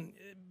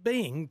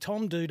 Being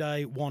Tom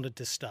Duday wanted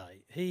to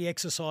stay. He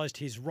exercised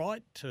his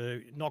right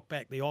to knock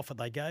back the offer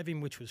they gave him,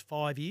 which was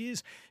 5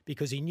 years,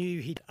 because he knew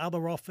he'd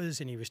other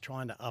offers and he was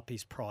trying to up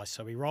his price.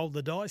 So he rolled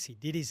the dice. He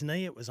did his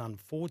knee. It was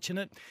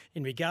unfortunate.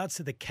 In regards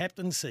to the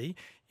captaincy,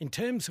 in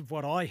terms of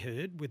what I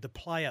heard with the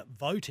player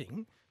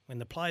voting, when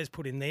the players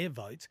put in their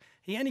votes,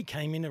 he only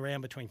came in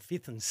around between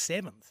 5th and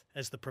 7th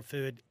as the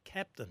preferred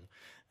captain.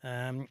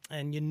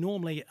 And you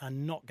normally are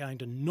not going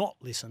to not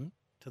listen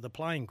to the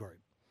playing group.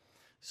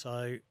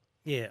 So,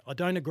 yeah, I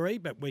don't agree,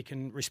 but we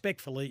can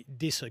respectfully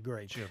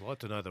disagree. Gee, I'd like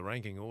to know the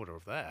ranking order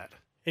of that.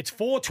 It's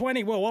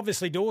 4:20. Well,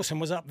 obviously Dawson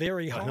was up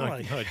very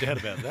high. No doubt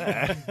about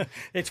that.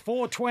 It's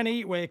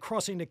 4:20. We're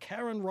crossing to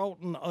Karen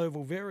Rolton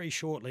Oval very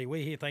shortly.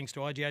 We're here thanks to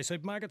IGA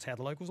Supermarkets. How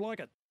the locals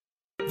like it.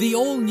 The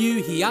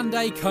all-new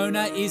Hyundai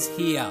Kona is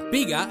here,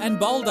 bigger and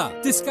bolder.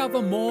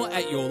 Discover more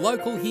at your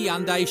local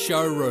Hyundai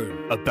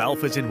showroom. A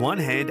Balfour's in one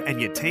hand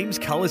and your team's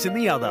colours in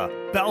the other.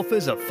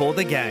 Balfour's are for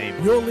the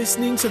game. You're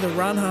listening to The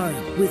Run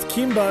Home with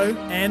Kimbo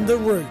and The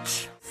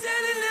Rooch.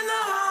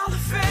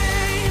 of Fame,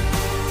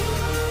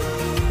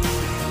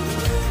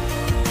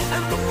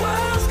 and the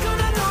world's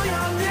gonna know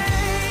your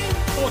name.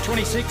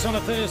 4:26 on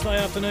a Thursday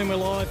afternoon. We're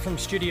live from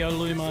Studio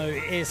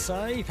Lumo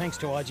SA. Thanks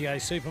to IGA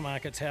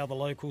Supermarkets, how the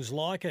locals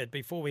like it.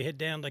 Before we head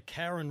down to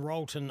Karen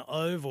Rolton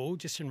Oval,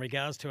 just in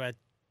regards to our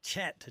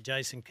chat to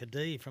Jason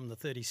Kadee from the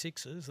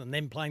 36ers and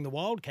them playing the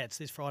Wildcats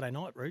this Friday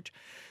night, Rooch.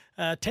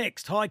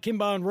 Text, hi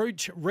Kimbo and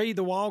Rooch, read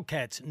the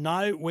Wildcats.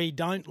 No, we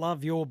don't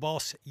love your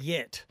boss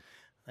yet.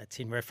 That's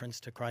in reference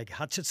to Craig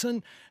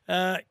Hutchinson.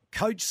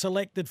 Coach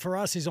selected for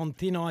us is on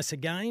thin ice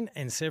again,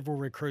 and several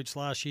recruits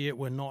last year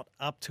were not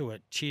up to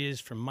it.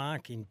 Cheers from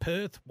Mark in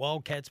Perth,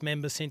 Wildcats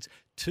member since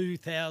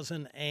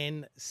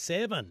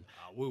 2007.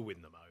 We'll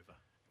win them over.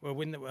 We'll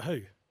win them.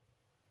 Who?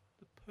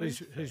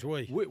 Who's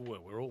we?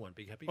 We're all one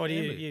big happy Oh,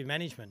 family. you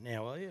management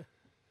now, are you?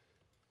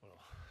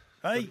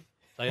 Hey.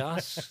 They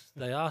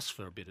asked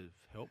for a bit of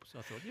help, so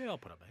I thought, yeah, I'll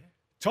put up a hand.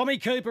 Tommy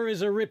Cooper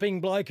is a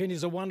ripping bloke and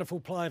he's a wonderful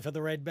player for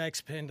the Redbacks.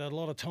 Spent a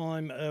lot of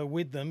time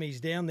with them.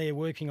 He's down there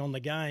working on the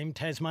game.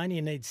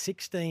 Tasmania needs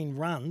 16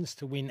 runs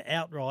to win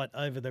outright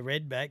over the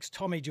Redbacks.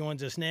 Tommy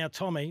joins us now.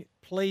 Tommy,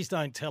 please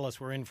don't tell us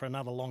we're in for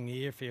another long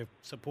year if you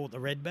support the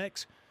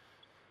Redbacks.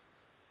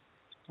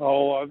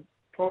 Oh, I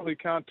probably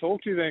can't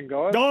talk to you then,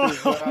 guys. Oh,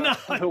 no,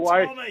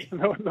 Tommy.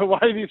 The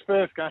way this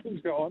first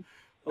game's gone,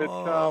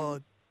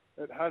 Oh.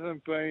 it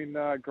hasn't been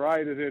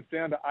great. It's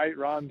down to 8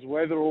 runs.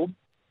 Wetherell,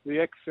 the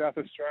ex-South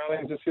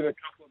Australian, just hit a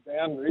couple of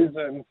boundaries.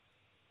 And,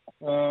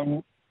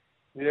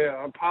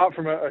 apart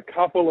from a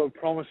couple of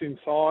promising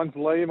signs,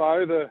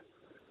 Limo, the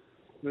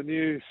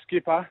new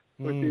skipper,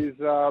 with his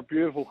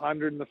beautiful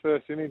 100 in the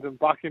first innings, and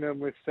Buckingham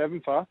with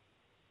 7 for,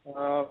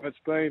 it's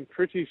been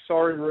pretty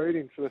sorry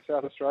reading for the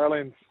South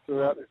Australians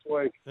throughout this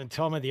week. And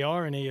Tommy, the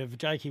irony of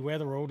Jakey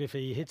Weatherald if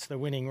he hits the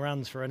winning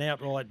runs for an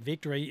outright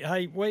victory.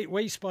 Hey,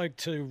 we spoke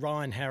to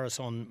Ryan Harris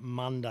on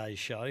Monday's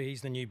show.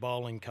 He's the new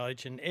bowling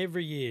coach, and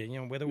every year,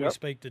 whether we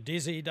speak to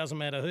Dizzy, doesn't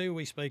matter who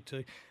we speak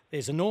to,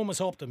 there's enormous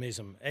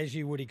optimism, as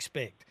you would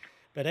expect.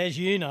 But as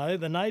you know,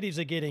 the natives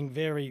are getting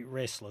very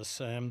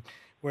restless.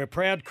 We're a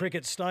proud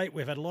cricket state.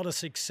 We've had a lot of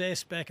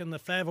success back in the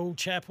Favell,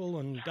 Chappell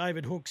and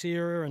David Hook's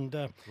era and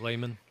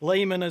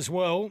Lehman as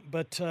well.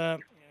 But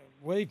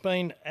we've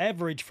been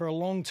average for a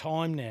long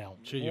time now.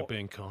 Gee, you're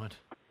being kind.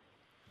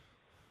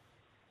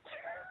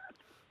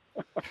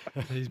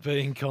 He's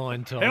being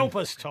kind, Tom. Help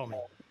us, Tommy.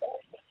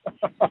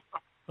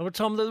 Well,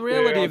 Tom, the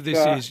reality of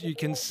this is you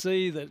can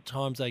see that at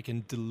times they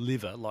can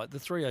deliver. Like the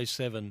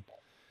 307,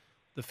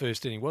 the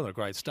first inning, wasn't a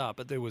great start,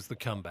 but there was the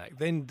comeback.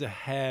 Then to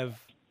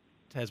have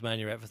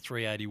Tasmania out for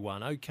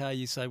 381. Okay,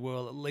 you say,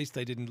 well, at least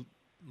they didn't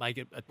make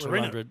it a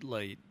 200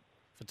 lead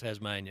for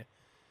Tasmania.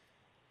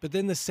 But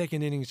then the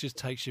second innings just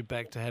takes you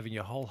back to having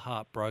your whole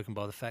heart broken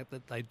by the fact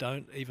that they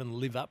don't even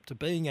live up to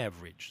being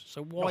average.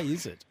 So why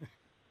is it?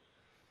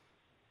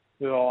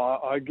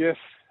 I guess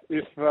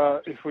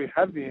if we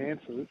had the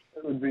answers,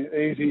 it would be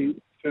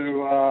easy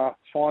to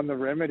find the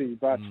remedy.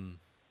 But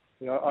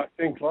I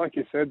think, like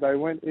you said, they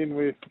went in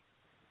with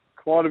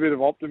quite a bit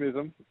of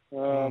optimism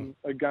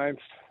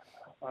against,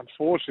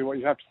 unfortunately, what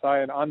you have to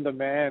say, an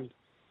undermanned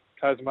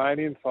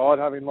Tasmanian side,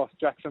 having lost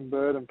Jackson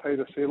Bird and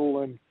Peter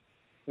Siddle and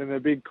their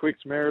big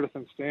quicks, Meredith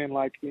and Stan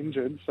Lake,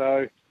 injured.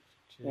 So,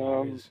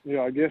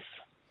 I guess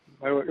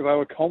they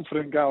were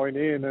confident going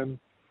in, and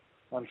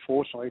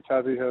unfortunately,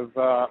 Tassie have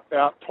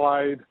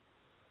outplayed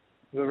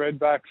the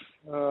Redbacks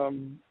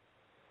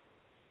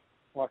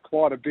like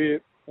quite a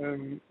bit,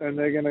 and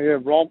they're going to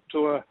romp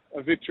to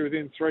a victory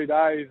within 3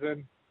 days.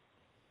 And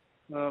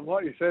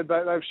like you said,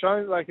 they've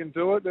shown that they can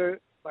do it.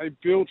 They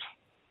built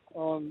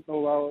on,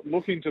 or they were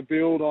looking to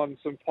build on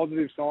some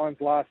positive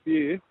signs last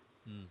year,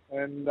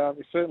 and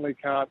we certainly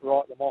can't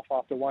write them off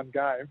after one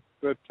game.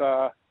 But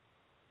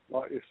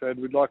like you said,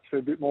 we'd like to see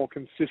a bit more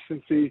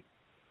consistency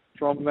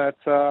from that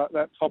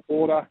top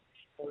order.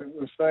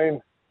 We've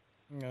seen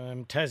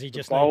Tassie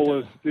just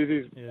bowlers.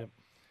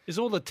 Is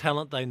all the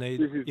talent they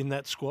need in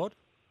that squad?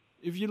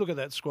 If you look at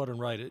that squad and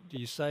rate it, do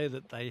you say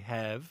that they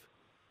have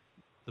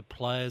the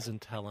players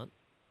and talent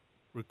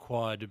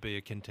required to be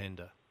a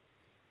contender?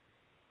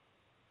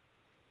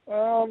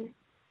 I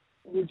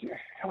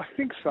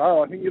think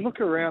so. I think you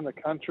look around the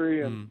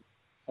country and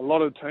a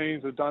lot of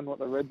teams have done what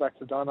the Redbacks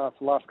have done after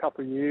the last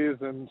couple of years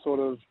and sort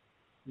of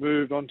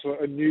moved on to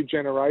a new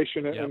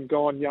generation and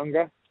gone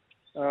younger.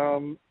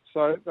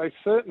 So they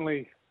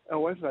certainly,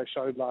 as they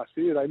showed last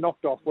year, they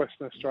knocked off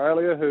Western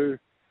Australia, who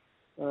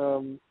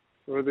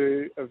were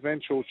the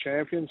eventual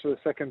champions for the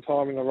second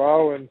time in a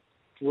row and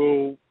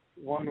will,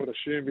 one would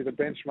assume, be the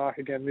benchmark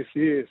again this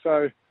year.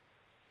 So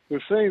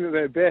we've seen that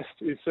their best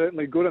is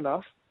certainly good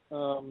enough.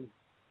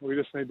 We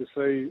just need to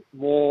see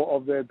more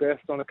of their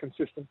best on a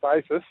consistent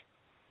basis.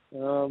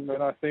 And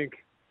I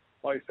think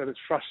like you said, it's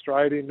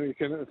frustrating.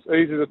 It's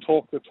easy to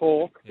talk the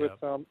talk, Yep.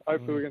 but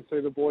hopefully we can see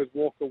the boys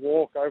walk the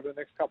walk over the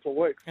next couple of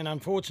weeks. And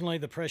unfortunately,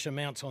 the pressure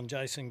mounts on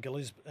Jason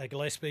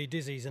Gillespie.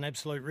 Dizzy's an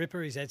absolute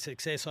ripper. He's had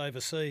success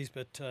overseas,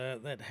 but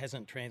that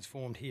hasn't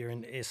transformed here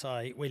in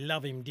SA. We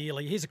love him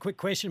dearly. Here's a quick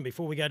question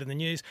before we go to the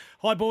news.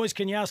 Hi, boys.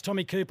 Can you ask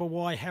Tommy Cooper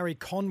why Harry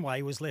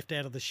Conway was left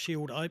out of the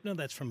Shield opener?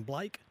 That's from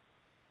Blake.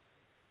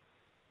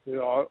 Yeah,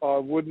 I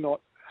would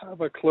not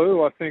have a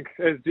clue. I think,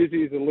 as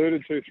Dizzy's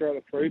alluded to throughout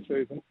the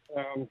pre-season,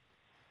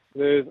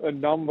 there's a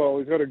number.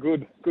 We've got a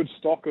good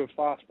stock of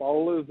fast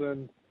bowlers,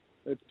 and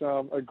it's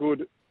a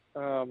good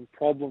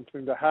problem for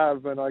him to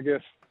have. And I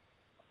guess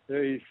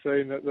he's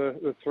seen that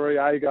the three,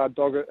 Agar,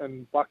 Doggett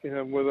and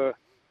Buckingham, were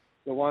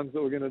the ones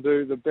that were going to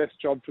do the best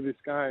job for this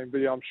game. But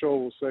yeah, I'm sure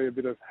we'll see a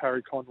bit of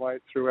Harry Conway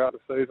throughout the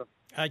season.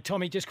 Hey,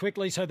 Tommy, just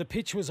quickly, so the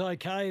pitch was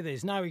okay.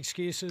 There's no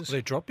excuses.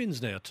 They're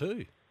drop-ins now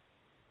too.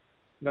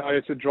 No,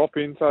 it's a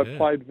drop-in, so Yeah. it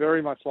played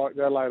very much like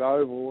the Adelaide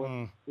Oval.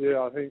 And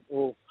yeah, I think,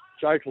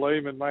 Jake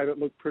Lehman made it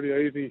look pretty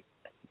easy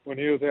when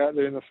he was out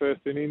there in the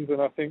first innings,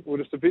 and I think we're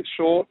just a bit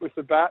short with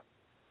the bat.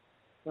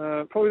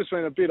 Probably just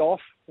been a bit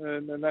off,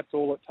 and that's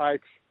all it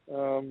takes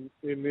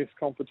in this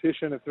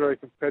competition. It's a very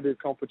competitive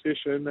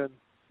competition, and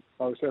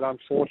like I said,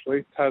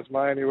 unfortunately,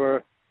 Tasmania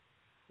were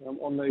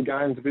on their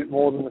games a bit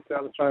more than the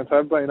South Australians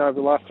have been over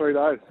the last 3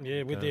 days.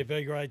 Yeah, with their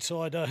B-grade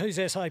side. Who's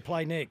SA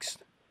play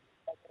next?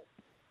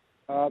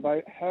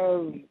 They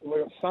have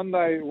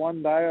Sunday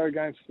one day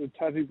against the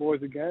Tassie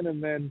boys again,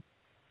 and then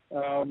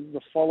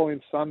the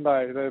following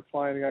Sunday they're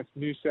playing against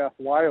New South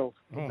Wales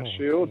in the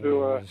Shield,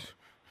 who are,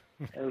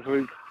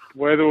 as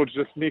Weatherwood's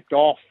just nicked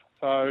off,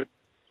 so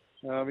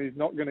he's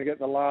not going to get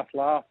the last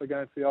laugh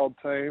against the old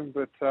team.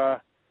 But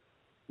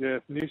yeah,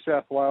 New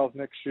South Wales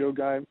next Shield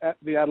game at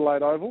the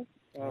Adelaide Oval.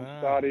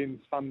 Starting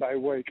Sunday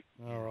week.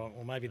 All right,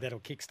 well, maybe that'll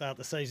kickstart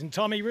the season.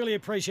 Tommy, really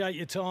appreciate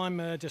your time.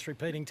 Just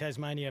repeating,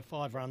 Tasmania,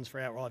 5 runs for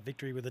outright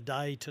victory with a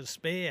day to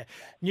spare.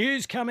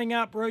 News coming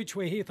up, Rooch.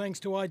 We're here thanks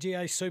to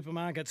IGA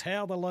Supermarkets.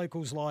 How the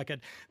locals like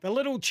it. The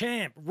little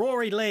champ,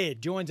 Rory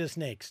Laird, joins us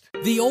next.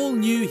 The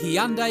all-new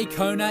Hyundai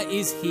Kona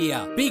is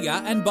here, bigger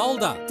and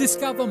bolder.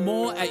 Discover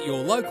more at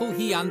your local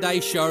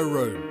Hyundai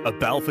showroom. A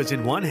Balfour's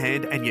in one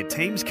hand and your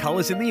team's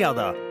colours in the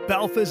other.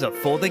 Balfour's are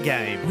for the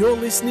game. You're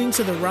listening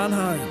to The Run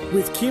Home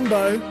with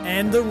Kimbo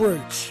and the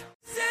Rooch.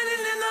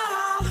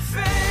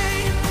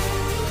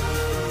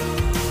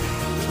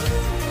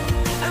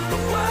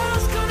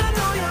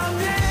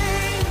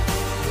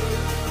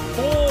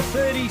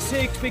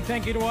 4:36. Big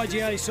thank you to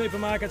IGA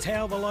Supermarkets.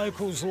 How the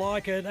locals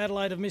like it.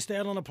 Adelaide have missed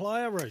out on a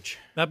player, Rooch.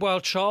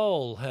 Mabwell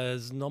Chol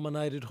has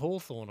nominated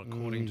Hawthorn,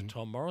 according to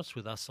Tom Morris,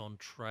 with us on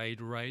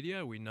Trade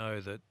Radio. We know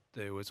that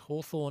there was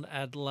Hawthorn,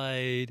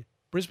 Adelaide.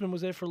 Brisbane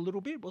was there for a little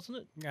bit, wasn't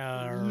it?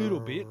 A little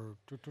bit.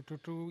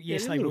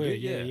 Yes, a they little were. bit,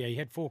 Yeah, he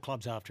had 4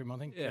 clubs after him, I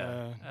think.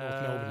 North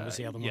Melbourne was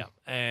the other one. Yeah,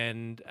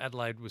 and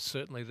Adelaide was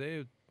certainly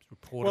there.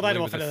 Well, they'd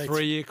With offered a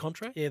 3-year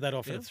contract. Yeah, they'd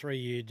offered a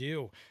 3-year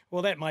deal.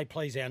 Well, that may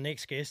please our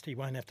next guest. He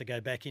won't have to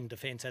go back in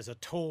defence as a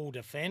tall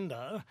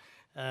defender.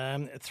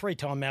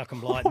 3-time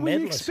Malcolm Blight What were you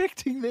medalist.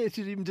 expecting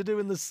him to do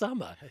in the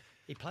summer?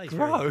 He plays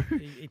Grow.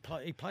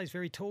 he plays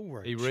very tall,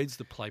 Rooch. He reads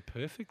the play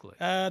perfectly.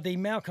 The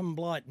Malcolm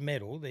Blight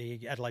medal,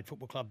 the Adelaide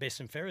Football Club Best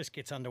and Fairest,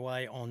 gets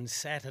underway on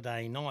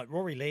Saturday night.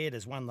 Rory Laird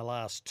has won the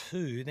last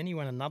 2. Then he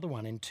won another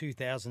one in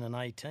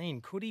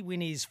 2018. Could he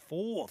win his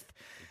 4th?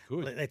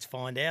 Let's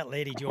find out.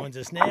 Lairdy joins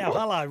us now.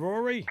 Hello,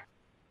 Rory.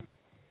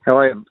 How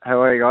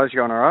are you guys? You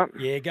going all right?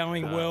 Yeah,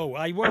 going well.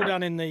 Hey, well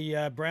done in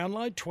the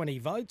Brownlow, 20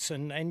 votes,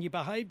 and you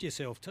behaved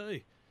yourself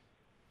too.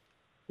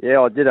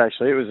 Yeah, I did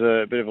actually. It was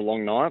a bit of a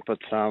long night, but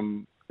I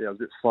was a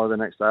bit slow the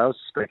next day. I was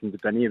speaking to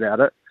Benny about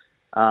it,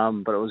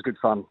 but it was good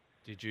fun.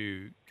 Did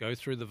you go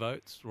through the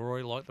votes,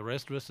 Rory, like the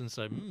rest of us, and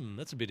say,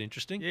 that's a bit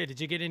interesting? Yeah, did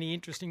you get any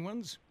interesting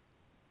ones?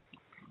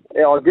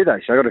 Yeah, I did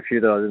actually. I got a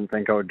few that I didn't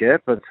think I would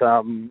get, but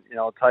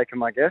I'll take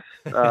them, I guess.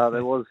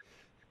 There was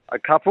a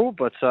couple,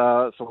 but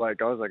that's the way it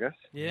goes, I guess.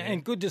 Yeah,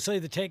 and good to see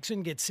the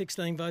Texan get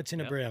 16 votes in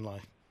a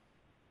Brownlow.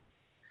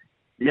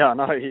 Yeah, I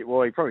know. He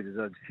probably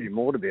deserved a few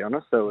more, to be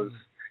honest. There was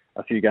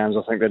a few games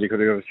I think that he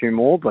could have got a few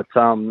more, but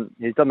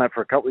he's done that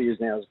for a couple of years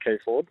now as a key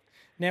forward.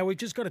 Now, we've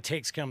just got a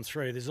text come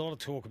through. There's a lot of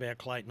talk about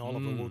Clayton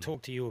Oliver. We'll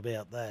talk to you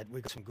about that.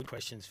 We've got some good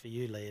questions for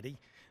you, Lairdy.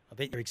 I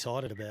bet you're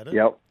excited about it.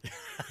 Yep.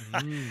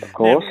 Of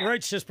course. Now,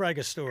 Roach just broke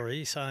a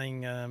story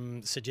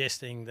saying,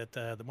 suggesting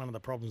that one of the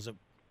problems at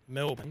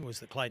Melbourne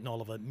was that Clayton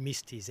Oliver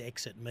missed his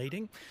exit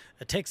meeting.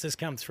 A text has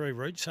come through,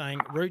 Roach,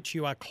 saying, Roach,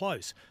 you are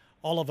close.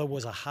 Oliver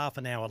was a half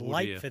an hour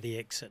late for the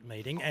exit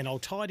meeting, and I'll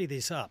tidy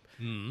this up,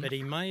 but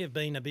he may have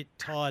been a bit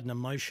tired and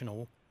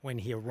emotional when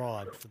he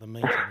arrived for the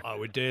meeting. I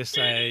would dare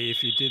say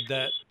if you did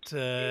that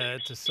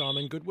to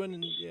Simon Goodwin,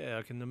 and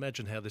I can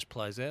imagine how this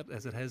plays out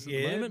as it has at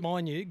the moment.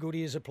 Mind you,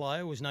 Goody as a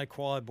player was no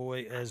choir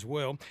boy as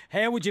well.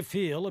 How would you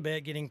feel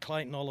about getting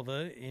Clayton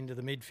Oliver into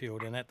the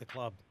midfield and at the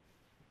club?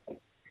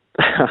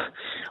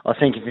 I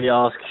think if you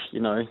ask,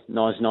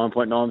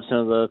 99.9%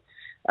 of the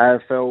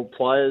AFL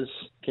players,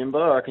 Kimbo,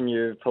 I reckon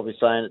you're probably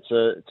saying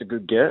it's a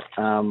good get.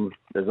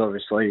 There's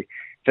obviously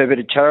fair bit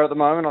of chatter at the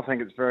moment. I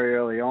think it's very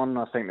early on.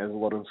 I think there's a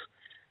lot of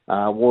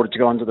water to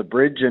go under the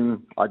bridge,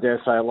 and I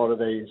dare say a lot of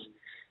these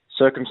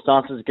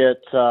circumstances get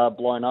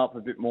blown up a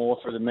bit more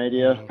through the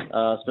media,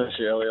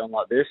 especially early on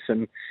like this.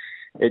 And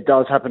it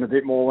does happen a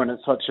bit more when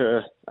it's such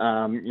a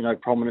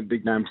prominent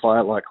big name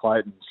player like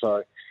Clayton.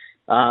 So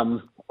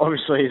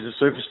obviously he's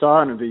a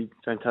superstar, and it'd be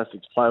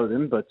fantastic to play with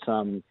him. But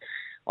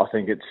I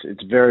think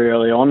it's very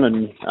early on,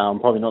 and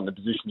probably not in the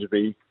position to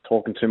be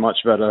talking too much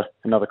about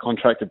another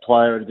contracted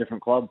player at a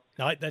different club.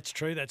 No, that's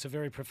true. That's a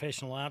very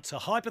professional answer.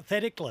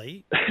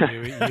 Hypothetically,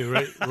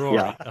 Rory,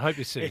 Yeah. I hope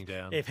you're sitting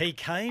down. if he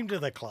came to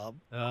the club,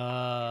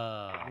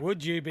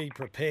 would you be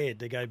prepared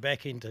to go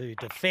back into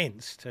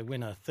defence to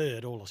win a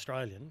third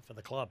All-Australian for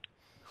the club?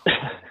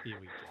 Here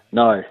we go.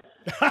 No.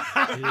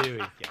 Here we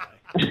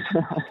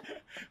go.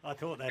 I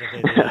thought that'd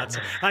be the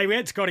answer. Hey, we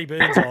had Scotty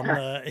Burns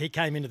on. He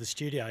came into the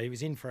studio. He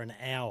was in for an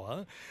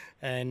hour,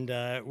 and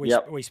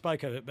we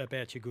spoke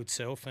about your good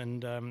self.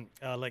 And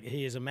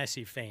he is a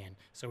massive fan,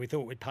 so we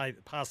thought we'd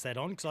pass that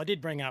on, because I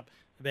did bring up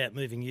about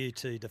moving you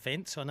to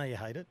defence. I know you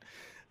hate it,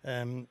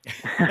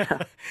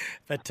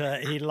 but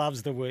he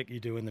loves the work you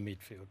do in the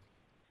midfield.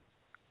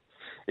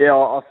 Yeah,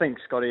 I think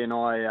Scotty and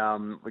I,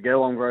 we get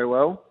along very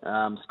well.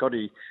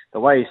 Scotty, the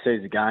way he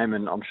sees the game,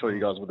 and I'm sure you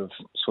guys would have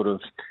sort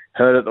of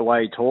heard it the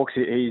way he talks,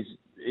 he's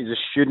a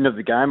student of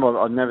the game.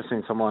 I've never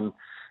seen someone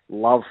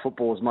love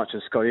football as much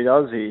as Scotty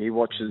does. He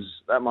watches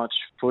that much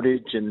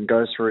footage and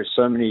goes through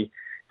so many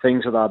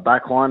things with our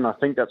backline. I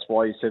think that's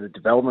why you see the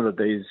development of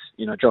these,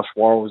 Josh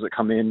Worrells that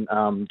come in,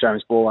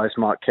 James Borlace,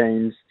 Mark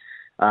Keynes.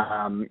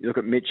 You look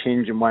at Mitch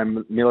Hinge and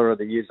Wayne Miller of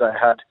the years they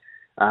had.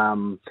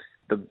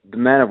 The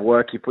amount of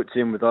work he puts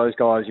in with those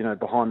guys,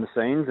 behind the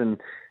scenes, and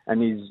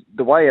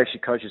the way he actually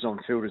coaches on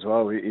field as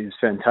well is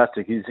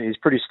fantastic. He's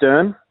pretty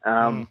stern.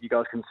 You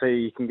guys can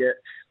see he can get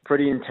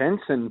pretty intense,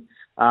 and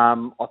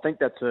I think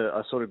that's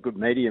a sort of good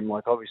medium.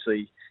 Like,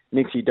 obviously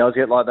Nixie does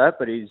get like that,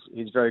 but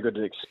he's very good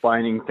at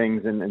explaining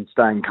things and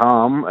staying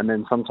calm. And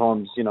then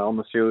sometimes, on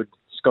the field,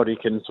 Scotty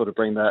can sort of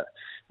bring that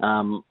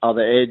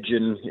other edge,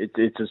 and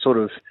it's a sort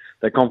of,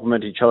 they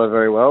complement each other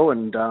very well.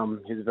 And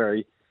he's a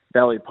very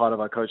valued part of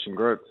our coaching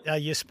group.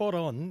 You're spot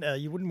on.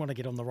 You wouldn't want to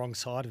get on the wrong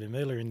side of him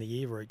earlier in the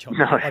year, Rich.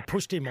 No. I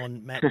pushed him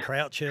on Matt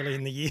Crouch early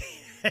in the year,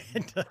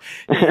 and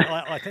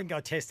I think I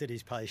tested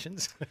his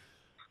patience.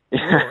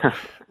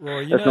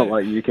 Rory, that's not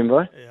like you,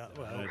 Kimbo. Yeah,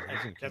 well,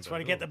 that's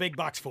what you get the big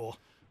bucks for.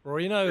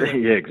 Rory,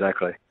 Yeah,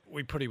 exactly.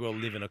 We pretty well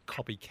live in a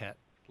copycat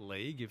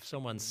league. If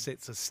someone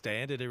sets a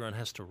standard, everyone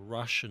has to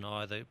rush and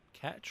either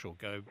catch or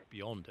go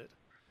beyond it.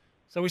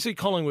 So we see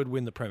Collingwood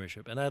win the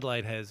premiership, and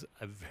Adelaide has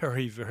a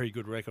very, very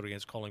good record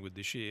against Collingwood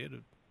this year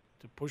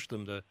to push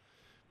them to,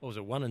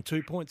 1 and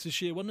 2 points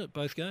this year, wasn't it,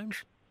 both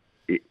games?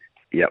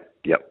 Yep.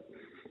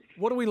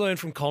 What do we learn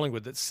from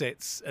Collingwood that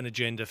sets an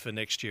agenda for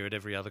next year at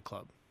every other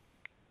club?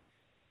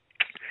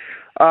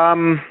 It's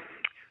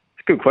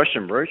a good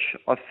question, Bruce.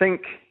 I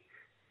think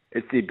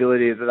it's the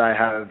ability that they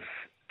have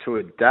to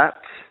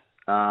adapt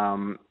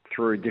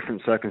through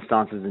different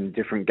circumstances in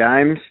different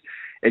games.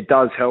 It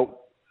does help,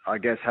 I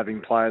guess,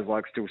 having players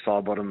like Still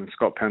Sidebottom and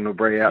Scott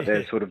Pendlebury out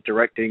there sort of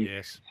directing,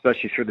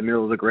 especially through the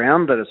middle of the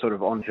ground, that are sort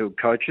of on-field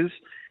coaches.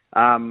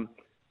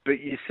 But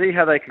you see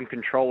how they can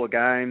control a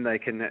game. They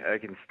can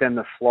stem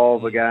the flow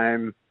of a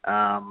game.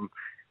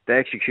 The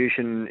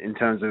execution in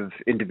terms of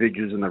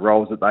individuals and the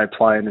roles that they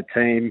play in the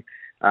team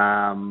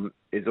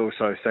is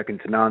also second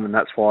to none, and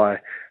that's why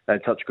they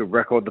had such a good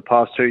record the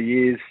past 2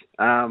 years.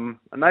 And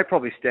they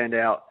probably stand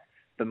out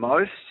the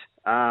most.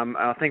 And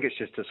I think it's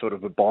just a sort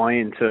of a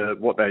buy-in to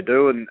what they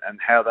do and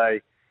how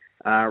they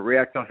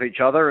react off each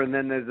other. And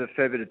then there's a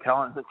fair bit of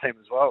talent in the team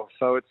as well.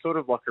 So it's sort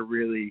of like a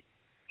really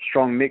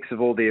strong mix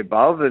of all the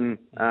above. And,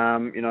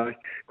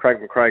 Craig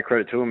McRae,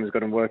 credit to him, has got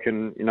them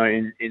working,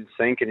 in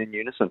sync and in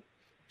unison.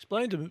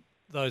 Explain to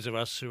those of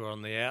us who are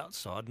on the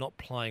outside, not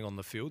playing on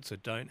the field, so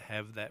don't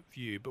have that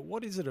view, but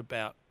what is it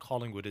about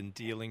Collingwood and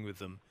dealing with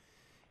them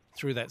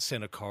through that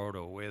centre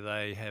corridor where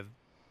they have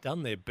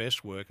done their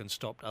best work and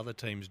stopped other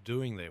teams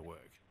doing their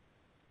work?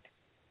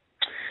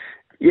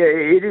 Yeah,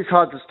 it is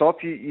hard to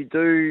stop. You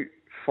do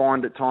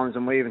find at times,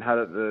 and we even had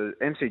it, the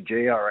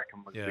MCG, I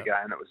reckon, was the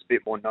game that was a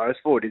bit more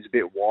noticeable. It is a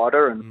bit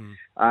wider,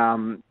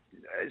 and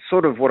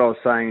sort of what I was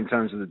saying in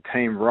terms of the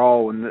team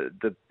role and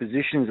the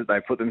positions that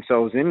they put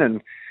themselves in.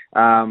 And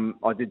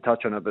I did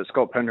touch on it, but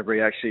Scott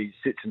Pendlebury actually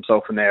sits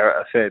himself in there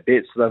a fair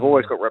bit, so they've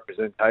always got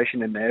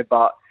representation in there.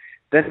 But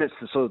then it's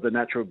the sort of the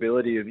natural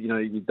ability of, your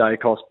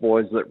Dacos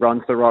boys that run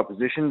to the right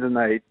positions, and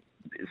they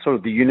sort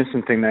of the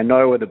unison thing. They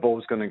know where the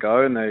ball's going to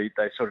go, and they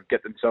sort of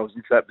get themselves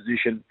into that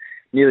position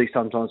nearly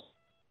sometimes.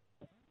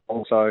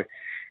 Also,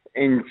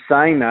 in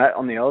saying that,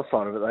 on the other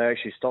side of it, they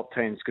actually stop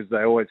teams because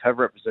they always have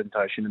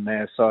representation in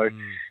there. So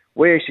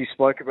we actually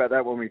spoke about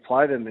that when we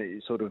played them, that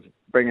you sort of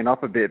bring it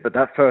up a bit. But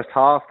that first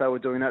half, they were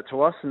doing that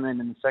to us, and then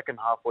in the second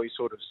half, we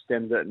sort of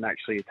stemmed it and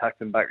actually attacked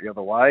them back the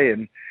other way.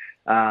 And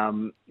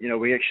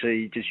we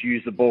actually just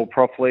used the ball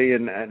properly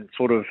and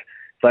sort of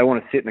they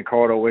want to sit in the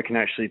corridor, we can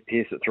actually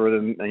pierce it through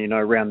them, and,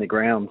 around the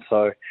ground.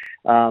 So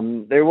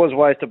there was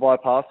ways to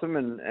bypass them,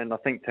 and I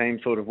think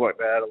teams sort of worked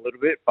that out a little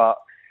bit. But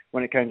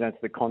when it came down to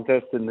the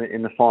contest in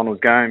the finals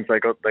games, they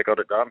got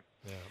it done.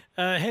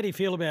 How do you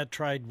feel about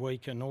trade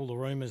week and all the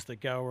rumours that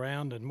go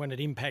around, and when it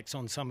impacts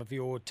on some of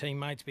your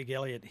teammates? Big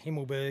Elliot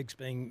Himmelberg's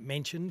being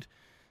mentioned,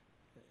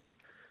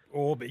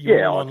 but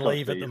you're on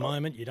leave at the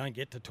moment. You don't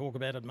get to talk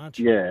about it much.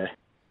 Yeah.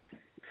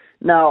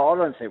 No, I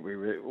don't think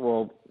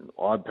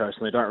I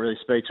personally don't really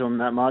speak to him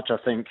that much. I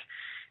think,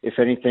 if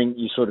anything,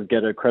 you sort of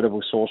get a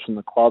credible source from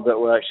the club that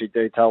will actually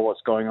detail what's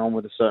going on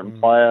with a certain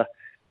player.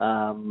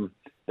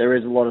 There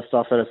is a lot of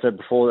stuff that I said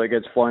before that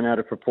gets flown out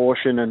of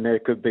proportion, and there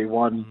could be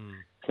one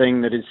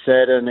thing that is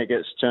said and it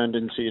gets turned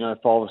into 5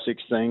 or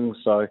 6 things.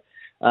 So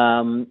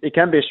it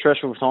can be a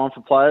stressful time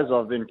for players.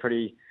 I've been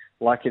pretty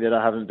lucky that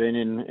I haven't been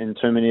in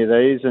too many of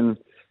these, and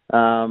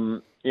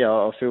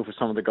I feel for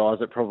some of the guys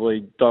that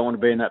probably don't want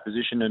to be in that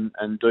position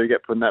and do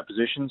get put in that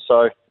position.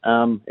 So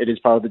it is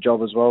part of the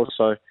job as well.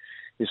 So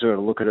you sort of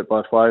look at it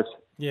both ways.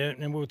 Yeah,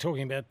 and we were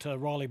talking about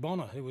Riley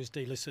Bonner, who was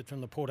delisted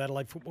from the Port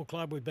Adelaide Football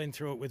Club. We've been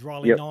through it with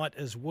Riley Knight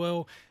as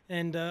well.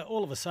 And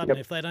all of a sudden,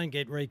 if they don't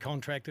get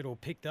recontracted or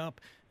picked up,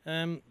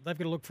 they've got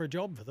to look for a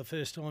job for the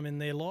first time in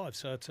their lives.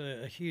 So it's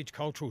a huge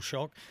cultural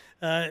shock.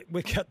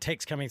 We've got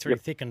texts coming through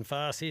thick and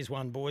fast. Here's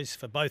one, boys,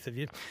 for both of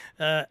you.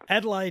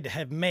 Adelaide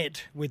have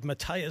met with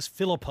Mateus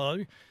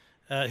Filippo,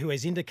 who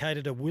has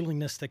indicated a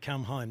willingness to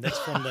come home. That's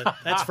from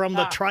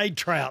the trade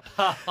trout.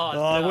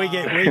 We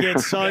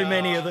get so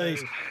many of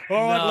these.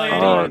 All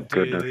right,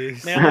 Landy.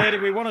 Now, Landy,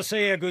 we want to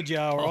see how good you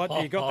are. All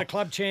right, you've got the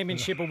Club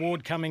Championship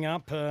Award coming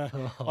up.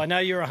 I know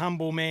you're a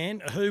humble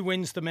man. Who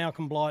wins the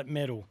Malcolm Blight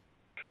medal?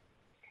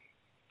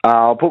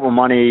 I'll put my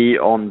money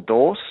on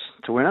Dorse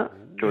to win it.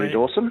 Julie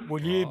Dawson.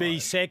 Will you be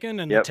second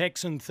and the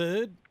Texan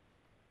third?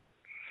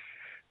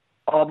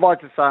 I'd like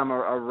to say I'm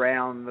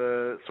around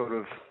the sort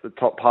of the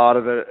top part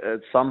of it at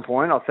some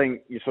point. I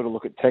think you sort of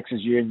look at Texas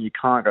year and you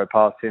can't go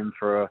past him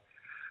for a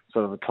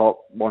sort of a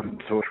top 1,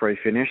 2 or 3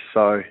 finish.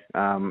 So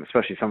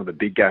especially some of the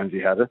big games he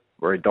had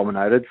where he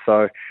dominated.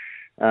 So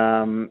it's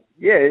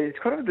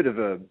kind of a bit of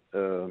a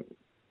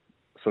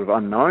sort of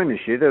unknown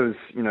this year. There was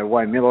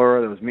Wayne Miller,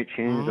 there was Mitch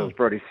Hinge, there was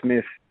Brody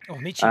Smith. Oh,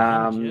 Mitch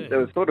Hinge, There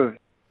was sort of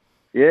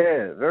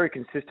very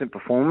consistent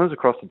performers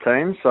across the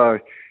team. So.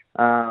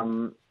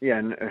 And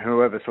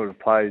whoever sort of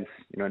plays,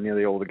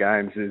 nearly all the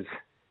games is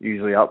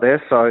usually up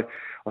there. So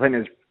I think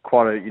there's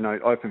quite a,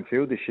 open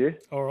field this year.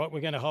 All right,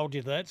 we're going to hold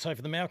you to that. So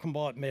for the Malcolm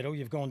Blight medal,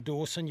 you've gone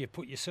Dawson, you've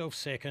put yourself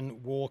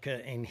second,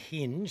 Walker and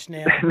Hinge.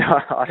 Now,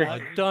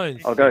 I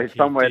don't. I'll go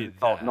somewhere in the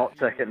top, not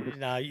second.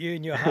 No, you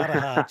in your heart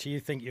of hearts,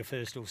 you think you're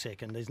first or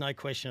second. There's no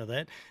question of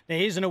that. Now,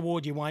 here's an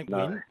award you won't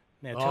win.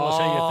 Now, tell us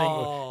how you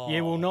think.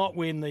 You will not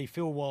win the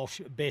Phil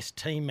Walsh Best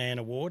Team Man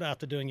Award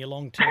after doing your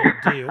long-term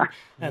deal.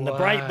 And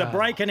the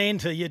break and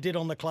enter you did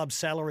on the club's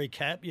salary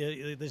cap.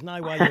 There's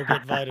no way you'll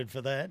get voted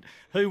for that.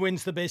 Who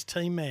wins the Best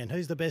Team Man?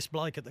 Who's the best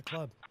bloke at the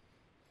club?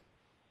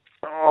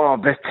 Oh,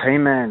 Best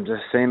Team Man,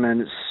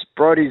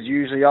 Brody's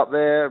usually up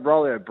there.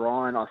 Rolly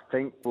O'Brien, I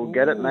think, will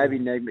get it. Maybe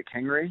Ned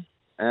McHenry.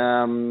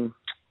 There's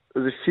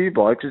a few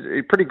blokes. It's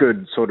a pretty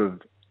good sort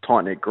of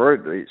tight-knit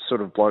group. These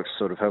sort of blokes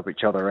sort of help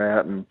each other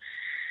out.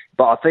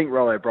 But I think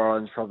Rolly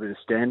O'Brien's probably the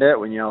standout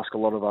when you ask a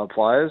lot of our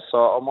players,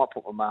 so I might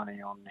put my money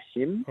on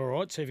him. All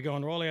right, so if you're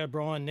going Rolly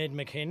O'Brien, Ned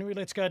McHenry,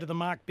 let's go to the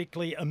Mark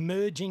Bickley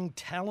Emerging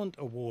Talent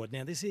Award.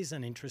 Now, this is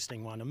an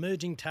interesting one.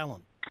 Emerging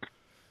Talent.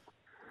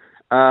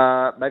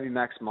 Maybe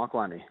Max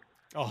Michelani.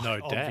 Oh, no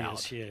obvious,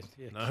 doubt. Yeah.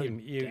 No Kim,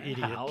 you doubt.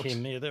 idiot,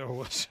 Kim. Yeah, there it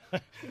was.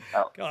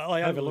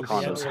 I overlooked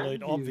the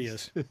absolute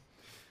obvious. No,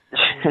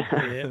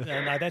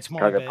 that's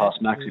my bad. Go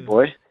past Maxi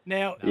boy.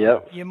 Now,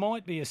 you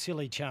might be a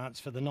silly chance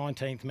for the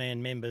 19th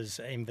Man Members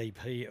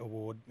MVP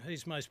Award.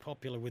 Who's most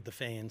popular with the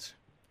fans?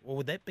 Or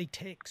would that be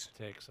Tex?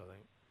 Tex, I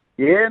think.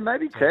 Yeah,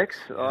 maybe Tex.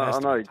 I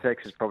know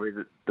Tex is probably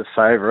the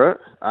favourite,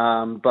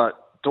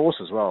 but Dorse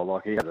as well.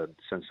 Like, he had a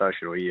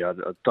sensational year.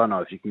 I don't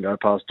know if you can go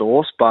past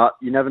Dorse, but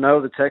you never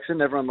know with the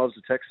Texan. Everyone loves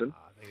the Texan.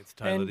 I think it's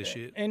Taylor this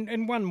year.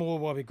 And one more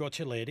while we've got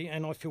you, Laddie,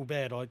 and I feel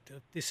bad.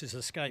 This has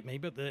escaped me,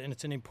 and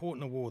it's an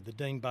important award, the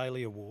Dean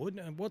Bailey Award.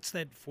 And what's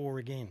that for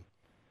again?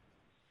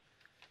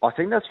 I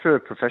think that's for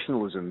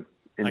professionalism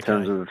in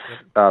terms of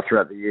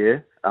throughout the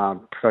year,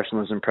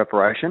 professionalism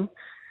preparation.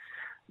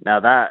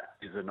 Now, that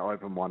is an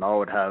open one. I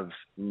would have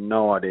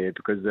no idea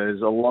because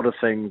there's a lot of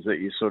things that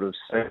you sort of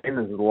see and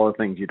there's a lot of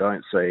things you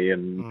don't see.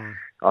 And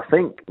I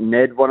think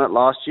Ned won it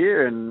last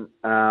year and,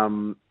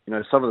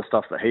 some of the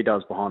stuff that he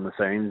does behind the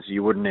scenes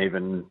you wouldn't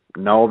even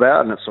know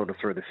about, and it's sort of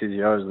through the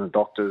physios and the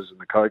doctors and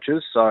the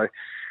coaches. So,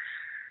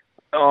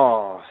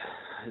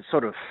 it's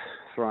sort of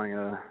throwing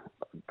a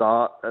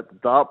dart at the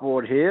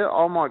dartboard here.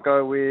 I might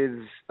go with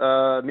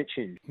Mitch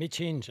Hinge. Mitch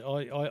Hinge,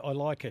 I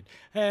like it.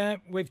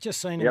 We've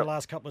just seen in the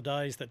last couple of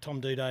days that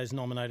Tom Duday has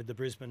nominated the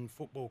Brisbane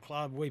Football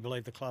Club. We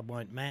believe the club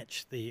won't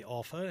match the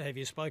offer. Have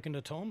you spoken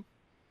to Tom?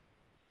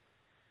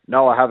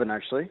 No, I haven't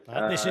actually.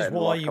 This is in the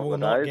why last you couple will of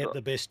not days. get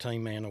the Best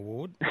Team Man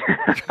award.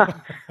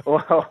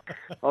 Well,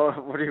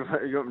 what do you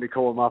want me to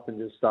call them up and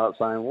just start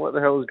saying what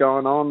the hell is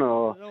going on?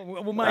 Or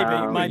Well,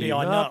 maybe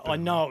I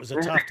know it was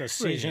a tough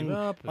decision.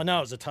 up I know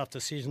it was a tough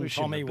decision, wish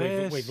him Tommy. the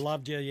best. We've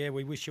loved you. Yeah,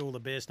 we wish you all the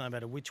best, no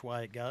matter which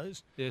way it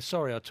goes. Yeah,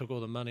 sorry I took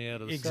all the money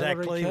out of the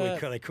Exactly. salary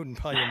cap. They couldn't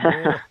pay you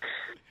more.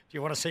 Do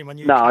you want to see my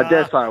new no, car? I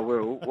dare say I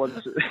will.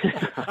 Once,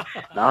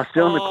 no, I'm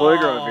still in the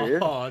Kluger over here.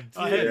 Oh,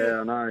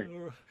 Yeah, I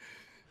know.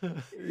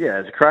 Yeah,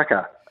 it's a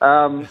cracker.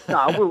 No,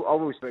 I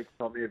will speak to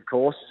Tommy, of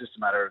course. It's just a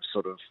matter of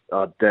sort of,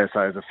 I dare say,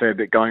 there's a fair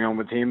bit going on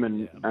with him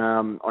and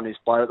on his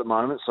plate at the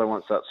moment. So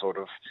once that sort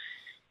of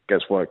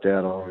gets worked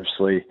out, I'll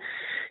obviously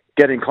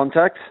get in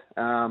contact.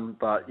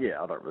 But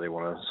yeah, I don't really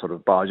want to sort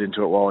of barge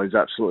into it while he's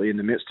absolutely in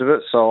the midst of it.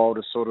 So I'll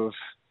just sort of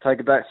take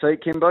a back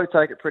seat, Kimbo.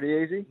 Take it pretty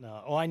easy.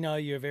 No, I know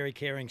you're a very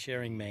caring,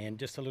 sharing man.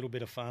 Just a little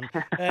bit of fun.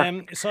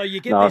 So you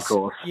get No, of this,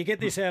 course. you get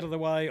this out of the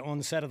way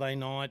on Saturday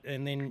night,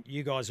 and then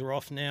you guys are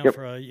off now Yep.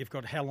 for you've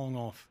got how long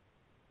off?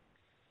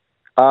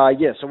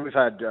 Yeah, so we've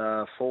had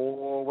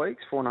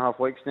 4.5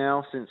 weeks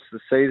now since the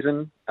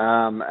season.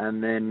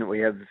 And then we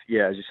have, as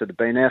you said, the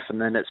BNF,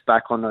 and then it's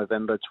back on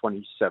November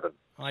 27th.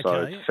 So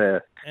Okay. it's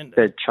a And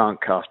fair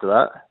chunk after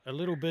that. a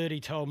little birdie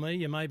told me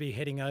you may be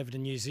heading over to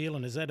New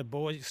Zealand. Is that a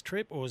boys'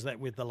 trip or is that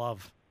with the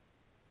love?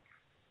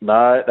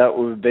 No, that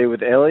would be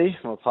with Ellie,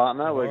 my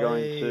partner. We're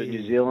going to Oi.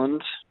 New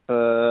Zealand.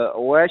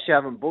 We actually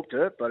haven't booked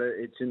it, but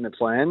it's in the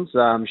plans.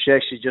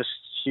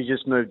 She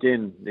just moved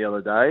in the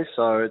other day,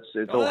 so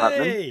it's all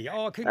happening. Hey!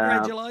 Oh,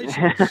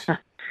 congratulations.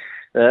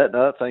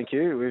 No, thank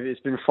you. It's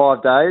been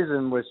 5 days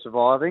and we're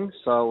surviving.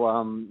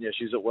 So,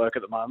 she's at work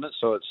at the moment,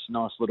 so it's a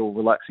nice little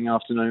relaxing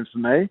afternoon for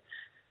me.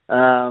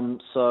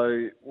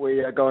 So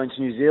we are going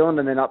to New Zealand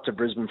and then up to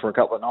Brisbane for a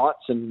couple of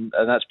nights, and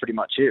that's pretty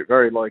much it.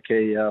 Very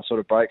low-key sort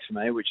of break for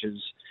me, which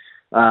is,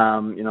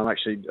 I'm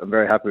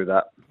very happy with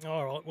that.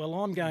 All right. Well,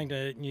 I'm going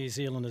to New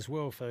Zealand as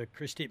well for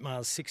Chris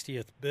Dittmar's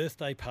 60th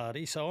birthday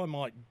party, so I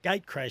might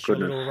gate crash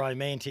Goodness. a little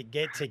romantic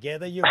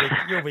get-together.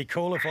 You'll be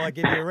cool if I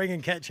give you a ring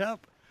and catch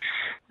up.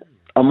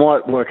 I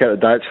might work out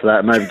the dates for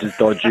that. Maybe just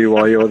dodge you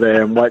while you're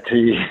there and wait till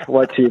you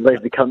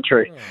leave the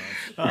country.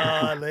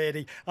 Oh,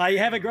 Laddie. Hey,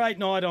 have a great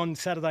night on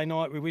Saturday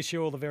night. We wish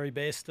you all the very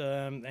best.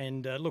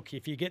 Look,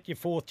 if you get your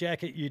fourth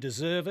jacket, you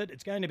deserve it.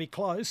 It's going to be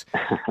close.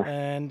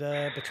 And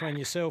between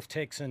yourself,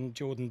 Tex, and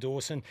Jordan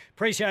Dawson,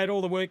 appreciate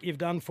all the work you've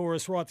done for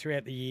us right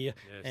throughout the year.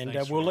 Yes, and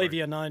thanks, we'll Rory. leave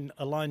you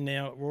alone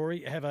now,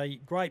 Rory. Have a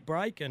great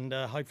break, and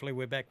hopefully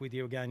we're back with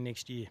you again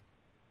next year.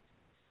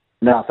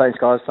 No, thanks,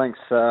 guys. Thanks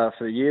for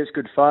the years.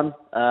 Good fun.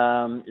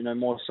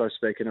 More so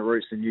speaking of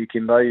roots than you,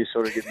 Kimbo. You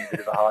sort of give me a bit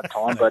of a hard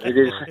time, but it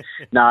is.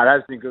 No, it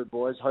has been good,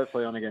 boys.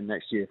 Hopefully on again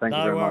next year. Thank you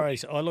No very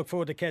worries. I look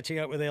forward to catching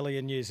up with Ellie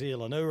in New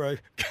Zealand. Hooroo.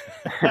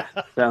 much.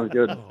 Sounds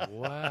good. Oh,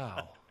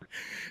 wow.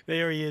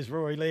 There he is,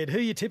 Rory Laird. Who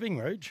are you tipping,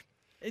 Rouge?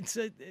 It's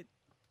an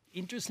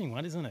interesting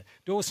one, isn't it?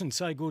 Dawson's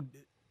so good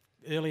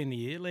early in the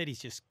year. Lairdy's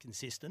just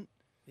consistent.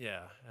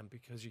 Yeah, and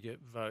because you get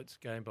votes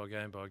game by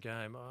game by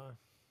game,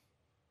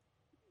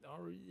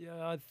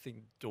 I think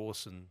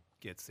Dawson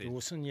gets it.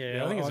 Dawson,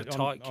 yeah. I think it's a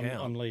tight I'm,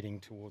 count. I'm leading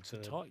towards a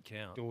tight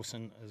count.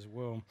 Dawson as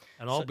well.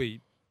 And I'll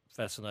be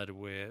fascinated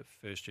where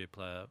first-year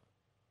player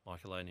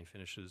Michael Laney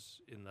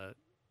finishes in the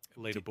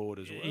leaderboard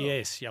as well.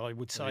 Yes, yeah, I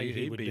would say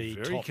he would be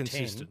very top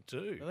consistent 10.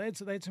 too. Well,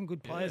 they had some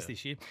good players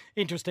this year.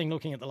 Interesting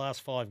looking at the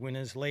last five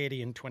winners.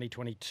 Lairdy in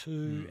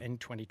 2022 and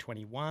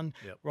 2021.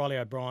 Yep. Riley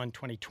O'Brien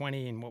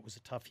 2020 in what was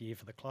a tough year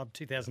for the club.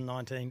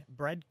 2019,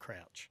 Brad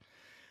Crouch.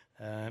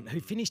 Who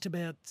finished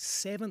about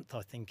 7th,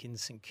 I think, in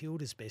St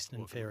Kilda's Best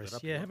and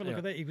Fairest. Yeah, have a look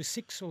at that. He was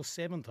 6th or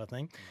 7th, I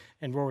think.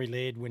 And Rory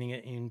Laird winning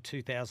it in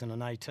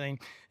 2018.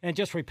 And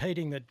just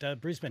repeating that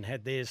Brisbane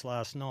had theirs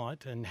last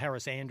night, and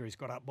Harris Andrews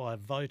got up by a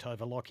vote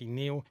over Lockie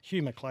Neal.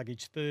 Hugh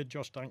McCluggage 3rd,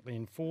 Josh Dunkley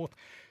in 4th.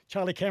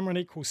 Charlie Cameron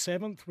equals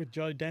 7th with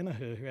Joe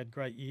Danaher, who had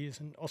great years.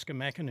 And Oscar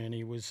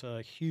McInerney was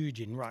huge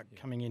in ruck,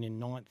 coming in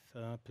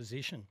 9th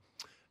position.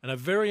 And a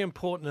very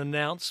important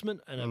announcement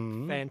and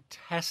a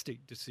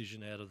fantastic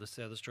decision out of the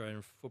South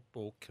Australian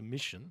Football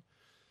Commission.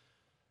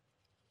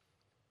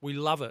 We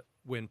love it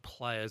when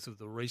players of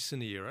the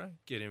recent era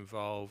get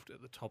involved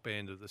at the top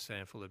end of the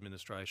SANFL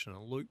administration.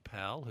 And Luke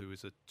Powell, who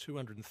is a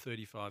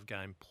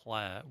 235-game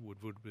player,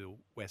 Woodville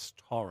West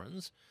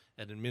Torrens,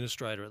 and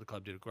administrator at the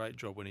club, did a great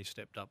job when he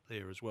stepped up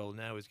there as well.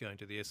 Now he's going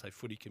to the SA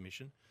Footy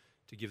Commission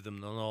to give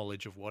them the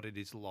knowledge of what it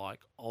is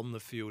like on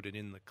the field and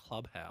in the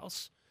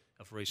clubhouse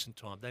of recent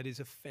time. That is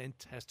a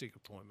fantastic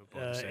appointment by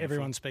the SANFL.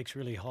 Everyone speaks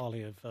really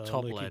highly of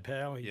Top Lukey lad.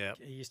 Powell. He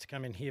used to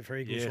come in here for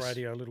Eagles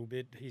Radio a little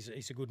bit. He's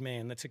a good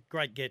man. That's a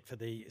great get for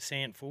the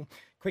SANFL.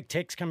 Quick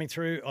text coming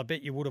through. I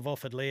bet you would have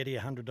offered Lairdy a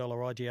 $100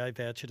 IGA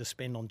voucher to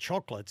spend on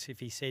chocolates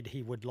if he said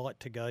he would like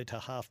to go to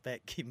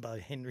halfback Kimbo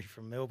Henry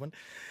from Melbourne.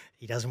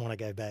 He doesn't want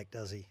to go back,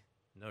 does he?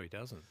 No, he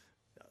doesn't.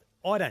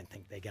 I don't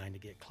think they're going to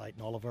get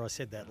Clayton Oliver. I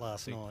said that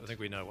last night. I think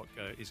we know what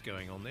is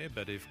going on there,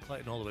 but if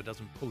Clayton Oliver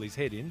doesn't pull his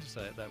head in, to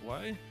say it that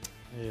way...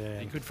 Yeah.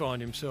 He could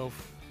find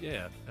himself,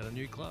 at a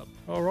new club.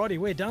 Alrighty,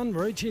 we're done,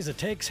 Rooch. Here's a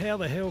text. How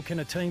the hell can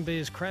a team be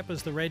as crap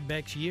as the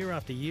Redbacks year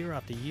after year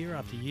after year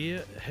after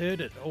year? Heard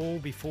it all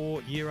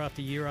before, year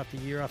after year after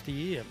year after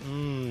year.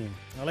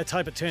 Well, let's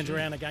hope it turns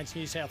around against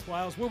New South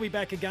Wales. We'll be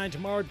back again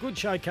tomorrow. Good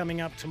show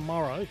coming up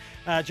tomorrow.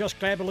 Josh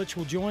Glabelich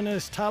will join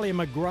us. Talia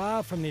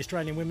McGrath from the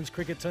Australian women's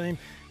cricket team.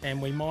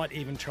 And we might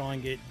even try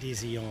and get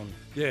Dizzy on.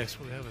 Yes,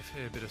 we'll have a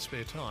fair bit of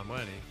spare time,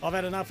 won't he? I've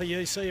had enough of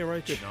you. See you,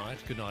 Rooch. Good night.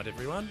 Good night,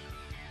 everyone.